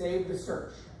need to save the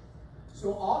search.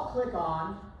 So I'll click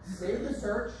on save the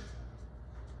search,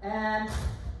 and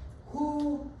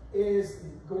who is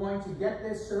going to get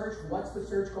this search? What's the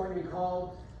search going to be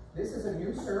called? This is a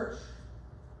new search.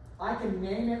 I can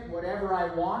name it whatever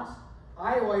I want.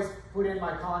 I always put in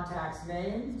my contact's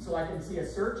name so I can see a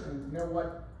search and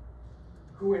know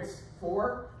who it's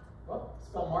for. Oh,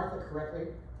 spell Martha correctly.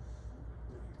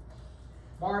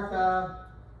 Martha,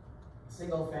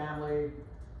 single family,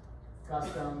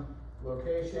 custom,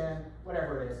 location,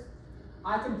 whatever it is.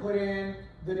 I can put in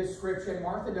the description.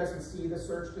 Martha doesn't see the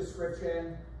search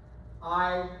description.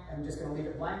 I am just going to leave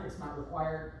it blank. It's not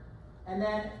required. And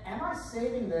then, am I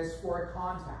saving this for a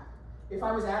contact? If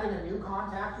I was adding a new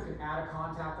contact, you can add a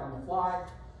contact on the fly.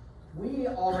 We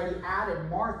already added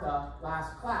Martha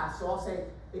last class, so I'll say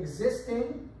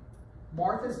existing.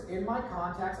 Martha's in my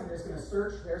contacts. I'm just going to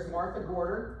search. There's Martha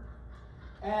Gorder.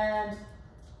 And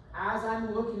as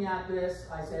I'm looking at this,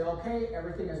 I say, okay,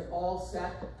 everything is all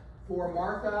set for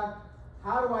Martha.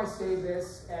 How do I save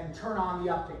this and turn on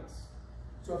the updates?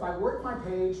 So if I work my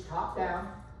page top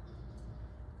down,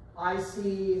 I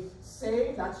see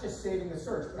save, that's just saving the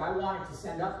search, but I want it to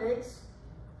send updates.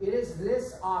 It is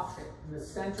this option in the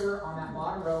center on that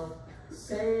bottom row,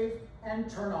 save and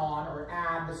turn on or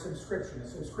add the subscription. The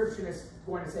subscription is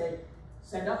going to say,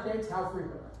 send updates, how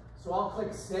frequently. So I'll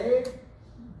click save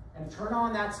and turn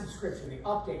on that subscription, the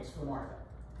updates for Martha.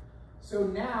 So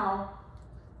now,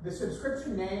 the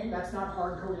subscription name, that's not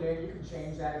hard-coded in, you can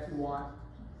change that if you want.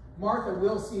 Martha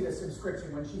will see the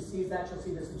subscription. When she sees that, she'll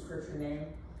see the subscription name.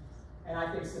 And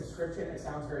I think subscription, it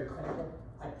sounds very clinical.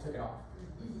 I took it off.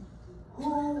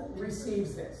 Who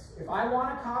receives this? If I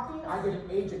want a copy, I get an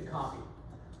agent copy.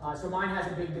 So mine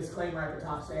has a big disclaimer at the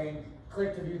top saying,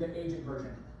 click to view the agent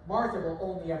version. Martha will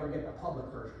only ever get the public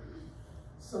version.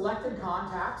 Selected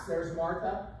contacts, there's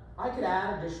Martha. I could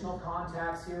add additional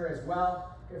contacts here as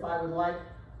well if I would like.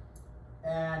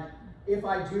 And if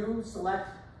I do select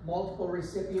multiple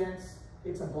recipients,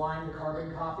 it's a blind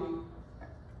carbon copy.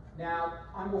 Now,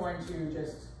 I'm going to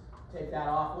just take that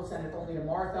off. We'll send it only to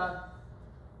Martha.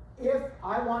 If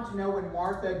I want to know when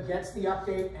Martha gets the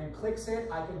update and clicks it,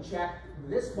 I can check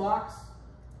this box.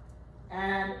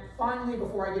 And finally,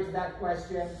 before I get to that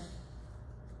question,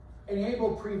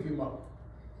 enable preview mode.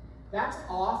 That's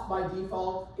off by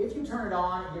default. If you turn it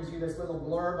on, it gives you this little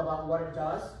blurb about what it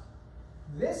does.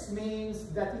 This means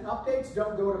that the updates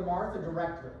don't go to Martha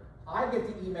directly. I get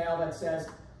the email that says,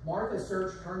 Martha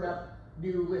search turned up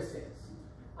new listings.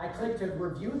 I click to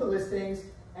review the listings,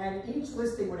 and each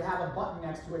listing would have a button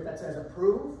next to it that says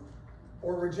approve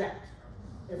or reject.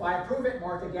 If I approve it,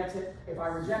 Martha gets it. If I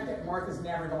reject it, Martha's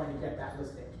never going to get that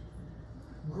listing.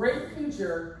 Great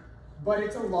feature, but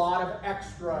it's a lot of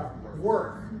extra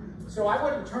work. So I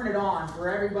wouldn't turn it on for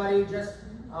everybody. Just,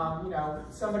 you know,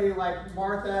 somebody like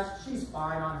Martha, she's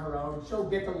fine on her own. She'll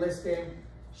get the listing.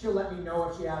 She'll let me know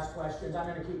if she has questions. I'm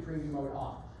going to keep preview mode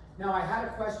off. Now I had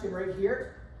a question right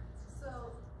here. So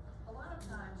a lot of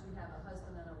times you have a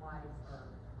husband and a wife, or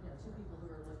two people who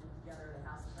are living together in a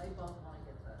house, and they both want to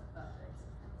get the updates.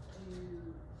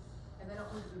 And they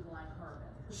don't want to do blind carbon.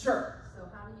 Sure. So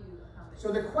how do you accommodate?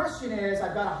 So the question is,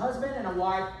 I've got a husband and a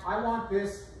wife. I want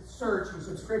this search and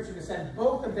subscription to send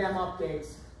both of them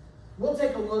updates. We'll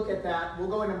take a look at that. We'll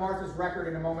go into Martha's record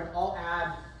in a moment. I'll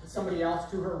add somebody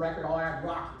else to her record. I'll add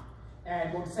Rocky,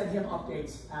 and we'll send him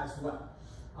updates as well.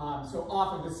 So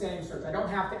off of the same search. I don't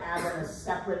have to add them as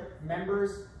separate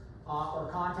members or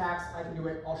contacts. I can do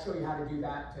it. I'll show you how to do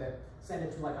that to send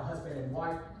it to like a husband and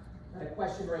wife. And a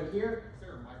question right here. Is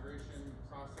there a migration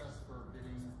process for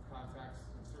getting contacts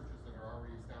and searches that are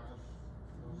already established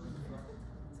over and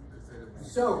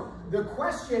stuff? So the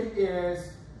question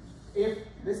is, if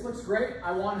this looks great,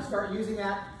 I want to start using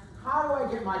that. How do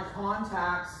I get my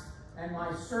contacts and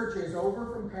my searches over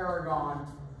from Paragon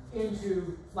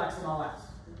into FlexMls?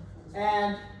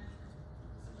 And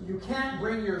you can't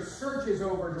bring your searches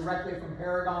over directly from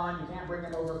Paragon. You can't bring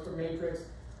them over from Matrix.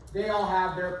 They all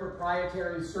have their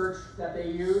proprietary search that they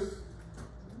use.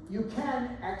 You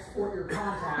can export your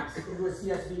contacts into a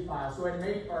CSV file. So in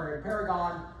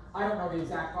Paragon, I don't know the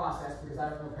exact process because I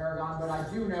don't know Paragon, but I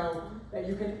do know that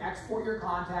you can export your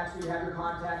contacts. So you have your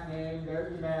contact name,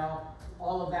 their email,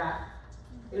 all of that.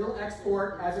 It'll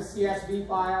export as a CSV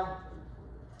file.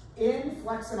 In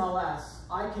FlexMls,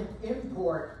 I can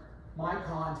import my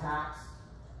contacts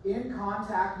in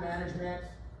contact management.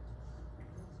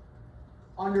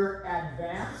 Under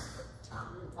advanced,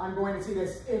 I'm going to see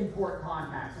this import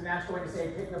contacts, and that's going to say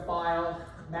pick the file,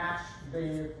 match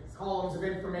the columns of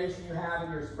information you have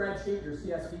in your spreadsheet, your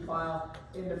CSV file,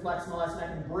 into FlexMls, and I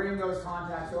can bring those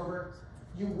contacts over.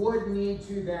 You would need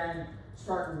to then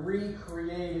start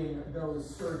recreating those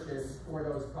searches for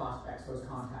those prospects, those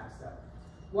contacts though.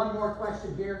 One more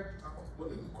question here. Well,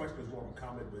 the question is more of a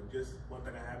comment, but just one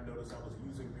thing I have noticed, I was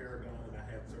using Paragon and I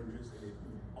had searches and it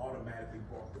automatically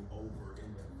brought them over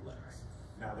in the Flex.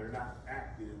 Now they're not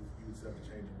active, you would still have to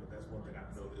change them, but that's one thing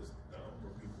I've noticed for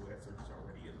people who had searches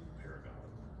already in Paragon.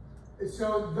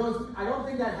 So those, I don't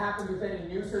think that happens with any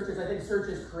new searches. I think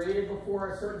searches created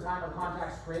before a certain time or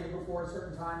contacts created before a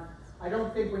certain time. I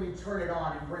don't think when you turn it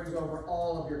on, it brings over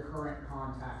all of your current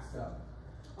contacts though.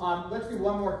 Let's do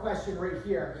one more question right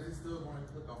here. Is it still going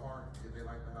to put the heart if they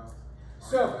like the house?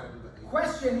 So,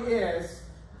 question is,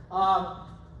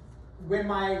 when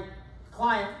my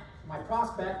client, my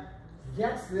prospect,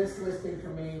 gets this listing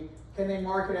from me, can they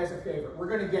mark it as a favorite? We're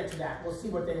going to get to that. We'll see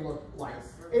what they look like.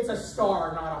 It's a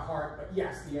star, not a heart, but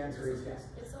yes, the answer is yes.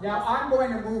 Now, I'm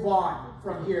going to move on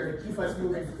from here to keep us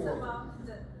moving forward.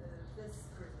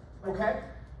 Okay?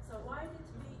 So why did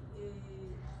we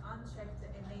uncheck the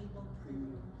enable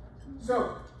preview?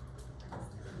 So,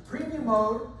 preview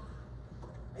mode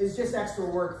is just extra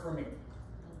work for me.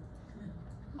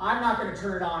 I'm not going to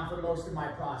turn it on for most of my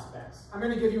prospects. I'm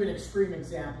going to give you an extreme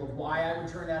example of why I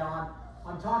would turn that on.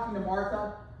 I'm talking to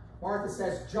Martha. Martha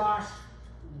says, Josh,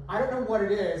 I don't know what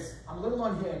it is. I'm a little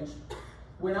unhinged.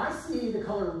 When I see the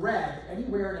color red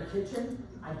anywhere in a kitchen,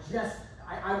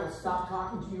 I will stop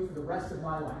talking to you for the rest of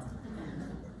my life.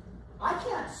 I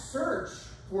can't search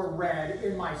for red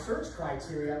in my search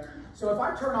criteria. So if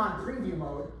I turn on preview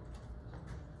mode,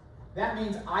 that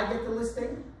means I get the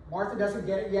listing. Martha doesn't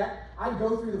get it yet. I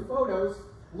go through the photos.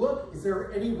 Look, is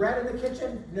there any red in the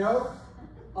kitchen? No.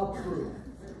 Approve.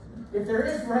 If there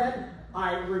is red,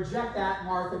 I reject that.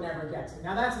 Martha never gets it.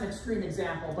 Now that's an extreme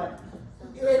example, but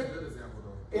it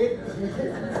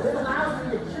allows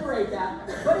me to curate that.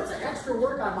 But it's extra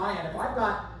work on my end. If I've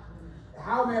got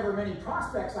however many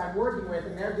prospects I'm working with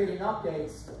and they're getting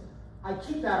updates, I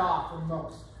keep that off for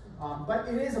most. But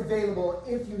it is available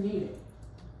if you need it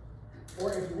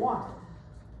or if you want it.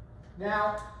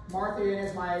 Now, Martha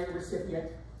is my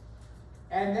recipient.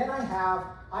 And then I have,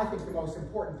 I think the most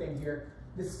important thing here,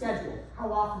 the schedule.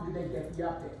 How often do they get the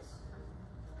updates?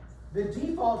 The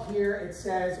default here, it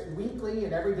says weekly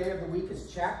and every day of the week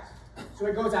is checked. So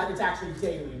it goes out, it's actually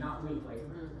daily, not weekly.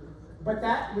 But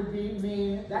that would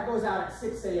mean that goes out at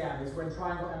 6 a.m. is when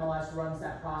Triangle MLS runs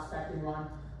that prospecting run.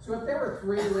 So if there were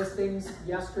 3 listings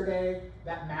yesterday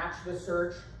that match the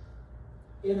search,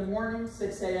 in the morning,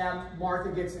 6 a.m.,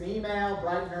 Martha gets an email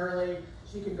bright and early.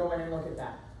 she can go in and look at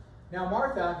that. Now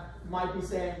Martha might be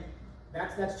saying,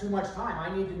 that's too much time.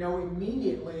 I need to know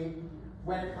immediately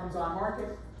when it comes on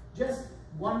market. Just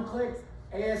one click,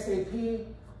 ASAP,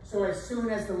 so as soon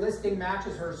as the listing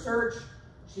matches her search,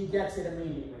 she gets it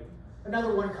immediately.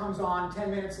 Another one comes on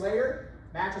 10 minutes later,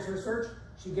 matches her search,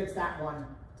 she gets that one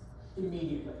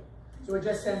immediately. So it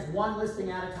just sends one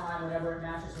listing at a time whenever it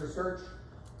matches her search.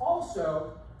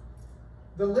 Also,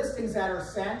 the listings that are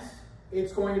sent,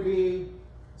 it's going to be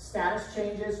status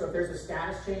changes. So if there's a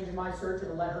status change in my search,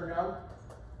 it'll let her know.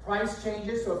 Price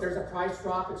changes, so if there's a price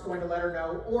drop, it's going to let her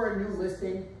know. Or a new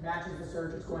listing matches the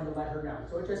search, it's going to let her know.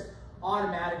 So it just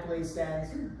automatically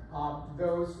sends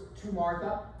those to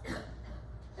Martha.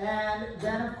 And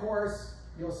then, of course,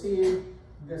 you'll see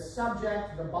the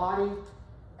subject, the body.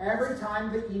 Every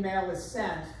time the email is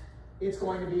sent, it's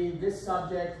going to be this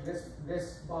subject,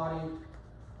 this body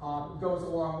goes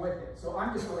along with it. So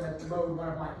I'm just going to load one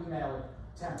of my email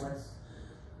templates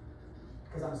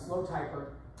because I'm a slow typer.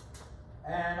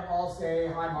 And I'll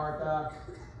say, hi Martha.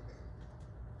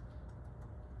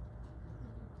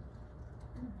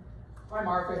 Hi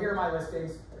Martha, here are my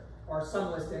listings, or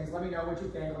some listings. Let me know what you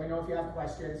think. Let me know if you have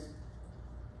questions.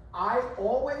 I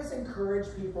always encourage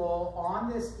people on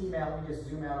this email, let me just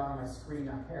zoom out on my screen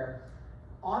up here.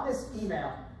 On this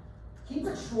email, keep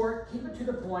it short, keep it to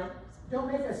the point.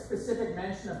 Don't make a specific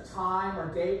mention of time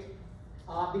or date,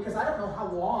 because I don't know how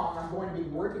long I'm going to be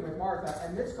working with Martha,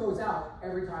 and this goes out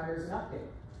every time there's an update.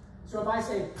 So if I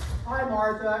say, hi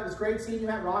Martha, it was great seeing you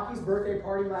at Rocky's birthday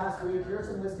party last week, here are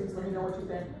some listings, let me know what you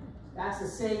think. That's the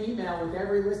same email with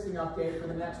every listing update for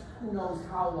the next who knows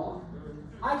how long.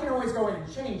 I can always go in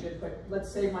and change it, but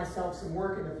let's save myself some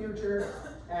work in the future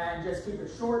and just keep it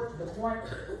short, to the point.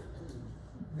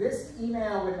 This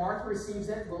email, when Martha receives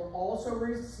it, will also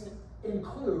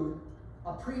include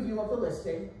a preview of the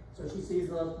listing. So she sees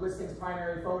the listing's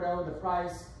primary photo, the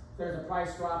price. If there's a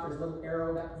price drop, there's a little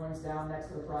arrow that points down next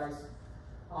to the price.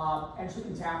 And she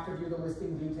can tap to view the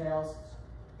listing details.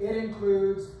 It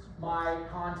includes my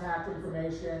contact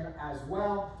information as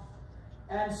well.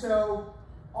 And so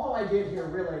all I did here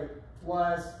really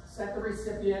was set the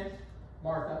recipient,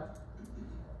 Martha,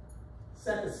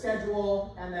 set the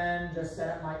schedule, and then just set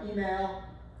up my email,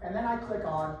 and then I click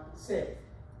on Save.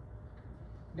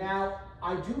 Now,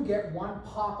 I do get one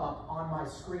pop-up on my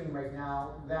screen right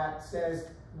now that says,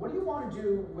 what do you want to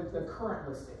do with the current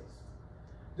listings?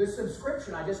 The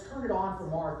subscription, I just turned it on for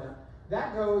Martha,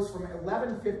 that goes from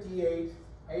 11:58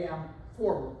 a.m.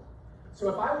 forward. So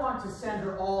if I want to send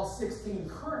her all 16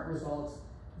 current results,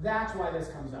 that's why this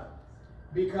comes up.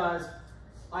 Because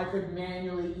I could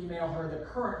manually email her the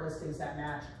current listings that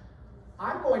match.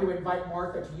 I'm going to invite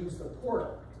Martha to use the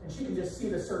portal, and she can just see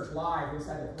the search live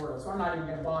inside the portal. So I'm not even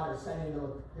going to bother sending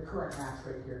the current match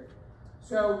right here.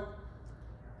 So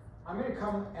I'm going to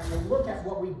come and we'll look at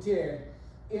what we did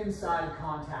inside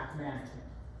contact management.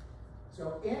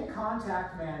 So in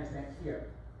contact management here,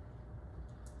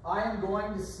 I am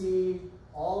going to see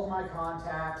all of my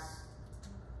contacts.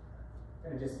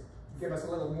 I'm going to just give us a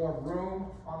little more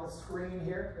room on the screen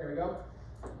here. There we go.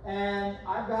 And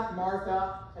I've got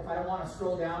Martha. If I don't want to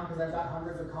scroll down because I've got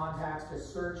hundreds of contacts,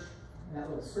 just search in that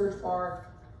little search bar.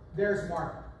 There's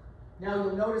Martha. Now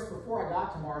you'll notice before I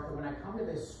got to Martha, when I come to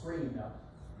this screen though,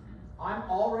 I'm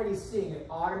already seeing it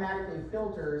automatically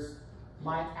filters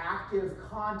my active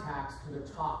contacts to the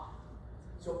top.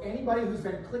 So anybody who's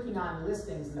been clicking on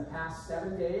listings in the past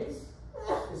 7 days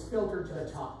is filtered to the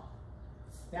top.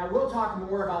 Now we'll talk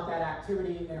more about that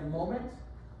activity in a moment,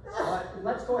 but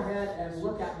let's go ahead and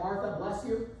look at Martha. Bless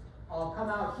you. I'll come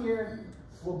out here.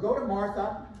 We'll go to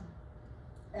Martha,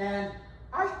 and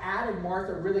I added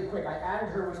Martha really quick. I added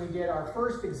her when we did our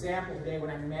first example today when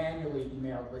I manually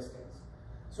emailed listings.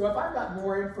 So if I've got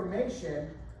more information,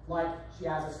 like she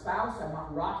has a spouse, I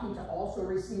want Rocky to also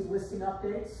receive listing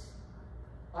updates,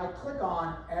 I click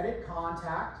on Edit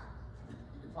Contact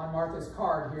on Martha's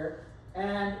card here,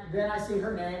 and then I see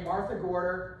her name, Martha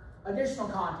Gorder, additional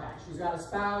contacts. She's got a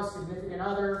spouse, significant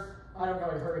other. I don't know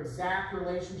her exact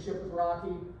relationship with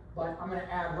Rocky, but I'm going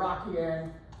to add Rocky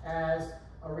in as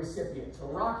a recipient. So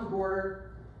Rocky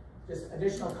Gorder, just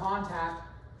additional contact.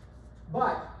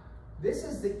 But this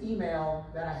is the email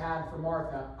that I had for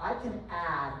Martha. I can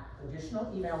add additional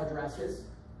email addresses,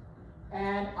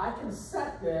 and I can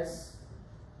set this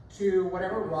to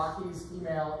whatever Rocky's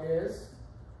email is.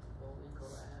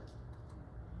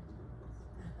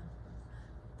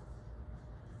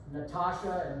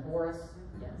 Natasha and Boris.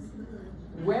 Yes.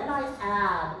 When I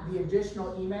add the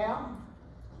additional email,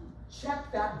 check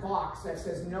that box that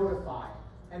says notify.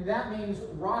 And that means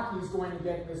Rocky's going to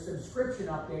get the subscription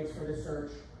updates for the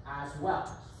search as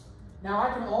well. Now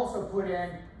I can also put in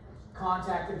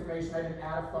contact information. I didn't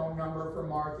add a phone number for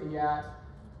Martha yet,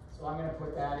 so I'm going to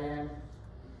put that in.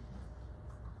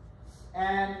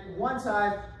 And once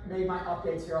I've made my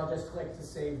updates here, I'll just click to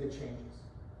save the changes.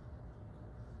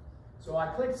 So I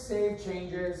click Save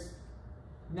Changes.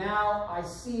 Now I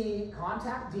see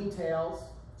contact details,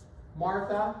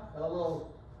 Martha, a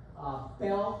little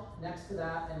bell next to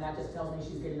that, and that just tells me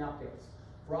she's getting updates.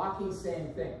 Rocky,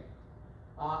 same thing.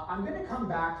 I'm going to come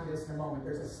back to this in a moment.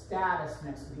 There's a status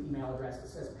next to the email address that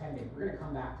says pending. We're going to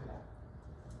come back to that.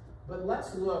 But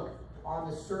let's look on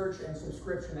the search and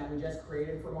subscription that we just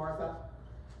created for Martha.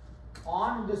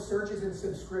 On the searches and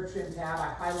subscription tab,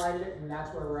 I highlighted it, and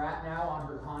that's where we're at now on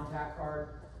her contact card.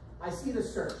 I see the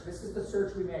search. This is the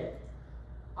search we made.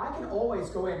 I can always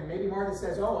go in. Maybe Martha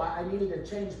says, oh, I needed to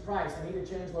change price. I need to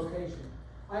change location.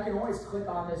 I can always click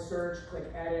on this search, click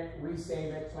edit,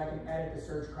 resave it, so I can edit the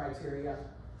search criteria.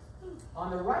 On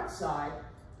the right side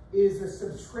is the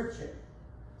subscription.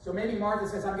 So maybe Martha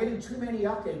says, I'm getting too many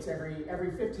updates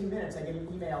every 15 minutes. I get an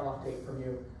email update from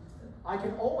you. I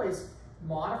can always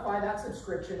modify that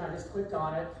subscription. I just clicked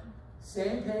on it.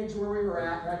 Same page where we were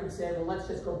at, and I can say, well, let's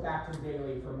just go back to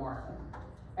daily for Martha.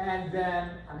 And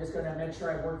then I'm just going to make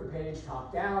sure I work the page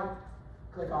top down,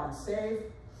 click on save.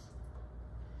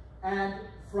 And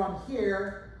from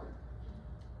here,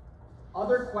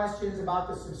 other questions about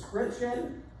the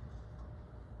subscription.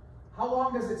 How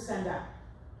long does it send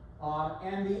out?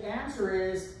 And the answer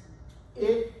is,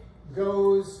 it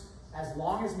goes as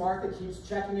long as Martha keeps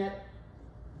checking it.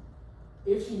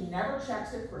 If she never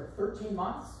checks it for 13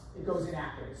 months, it goes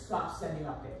inactive. It stops sending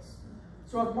updates.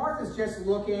 So if Martha's just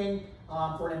looking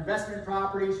for an investment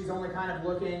property, she's only kind of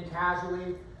looking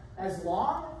casually, as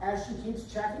long as she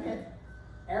keeps checking it,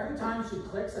 every time she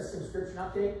clicks a subscription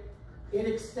update, it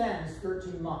extends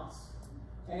 13 months.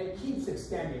 And it keeps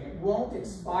extending. It won't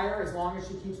expire as long as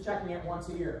she keeps checking it once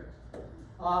a year.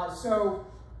 So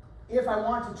if I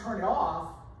want to turn it off,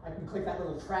 I can click that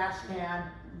little trash can,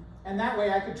 and that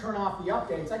way I could turn off the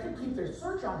updates. I could keep the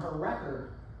search on her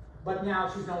record, but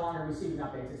now she's no longer receiving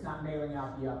updates. It's not mailing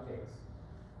out the updates.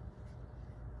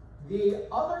 The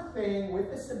other thing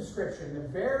with the subscription, the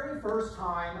very first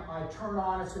time I turn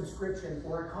on a subscription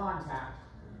for a contact,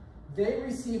 they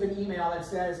receive an email that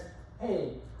says,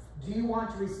 hey, do you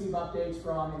want to receive updates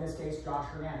from, in this case, Josh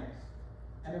Hernandez?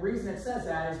 And the reason it says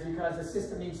that is because the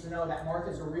system needs to know that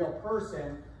Martha's a real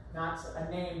person, not a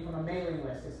name from a mailing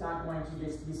list. It's not going to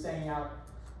just be sending out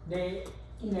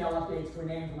email updates to a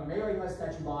name from a mailing list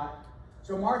that you bought.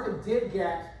 So Martha did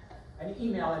get an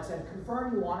email that said,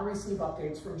 confirm you want to receive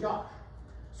updates from Josh.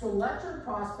 So let your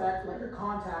prospect, let your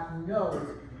contact know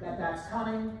that that's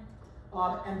coming,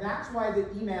 and that's why the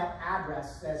email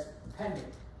address says pending.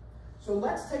 So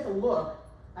let's take a look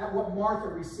at what Martha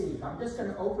received. I'm just going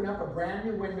to open up a brand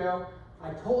new window.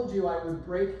 I told you I would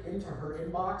break into her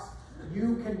inbox.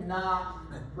 You cannot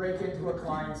break into a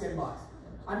client's inbox.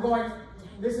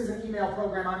 This is an email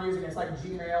program I'm using. It's like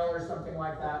Gmail or something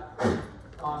like that.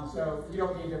 So you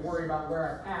don't need to worry about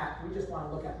where I'm at. We just want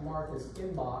to look at Martha's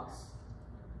inbox.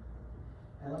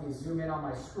 And let me zoom in on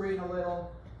my screen a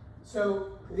little.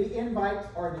 So the invite,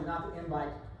 or not the invite,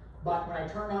 but when I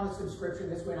turned on the subscription,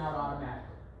 this went out automatically.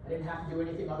 I didn't have to do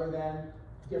anything other than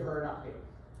give her an update.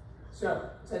 So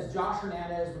it says, Josh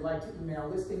Hernandez would like to email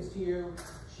listings to you.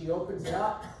 She opens it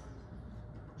up.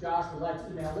 Josh would like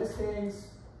to email listings.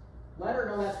 Let her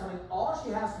know that's coming. All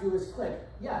she has to do is click,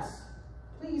 yes,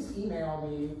 please email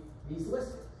me these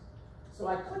listings. So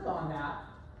I click on that,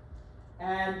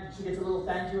 and she gets a little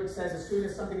thank you. It says, as soon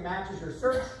as something matches your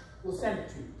search, we'll send it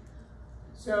to you.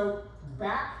 So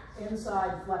back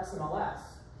inside Flexmls,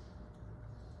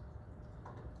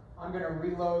 I'm going to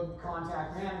reload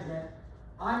contact management.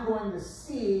 I'm going to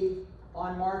see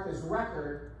on Martha's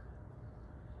record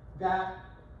that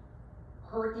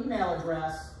her email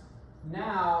address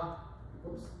now,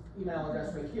 email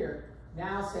address right here,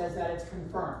 now says that it's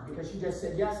confirmed because she just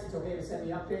said, yes, it's okay to send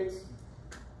me updates.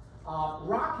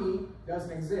 Rocky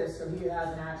doesn't exist, so he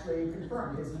hasn't actually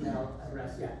confirmed his email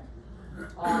address yet.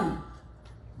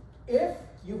 If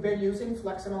you've been using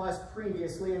Flexmls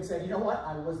previously and said, you know what,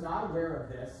 I was not aware of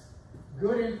this,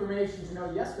 good information to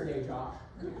know yesterday, Josh.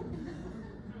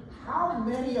 How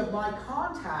many of my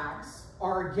contacts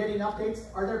are getting updates?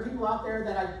 Are there people out there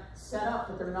that I set up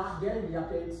but they're not getting the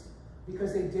updates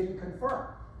because they didn't confirm?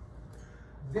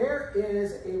 There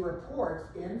is a report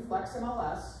in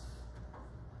Flexmls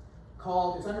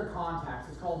called, it's under contacts,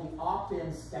 it's called the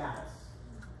opt-in status.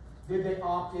 Did they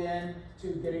opt in to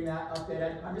getting that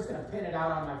update? I'm just going to pin it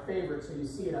out on my favorite so you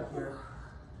see it up here.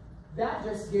 That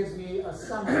just gives me a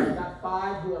summary. I've got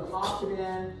 5 who have opted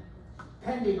in,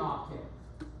 pending opt-in.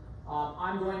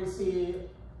 I'm going to see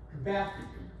Beth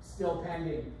still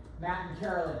pending, Matt and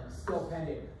Carolyn still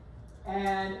pending.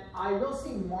 And I will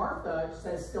see Martha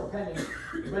says still pending,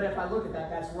 but if I look at that,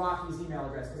 that's Rocky's email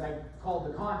address, because I called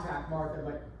to contact Martha,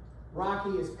 but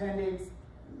Rocky is pending.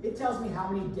 It tells me how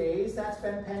many days that's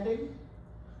been pending.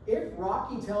 If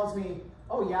Rocky tells me,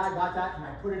 oh yeah, I got that and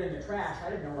I put it in the trash, I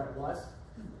didn't know what it was,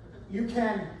 you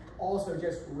can also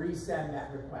just resend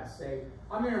that request. Say,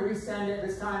 I'm going to resend it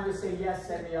this time, just say yes,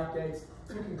 send me updates.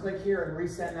 You can click here and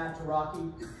resend that to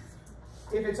Rocky.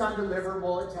 If it's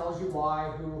undeliverable, it tells you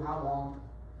why, who, how long.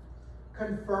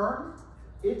 Confirm,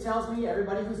 it tells me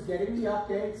everybody who's getting the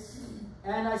updates,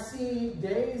 and I see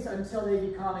days until they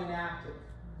become inactive.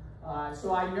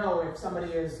 So I know if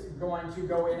somebody is going to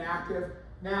go inactive.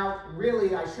 Now,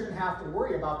 really, I shouldn't have to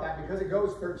worry about that because it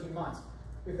goes 13 months.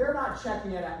 If they're not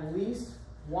checking it at least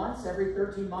once every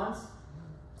 13 months,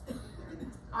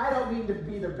 I don't mean to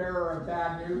be the bearer of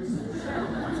bad news.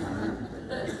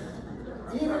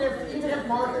 Even if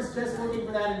Martha's just looking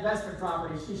for that investment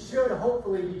property, she should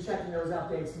hopefully be checking those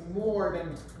updates more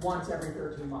than once every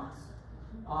 13 months.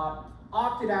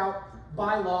 Opted out,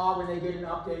 by law, when they get an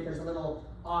update, there's a little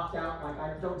opt out, like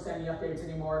I don't send the updates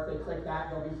anymore. If they click that,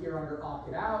 they'll be here under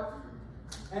opted out.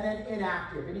 And then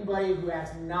inactive, anybody who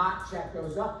has not checked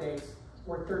those updates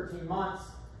for 13 months.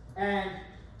 And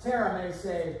Tara may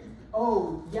say,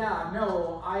 oh yeah,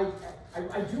 no, I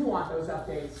do want those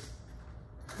updates.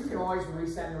 You can always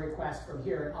resend the request from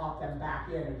here and opt them back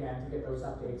in again to get those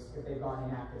updates if they've gone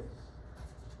inactive.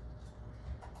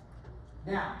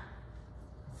 Now,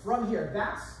 from here,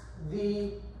 that's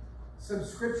the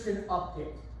subscription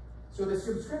update. So the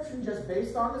subscription just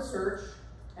based on the search,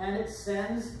 and it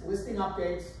sends listing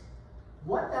updates.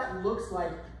 What that looks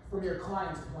like from your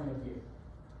client's point of view.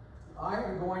 I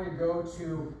am going to go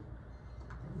to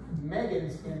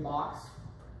Megan's inbox.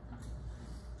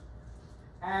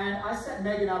 And I set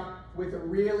Megan up with a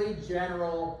really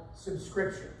general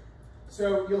subscription.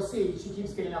 So you'll see she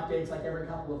keeps getting updates like every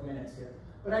couple of minutes here.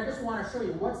 But I just want to show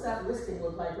you what's that listing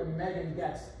look like when Megan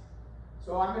gets it.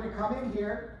 So I'm going to come in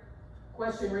here,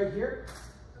 question right here.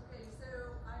 Okay, so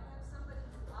I have somebody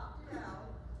who opted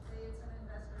out, say it's an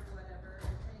investor or whatever,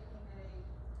 taking a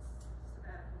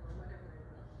sabbatical or whatever it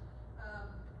is.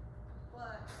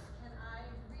 But can I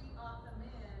re-opt them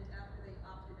in after they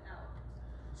opted out?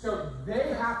 So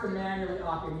they have to manually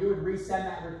opt in. You would resend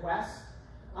that request.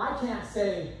 I can't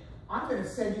say, I'm going to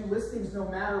send you listings no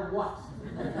matter what.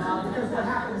 Because what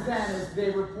happens then is they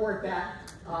report that,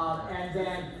 and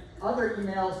then other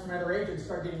emails from other agents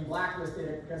start getting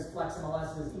blacklisted because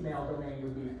FlexMLS's email domain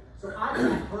would be. So I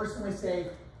can't personally say,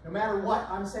 no matter what,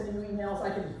 I'm sending you emails,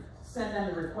 I can send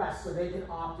them the request so they can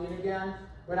opt in again,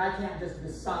 but I can't just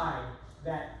decide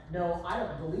that, no, I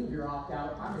don't believe you're opt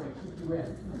out, I'm going to keep you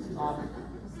in.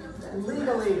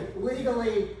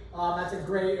 Legally, that's a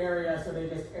gray area, so they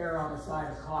just err on the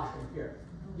side of caution here.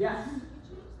 Yes? Can you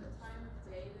change the time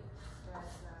of day that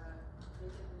they get the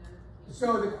notification?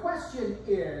 So the question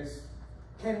is,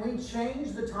 can we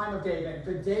change the time of day? Then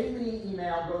the daily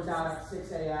email goes out at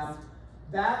 6 a.m.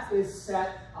 That is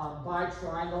set by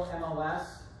Triangle MLS,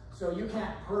 so you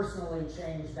can't personally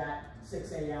change that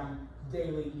 6 a.m.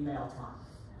 daily email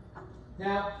time.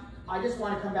 Now, I just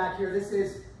want to come back here. This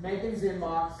is Megan's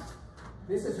inbox.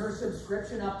 This is her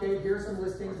subscription update. Here's some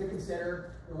listings to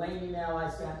consider. The lane email I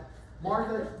sent.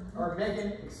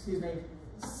 Megan,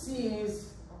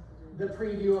 sees the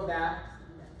preview of that.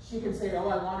 She can say, oh,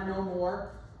 I want to know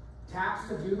more. Taps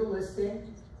to view the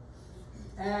listing.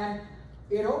 And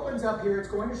it opens up here. It's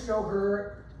going to show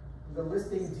her the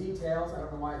listing details. I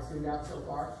don't know why it's zoomed out so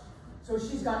far. So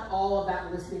she's got all of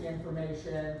that listing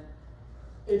information.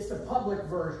 It's the public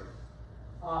version.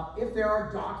 If there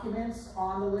are documents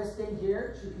on the listing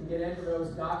here, she can get into those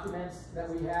documents that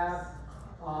we have.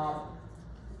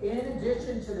 In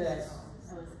addition to this,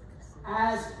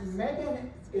 as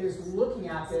Megan is looking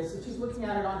at this, if she's looking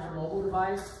at it on her mobile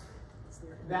device,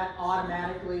 that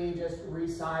automatically just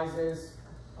resizes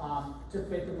to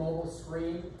fit the mobile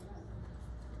screen.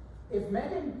 If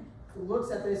Megan looks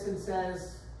at this and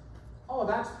says, oh,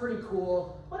 that's pretty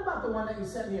cool, what about the one that you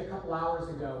sent me a couple hours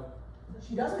ago?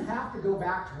 She doesn't have to go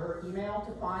back to her email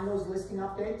to find those listing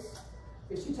updates.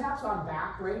 If she taps on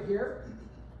back right here,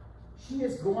 she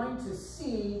is going to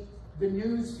see the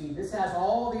news feed. This has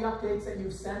all the updates that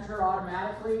you've sent her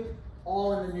automatically,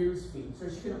 all in the news feed. So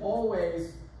she can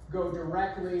always go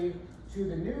directly to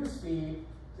the news feed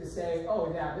to say,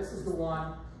 oh yeah, this is the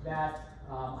one that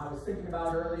I was thinking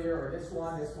about earlier, or this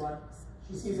one.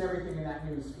 She sees everything in that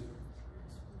news feed.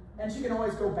 And she can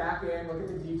always go back in, look at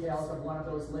the details of one of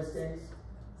those listings.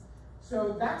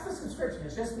 So that's the subscription.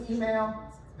 It's just the email.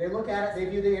 They look at it, they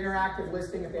view the interactive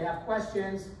listing. If they have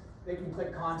questions, they can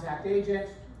click contact agent,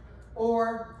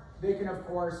 or they can, of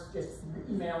course, just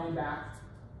email me back.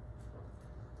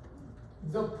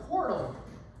 The portal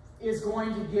is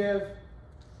going to give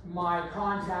my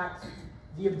contact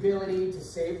the ability to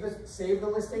save the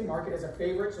listing, mark it as a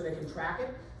favorite so they can track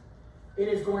it. It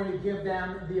is going to give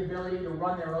them the ability to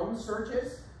run their own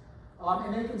searches,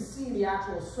 and they can see the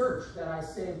actual search that I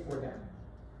saved for them.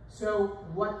 So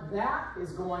what that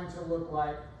is going to look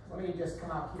like, let me just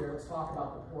come out here, let's talk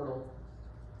about the portal.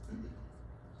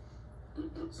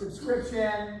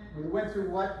 Subscription, we went through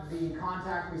what the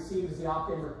contact receives, the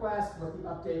opt-in request, what the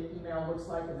update email looks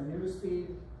like in the news feed.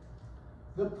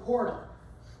 The portal.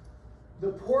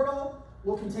 The portal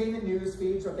will contain the news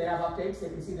feed, so if they have updates, they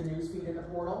can see the news feed in the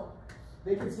portal.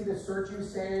 They can see the search you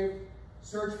saved,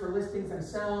 search for listings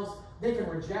themselves. They can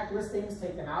reject listings,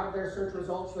 take them out of their search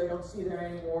results so they don't see them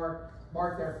anymore,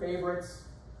 mark their favorites.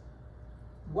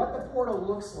 What the portal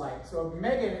looks like. So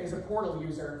Megan is a portal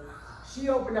user. She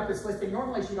opened up this listing.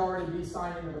 Normally she'd already be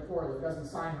signed into the portal. It doesn't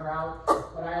sign her out,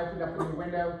 but I opened up a new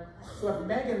window. So if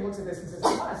Megan looks at this and says,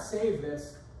 I want to save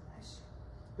this,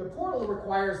 the portal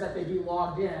requires that they be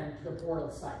logged in to the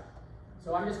portal site.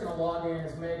 So I'm just going to log in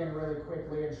as Megan really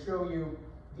quickly and show you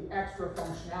the extra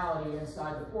functionality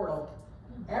inside the portal.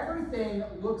 Everything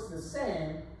looks the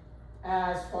same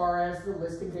as far as the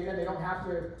listing data. They don't have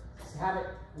to have it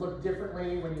look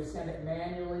differently when you send it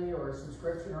manually or a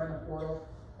subscription or in the portal.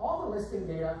 All the listing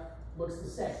data looks the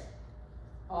same.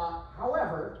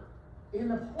 However, in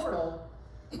the portal,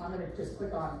 I'm going to just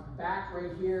click on back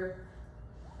right here.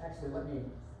 Actually, let me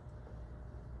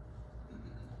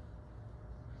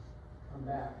come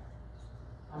back.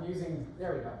 I'm using,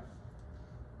 there we go.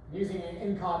 I'm using an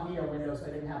incognito window so I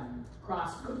didn't have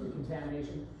cross-cookie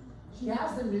contamination. She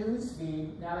has the news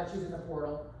feed now that she's in the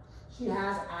portal. She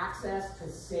has access to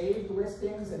saved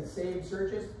listings and saved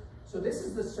searches. So this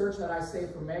is the search that I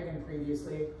saved for Megan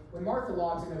previously. When Martha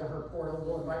logs into her portal,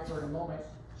 we'll invite her in a moment,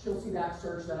 she'll see that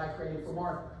search that I created for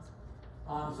Martha.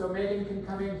 So Megan can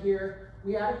come in here.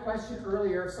 We had a question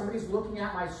earlier, if somebody's looking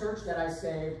at my search that I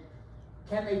saved,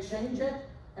 can they change it?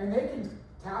 And they can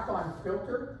tap on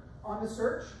filter on the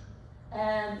search,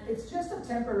 and it's just a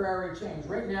temporary change.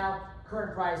 Right now,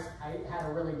 current price, I had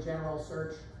a really general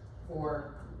search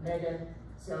for Megan,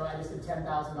 so I just did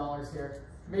 $10,000 here.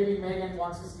 Maybe Megan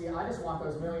wants to see, I just want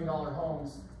those $1 million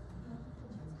homes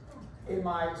in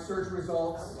my search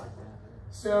results.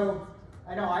 So,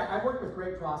 I know, I work with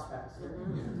great prospects.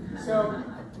 So,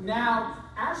 now,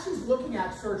 as she's looking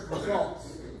at search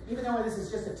results, even though this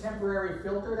is just a temporary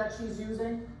filter that she's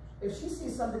using, if she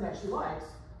sees something that she likes,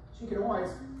 she can always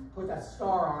put that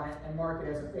star on it and mark it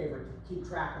as a favorite to keep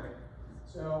track of it.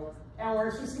 So, or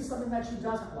if she sees something that she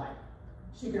doesn't like,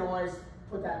 she can always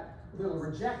put that little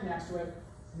reject next to it.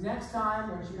 Next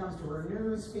time when she comes to her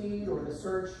news feed or the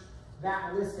search,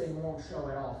 that listing won't show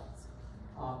at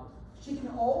all. She can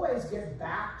always get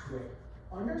back to it.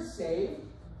 Under save,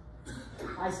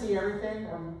 I see everything,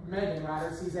 or Megan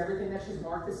rather, sees everything that she's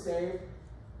marked as saved.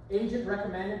 Agent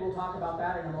recommended, we'll talk about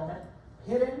that in a moment.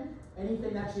 Hidden,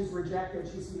 anything that she's rejected,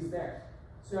 she sees there.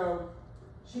 So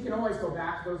she can always go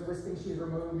back to those listings she's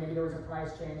removed. Maybe there was a price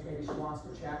change, maybe she wants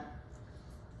to check.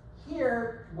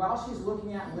 Here, while she's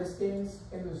looking at listings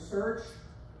in the search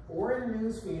or in the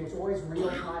newsfeed, it's always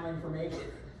real-time information.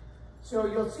 So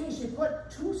you'll see she put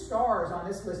 2 stars on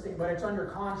this listing, but it's under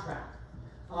contract.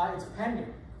 It's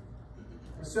pending.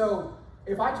 So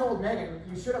if I told Megan,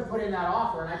 you should have put in that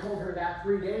offer, and I told her that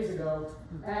 3 days ago,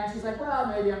 and she's like, well,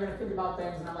 maybe I'm going to think about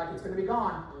things, and I'm like, it's going to be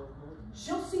gone.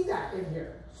 She'll see that in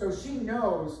here. So she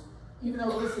knows, even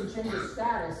though the listing changes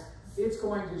status, it's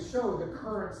going to show the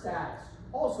current status.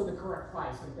 Also the current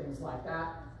price and things like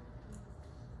that.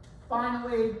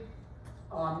 Finally,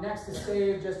 next to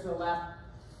save, just to the left,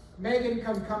 Megan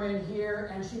can come in here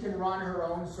and she can run her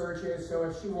own searches. So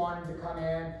if she wanted to come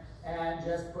in and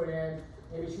just put in,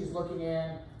 maybe she's looking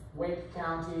in Wake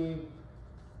County,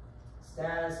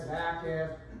 status of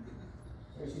active.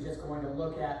 Maybe she's just going to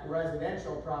look at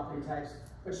residential property types,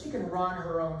 but she can run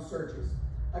her own searches.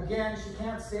 Again, she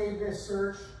can't save this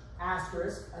search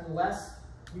asterisk unless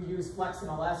you use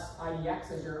Flexmls IDX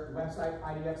as your website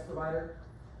IDX provider.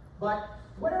 But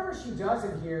whatever she does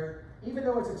in here, even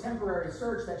though it's a temporary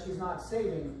search that she's not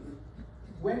saving,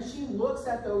 when she looks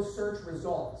at those search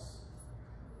results,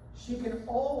 she can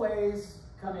always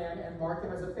come in and mark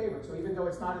them as a favorite. So even though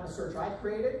it's not in the search I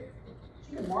created,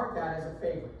 she can mark that as a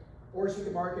favorite. Or she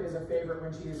can mark it as a favorite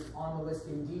when she's on the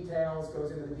listing details,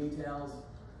 goes into the details.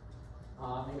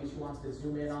 Maybe she wants to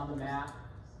zoom in on the map.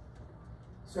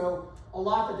 So a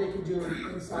lot that they can do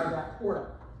inside that portal.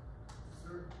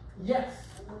 Sir? Yes.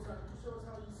 One more time, can you show us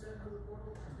how you send her the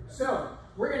portal? So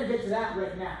we're going to get to that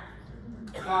right now.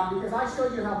 Because I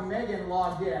showed you how Megan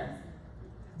logged in.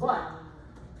 But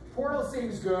portal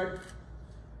seems good.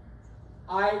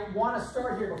 I want to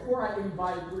start here before I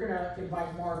invite, we're going to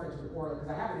invite Martha to the portal because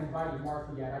I haven't invited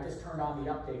Martha yet. I just turned on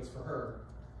the updates for her.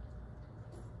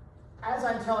 As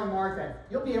I'm telling Martha,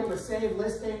 you'll be able to save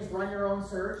listings, run your own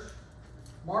search.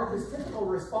 Martha's typical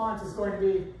response is going to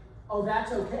be, oh,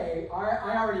 that's okay.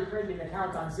 I already created an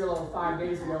account on Zillow 5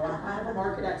 days ago. I'm kind of a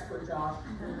market expert, Josh.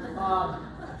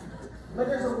 But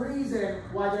there's a reason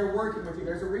why they're working with you.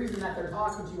 There's a reason that they're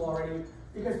talking to you already,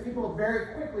 because people very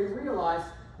quickly realize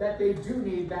that they do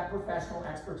need that professional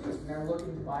expertise when they're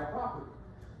looking to buy a property.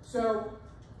 So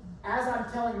as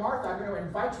I'm telling Martha, I'm going to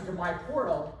invite you to my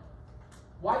portal.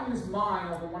 Why use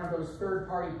mine over one of those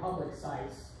third-party public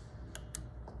sites?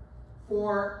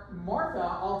 For Martha,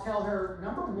 I'll tell her,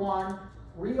 number one,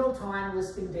 real-time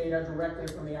listing data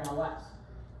directly from the MLS.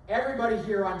 Everybody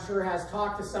here, I'm sure, has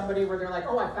talked to somebody where they're like,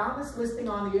 oh, I found this listing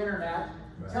on the internet.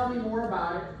 Tell me more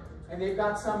about it. And they've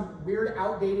got some weird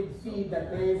outdated feed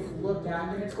that they've looked at,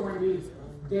 and it's going to be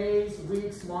days,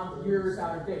 weeks, months, years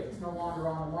out of date. It's no longer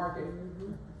on the market.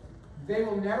 They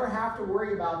will never have to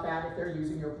worry about that if they're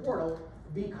using your portal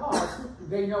because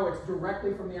they know it's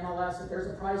directly from the MLS. If there's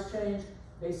a price change,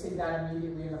 they see that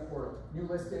immediately in the portal. New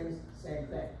listings, same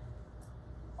thing.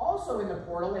 Also in the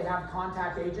portal, they have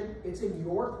contact agent. It's in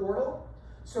your portal.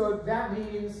 So that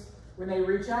means when they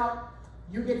reach out,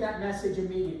 you get that message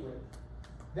immediately.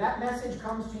 That message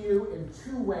comes to you in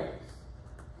 2 ways.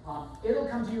 It'll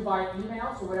come to you via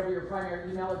email, so whatever your primary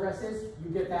email address is,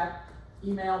 you get that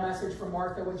email message from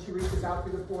Martha when she reaches out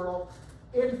through the portal.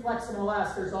 In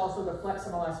FlexMls, there's also the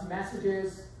FlexMls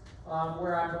messages,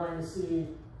 where I'm going to see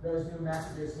those new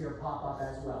messages here pop up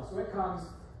as well. So it comes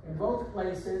in both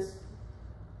places.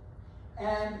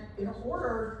 And in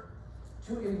order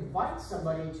to invite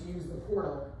somebody to use the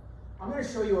portal, I'm going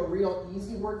to show you a real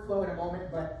easy workflow in a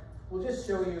moment, but we'll just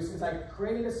show you, since I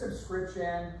created a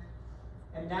subscription,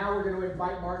 and now we're going to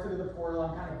invite Martha to the portal.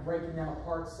 I'm kind of breaking them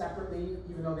apart separately,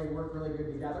 even though they work really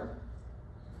good together.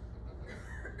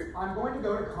 I'm going to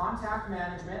go to Contact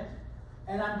Management,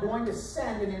 and I'm going to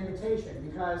send an invitation,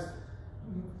 because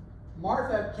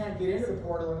Martha can't get into the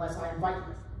portal unless I invite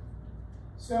her.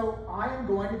 So I am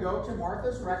going to go to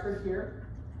Martha's record here.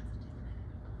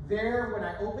 There, when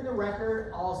I open the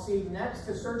record, I'll see next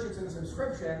to Searches and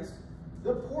Subscriptions,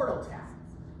 the Portal tab.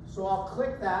 So I'll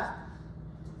click that.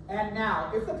 And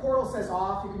now, if the portal says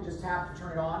off, you can just tap to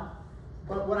turn it on.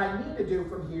 But what I need to do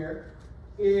from here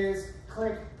is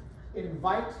click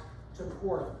Invite to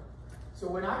Portal. So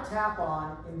when I tap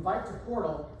on Invite to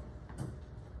Portal,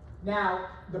 now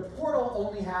the portal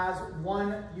only has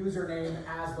one username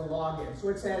as the login. So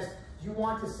it says, do you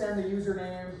want to send the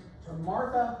username to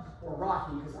Martha or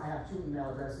Rocky? Because I have 2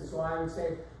 email addresses. So I would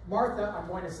say, Martha, I'm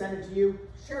going to send it to you.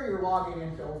 Share your login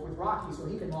info with Rocky so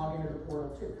he can log into the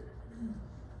portal too.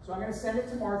 So I'm going to send it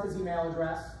to Martha's email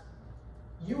address.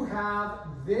 You have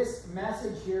this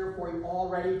message here for you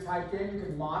already typed in. You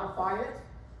can modify it.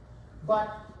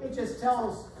 But it just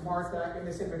tells Martha in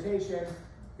this invitation,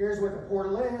 here's what the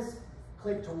portal is.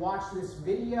 Click to watch this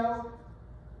video.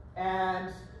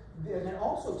 And then it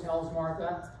also tells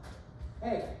Martha,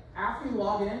 hey, after you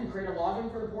log in and create a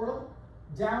login for the portal,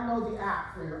 download the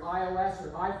app for your iOS or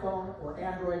iPhone or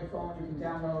Android phone. You can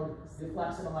download the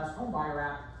FlexMls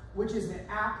Homebuyer app, which is an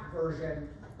app version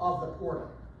of the portal.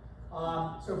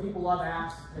 So people love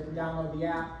apps. They can download the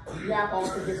app. The app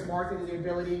also gives Martha the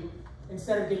ability,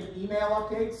 instead of getting email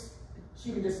updates,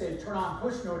 she can just say turn on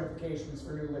push notifications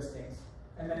for new listings.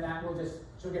 And then that will just,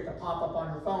 she'll get the pop-up on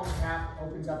her phone, app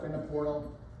opens up in the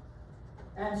portal.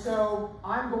 And so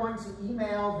I'm going to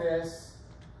email this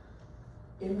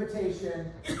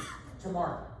invitation to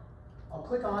Martha. I'll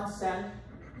click on send.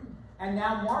 And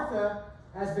now Martha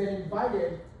has been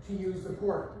invited to use the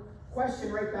portal.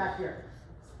 Question right back here.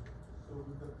 So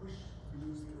would the push be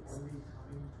only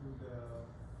coming to the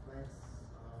Flex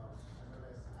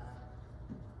MLS app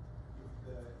if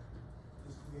the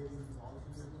listing agent is also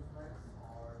using Flex,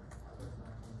 or others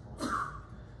not involved?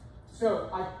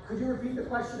 So could you repeat the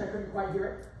question? I couldn't quite hear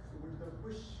it. So would the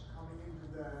push coming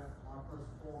into the Martha's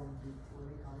phone be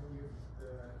only coming if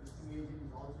the listing agent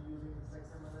is also using Flex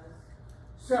MLS?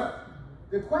 So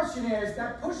the question is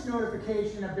that push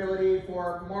notification ability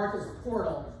for Martha's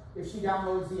portal, if she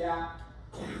downloads the app,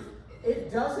 it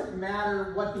doesn't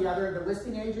matter what the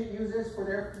listing agent uses for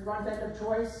their front end of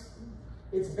choice.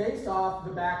 It's based off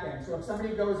the back end. So if somebody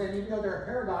goes in, even though they're a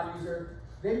Paragon user,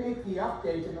 they make the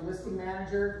update in the listing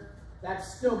manager.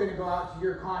 that's still going to go out to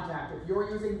your contact. If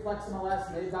you're using Flexmls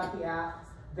and they've got the app,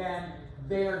 then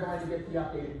they are going to get the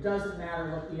update. It doesn't matter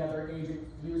what the other agent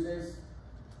uses,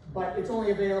 but it's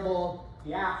only available,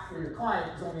 the app for your client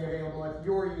is only available if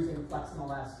you're using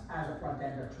Flexmls as a front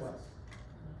end of choice.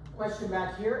 Question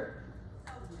back here?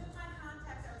 So two of my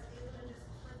contacts, I was able to just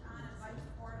click on Advice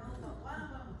Portal, but one of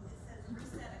them, it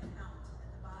says reset account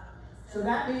at the bottom. So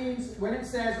that means when it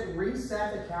says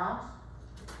reset account,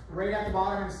 right at the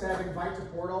bottom instead of invite to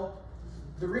portal,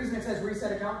 the reason it says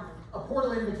reset account, a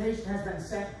portal invitation has been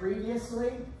sent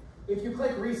previously. If you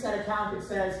click reset account, it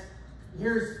says,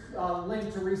 here's a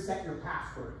link to reset your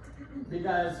password.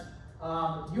 Because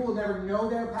you will never know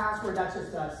their password, that's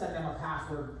just send them a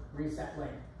password reset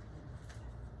link.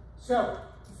 So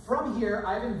from here,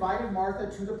 I've invited Martha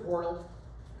to the portal,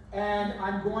 and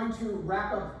I'm going to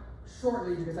wrap up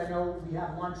shortly because I know we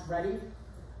have lunch ready.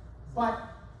 But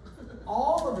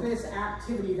all of this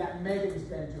activity that Megan's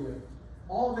been doing,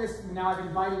 all of this, now I've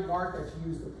invited Martha to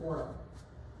use the portal.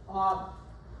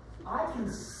 I can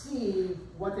see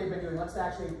what they've been doing. Let's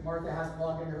actually, Martha hasn't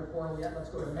logged into her portal yet. Let's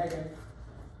go to Megan.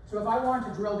 So if I want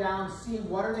to drill down, see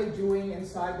what are they doing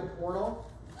inside the portal,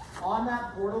 on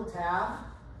that portal tab,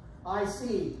 I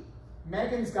see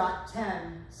Megan's got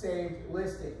 10 saved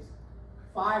listings,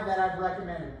 5 that I've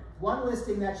recommended, 1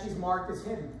 listing that she's marked as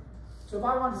hidden. So if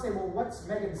I want to say, well, what's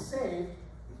Megan saved?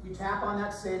 You tap on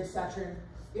that saved section.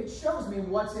 It shows me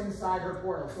what's inside her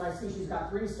portal. So I see she's got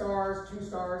 3 stars, 2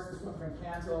 stars. This one's been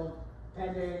canceled,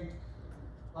 pending.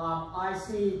 I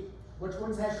see which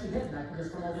ones has she hidden. I can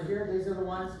just come over here. These are the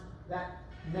ones that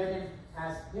Megan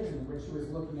has hidden when she was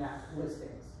looking at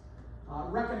listings.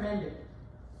 Recommended.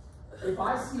 If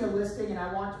I see a listing and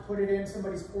I want to put it in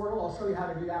somebody's portal, I'll show you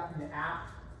how to do that from the app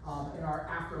in our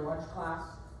after lunch class.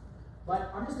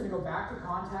 But I'm just going to go back to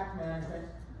contact management.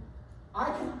 I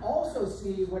can also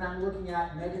see when I'm looking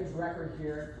at Megan's record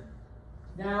here.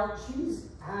 Now she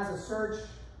has a search,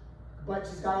 but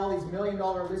she's got all these $1 million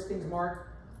listings marked.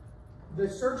 The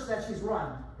search that she's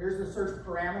run, here's the search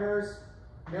parameters,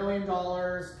 $1 million,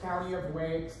 county of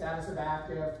Wake, status of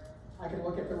active. I can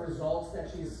look at the results that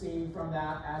she's seen from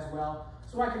that as well.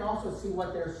 So I can also see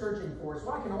what they're searching for.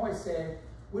 So I can always say,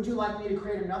 would you like me to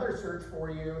create another search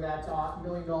for you that's $1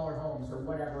 million homes or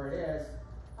whatever it is?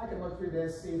 I can look through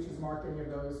this, see if she's marked any of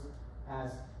those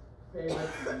as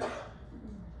favorites.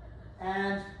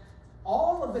 And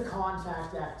all of the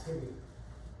contact activity,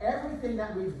 everything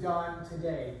that we've done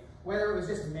today, whether it was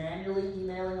just manually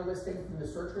emailing a listing from the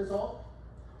search result,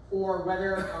 or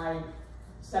whether I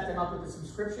set them up with a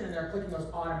subscription and they're clicking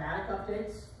those automatic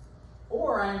updates,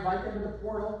 or I invite them to the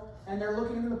portal and they're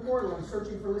looking in the portal and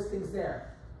searching for listings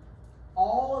there.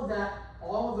 All of that,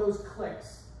 all of those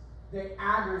clicks, they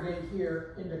aggregate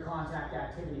here into contact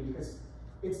activity because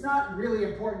it's not really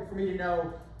important for me to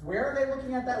know where are they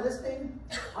looking at that listing.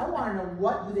 I want to know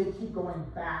what do they keep going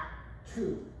back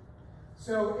to.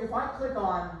 So if I click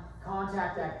on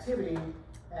contact activity,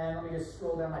 and let me just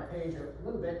scroll down my page a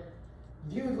little bit,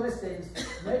 viewed listings,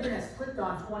 Megan has clicked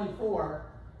on 24,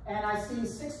 and I see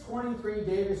 623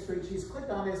 Davis Street. She's clicked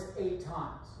on this 8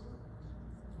 times.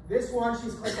 This one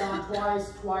she's clicked on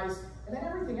twice, and then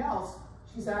everything else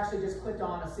she's actually just clicked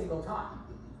on a single time.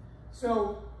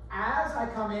 So as I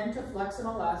come into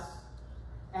Flexmls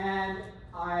and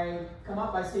I come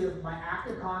up, I see my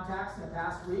active contacts in the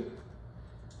past week.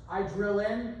 I drill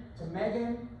in to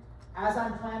Megan. As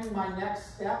I'm planning my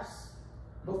next steps,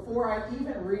 before I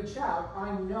even reach out,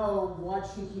 I know what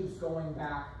she keeps going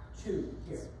back to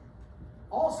here.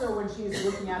 Also, when she's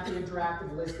looking at the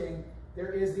interactive listing,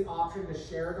 there is the option to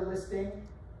share the listing.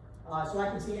 So I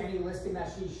can see any listing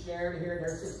that she shared here.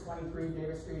 There's 623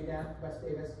 Davis Street again, West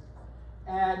Davis.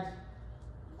 And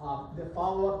the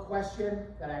follow-up question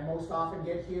that I most often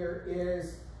get here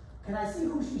is, can I see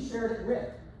who she shared it with?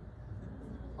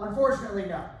 Unfortunately,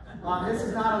 no. This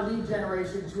is not a lead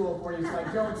generation tool for you, so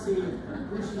I don't see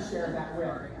who she shared that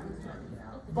with.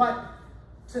 But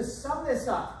to sum this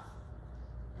up,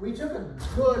 we took a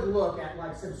good look at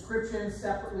like subscriptions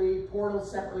separately, portals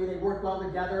separately, they work well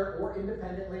together or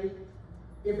independently.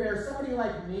 If there's somebody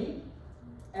like me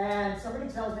and somebody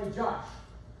tells me, Josh,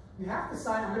 you have to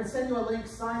sign, I'm going to send you a link,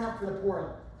 sign up for the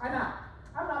portal. I'm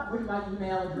not putting my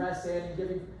email address in and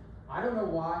giving, I don't know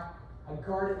why, I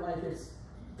guard it like it's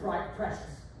precious.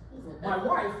 My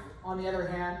wife, on the other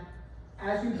hand,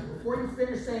 before you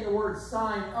finish saying the word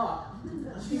sign up,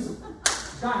 she's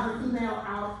got her email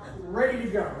out, ready to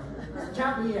go.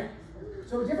 Count me in.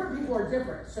 So different people are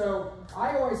different. So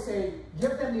I always say,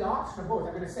 give them the option of both.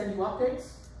 I'm going to send you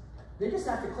updates. They just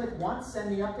have to click once, send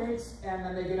me updates, and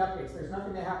then they get updates. There's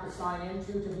nothing they have to sign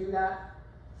into to do that.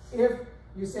 If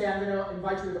You say, I'm going to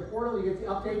invite you to the portal. You get the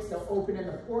updates. They'll open in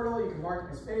the portal. You can mark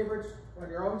them as favorites, run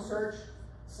your own search,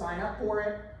 sign up for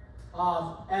it.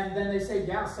 And then they say,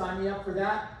 yeah, sign me up for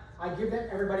that. I give them,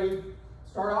 everybody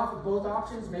start off with both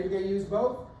options. Maybe they use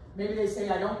both. Maybe they say,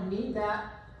 I don't need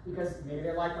that because maybe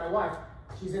they like my wife.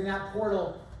 She's in that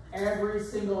portal every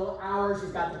single hour.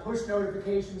 She's got the push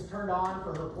notifications turned on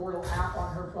for her portal app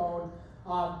on her phone.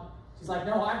 She's like,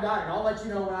 no, I've got it. I'll let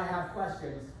you know when I have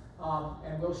questions.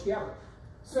 And will she ever?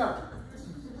 So,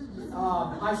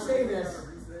 I say this.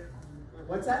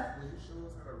 What's that? Will you show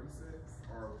us how to reset,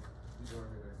 or you doing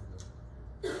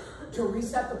it next? To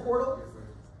reset the portal?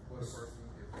 Yes, sir.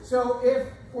 For the person. So if,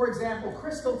 for example,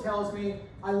 Crystal tells me,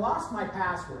 I lost my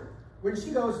password. When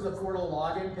she goes to the portal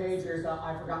login page, there's a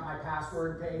I forgot my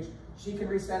password page. She can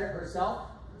reset it herself.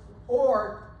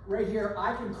 Or right here,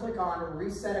 I can click on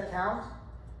reset account,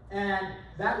 and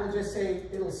that will just say,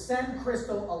 it'll send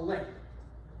Crystal a link.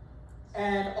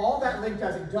 And all that link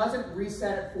does, it doesn't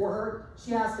reset it for her.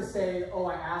 She has to say, oh,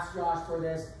 I asked Josh for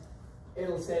this.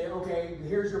 It'll say, okay,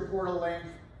 here's your portal link,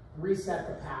 reset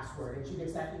the password. And she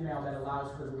gets that email that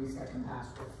allows her to reset the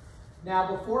password. Now,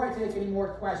 before I take any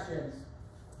more questions,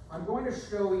 I'm going to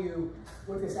show you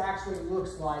what this actually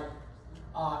looks like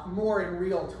more in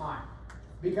real time.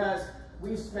 Because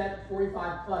we've spent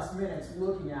 45 plus minutes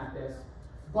looking at this.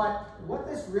 But what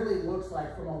this really looks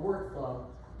like from a workflow,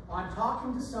 I'm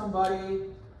talking to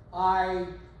somebody, I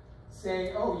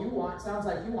say, oh, sounds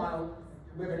like you want to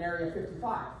live in area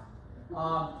 55.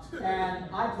 And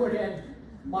I put in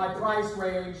my price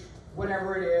range,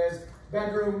 whatever it is,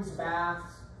 bedrooms,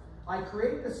 baths. I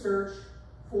create the search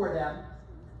for them.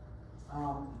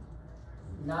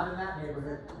 Not in that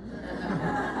neighborhood.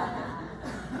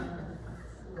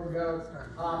 We'll go,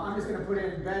 I'm just going to put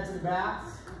in beds and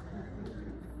baths.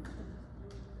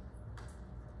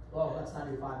 Well, let's not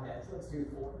do 5 beds, let's do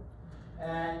 4.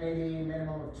 And maybe a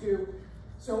minimum of 2.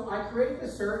 So I create the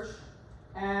search,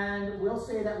 and we'll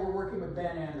say that we're working with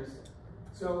Ben Anderson.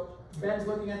 So Ben's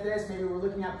looking at this, maybe we're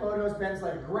looking at photos, Ben's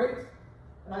like, great.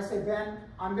 And I say, Ben,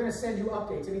 I'm gonna send you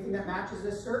updates. Anything that matches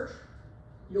this search,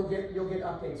 you'll get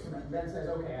updates from it. Ben says,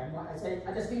 okay. I say,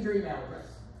 I just need your email address.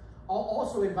 I'll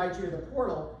also invite you to the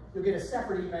portal. You'll get a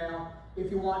separate email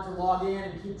if you want to log in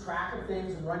and keep track of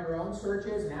things and run your own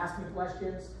searches and ask me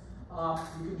questions.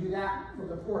 You can do that from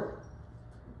the portal.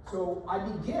 So I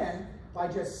begin by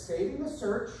just saving the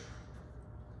search,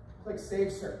 click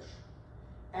Save Search.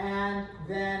 And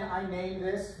then I name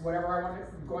this, whatever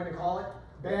I'm going to call it,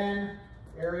 Ben,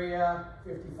 Area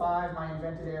 55, my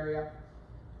invented area.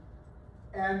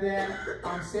 And then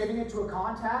I'm saving it to a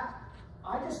contact.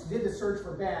 I just did the search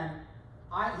for Ben.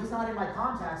 He's not in my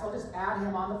contacts, I'll just add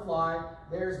him on the fly.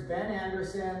 There's Ben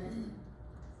Anderson.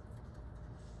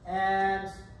 And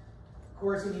of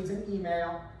course, he needs an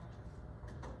email.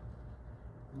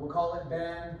 We'll call it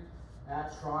Ben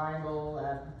at Triangle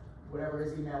at whatever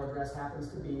his email address happens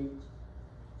to be.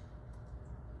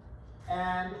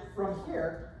 And from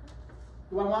here,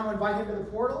 do I want to invite him to the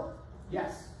portal?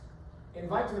 Yes.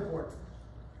 Invite to the portal.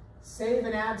 Save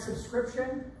and add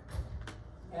subscription.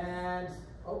 And,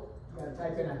 oh, got to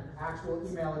type in an actual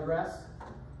email address.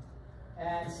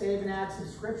 And save and add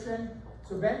subscription.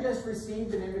 So Ben just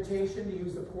received an invitation to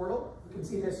use the portal. You can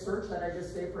see this search that I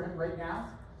just saved for him right now.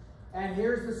 And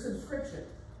here's the subscription.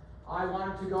 I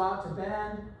want it to go out to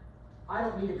Ben. I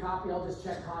don't need a copy. I'll just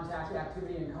check contact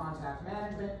activity and contact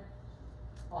management.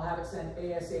 I'll have it sent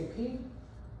ASAP.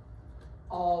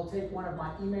 I'll take one of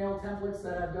my email templates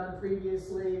that I've done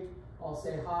previously. I'll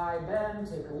say, hi, Ben,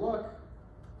 take a look.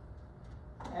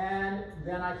 And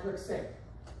then I click Save.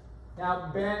 Now,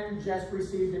 Ben just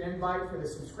received an invite for the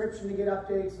subscription to get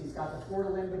updates. He's got the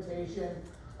portal invitation.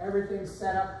 Everything's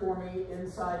set up for me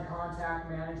inside contact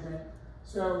management.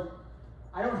 So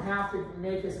I don't have to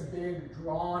make this a big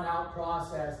drawn out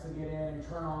process to get in and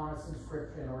turn on a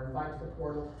subscription or invite to the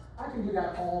portal. I can do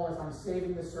that all as I'm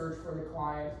saving the search for the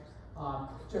client,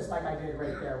 just like I did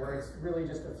right there, where it's really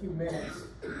just a few minutes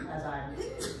as I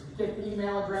get the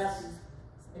email address,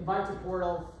 invite to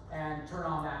portal, and turn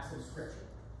on that subscription.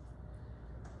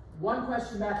 One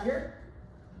question back here.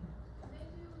 Can they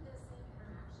do the same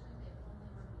interaction if they only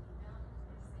want the email?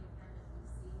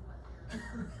 Can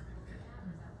they save them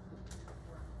and we see what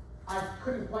they're looking at? Is that what we do before? I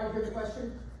couldn't quite hear the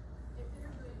question. If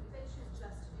they choose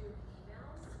just to do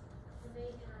emails, can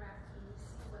they interact and we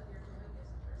see what they're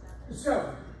doing?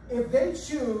 So, if they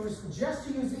choose just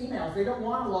to use the emails, they don't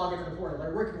want to log into the portal,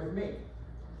 they're working with me.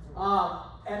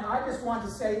 And I just want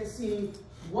to see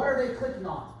what are they clicking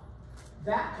on.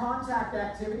 That contact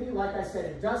activity, like I said,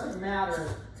 it doesn't matter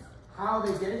how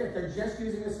they get it. If they're just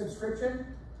using the subscription,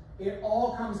 it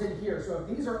all comes in here. So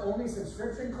if these are only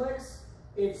subscription clicks,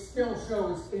 it still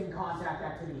shows in contact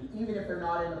activity, even if they're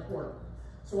not in the portal.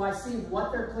 So I see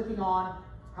what they're clicking on,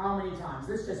 how many times.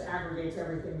 This just aggregates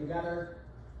everything together.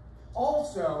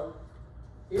 Also,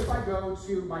 if I go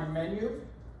to my menu,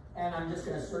 and I'm just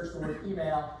gonna search the word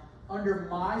email, under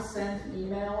my sent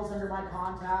emails, under my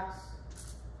contacts,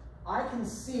 I can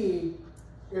see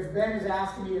if Ben is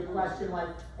asking me a question like,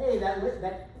 hey,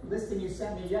 that listing you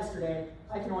sent me yesterday,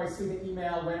 I can always see the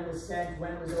email, when it was sent,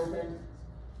 when it was opened.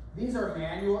 These are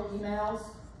manual emails,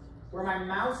 where my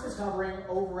mouse is hovering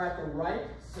over at the right,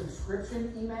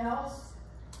 subscription emails.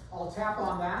 I'll tap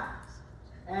on that,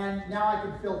 and now I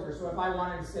can filter. So if I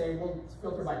wanted to say, we'll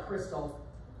filter by Crystal,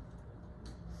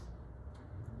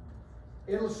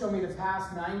 it'll show me the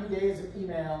past 90 days of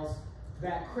emails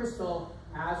that Crystal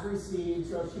has received.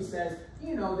 So if she says,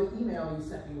 you know, the email you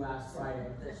sent me last Friday,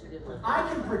 I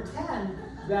can pretend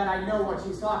that I know what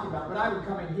she's talking about, but I would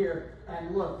come in here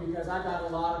and look, because I've got a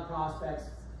lot of prospects,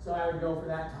 so I would go for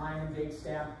that time and date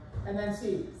stamp, and then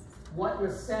see what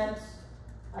was sent.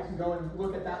 I can go and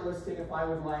look at that listing if I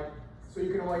would like, so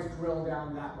you can always drill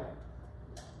down that way.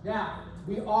 Now,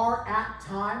 we are at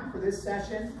time for this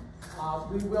session.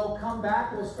 We will come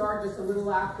back. We'll start just a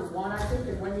little after 1, I think,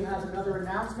 and Wendy has another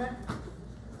announcement.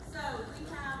 So we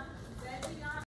have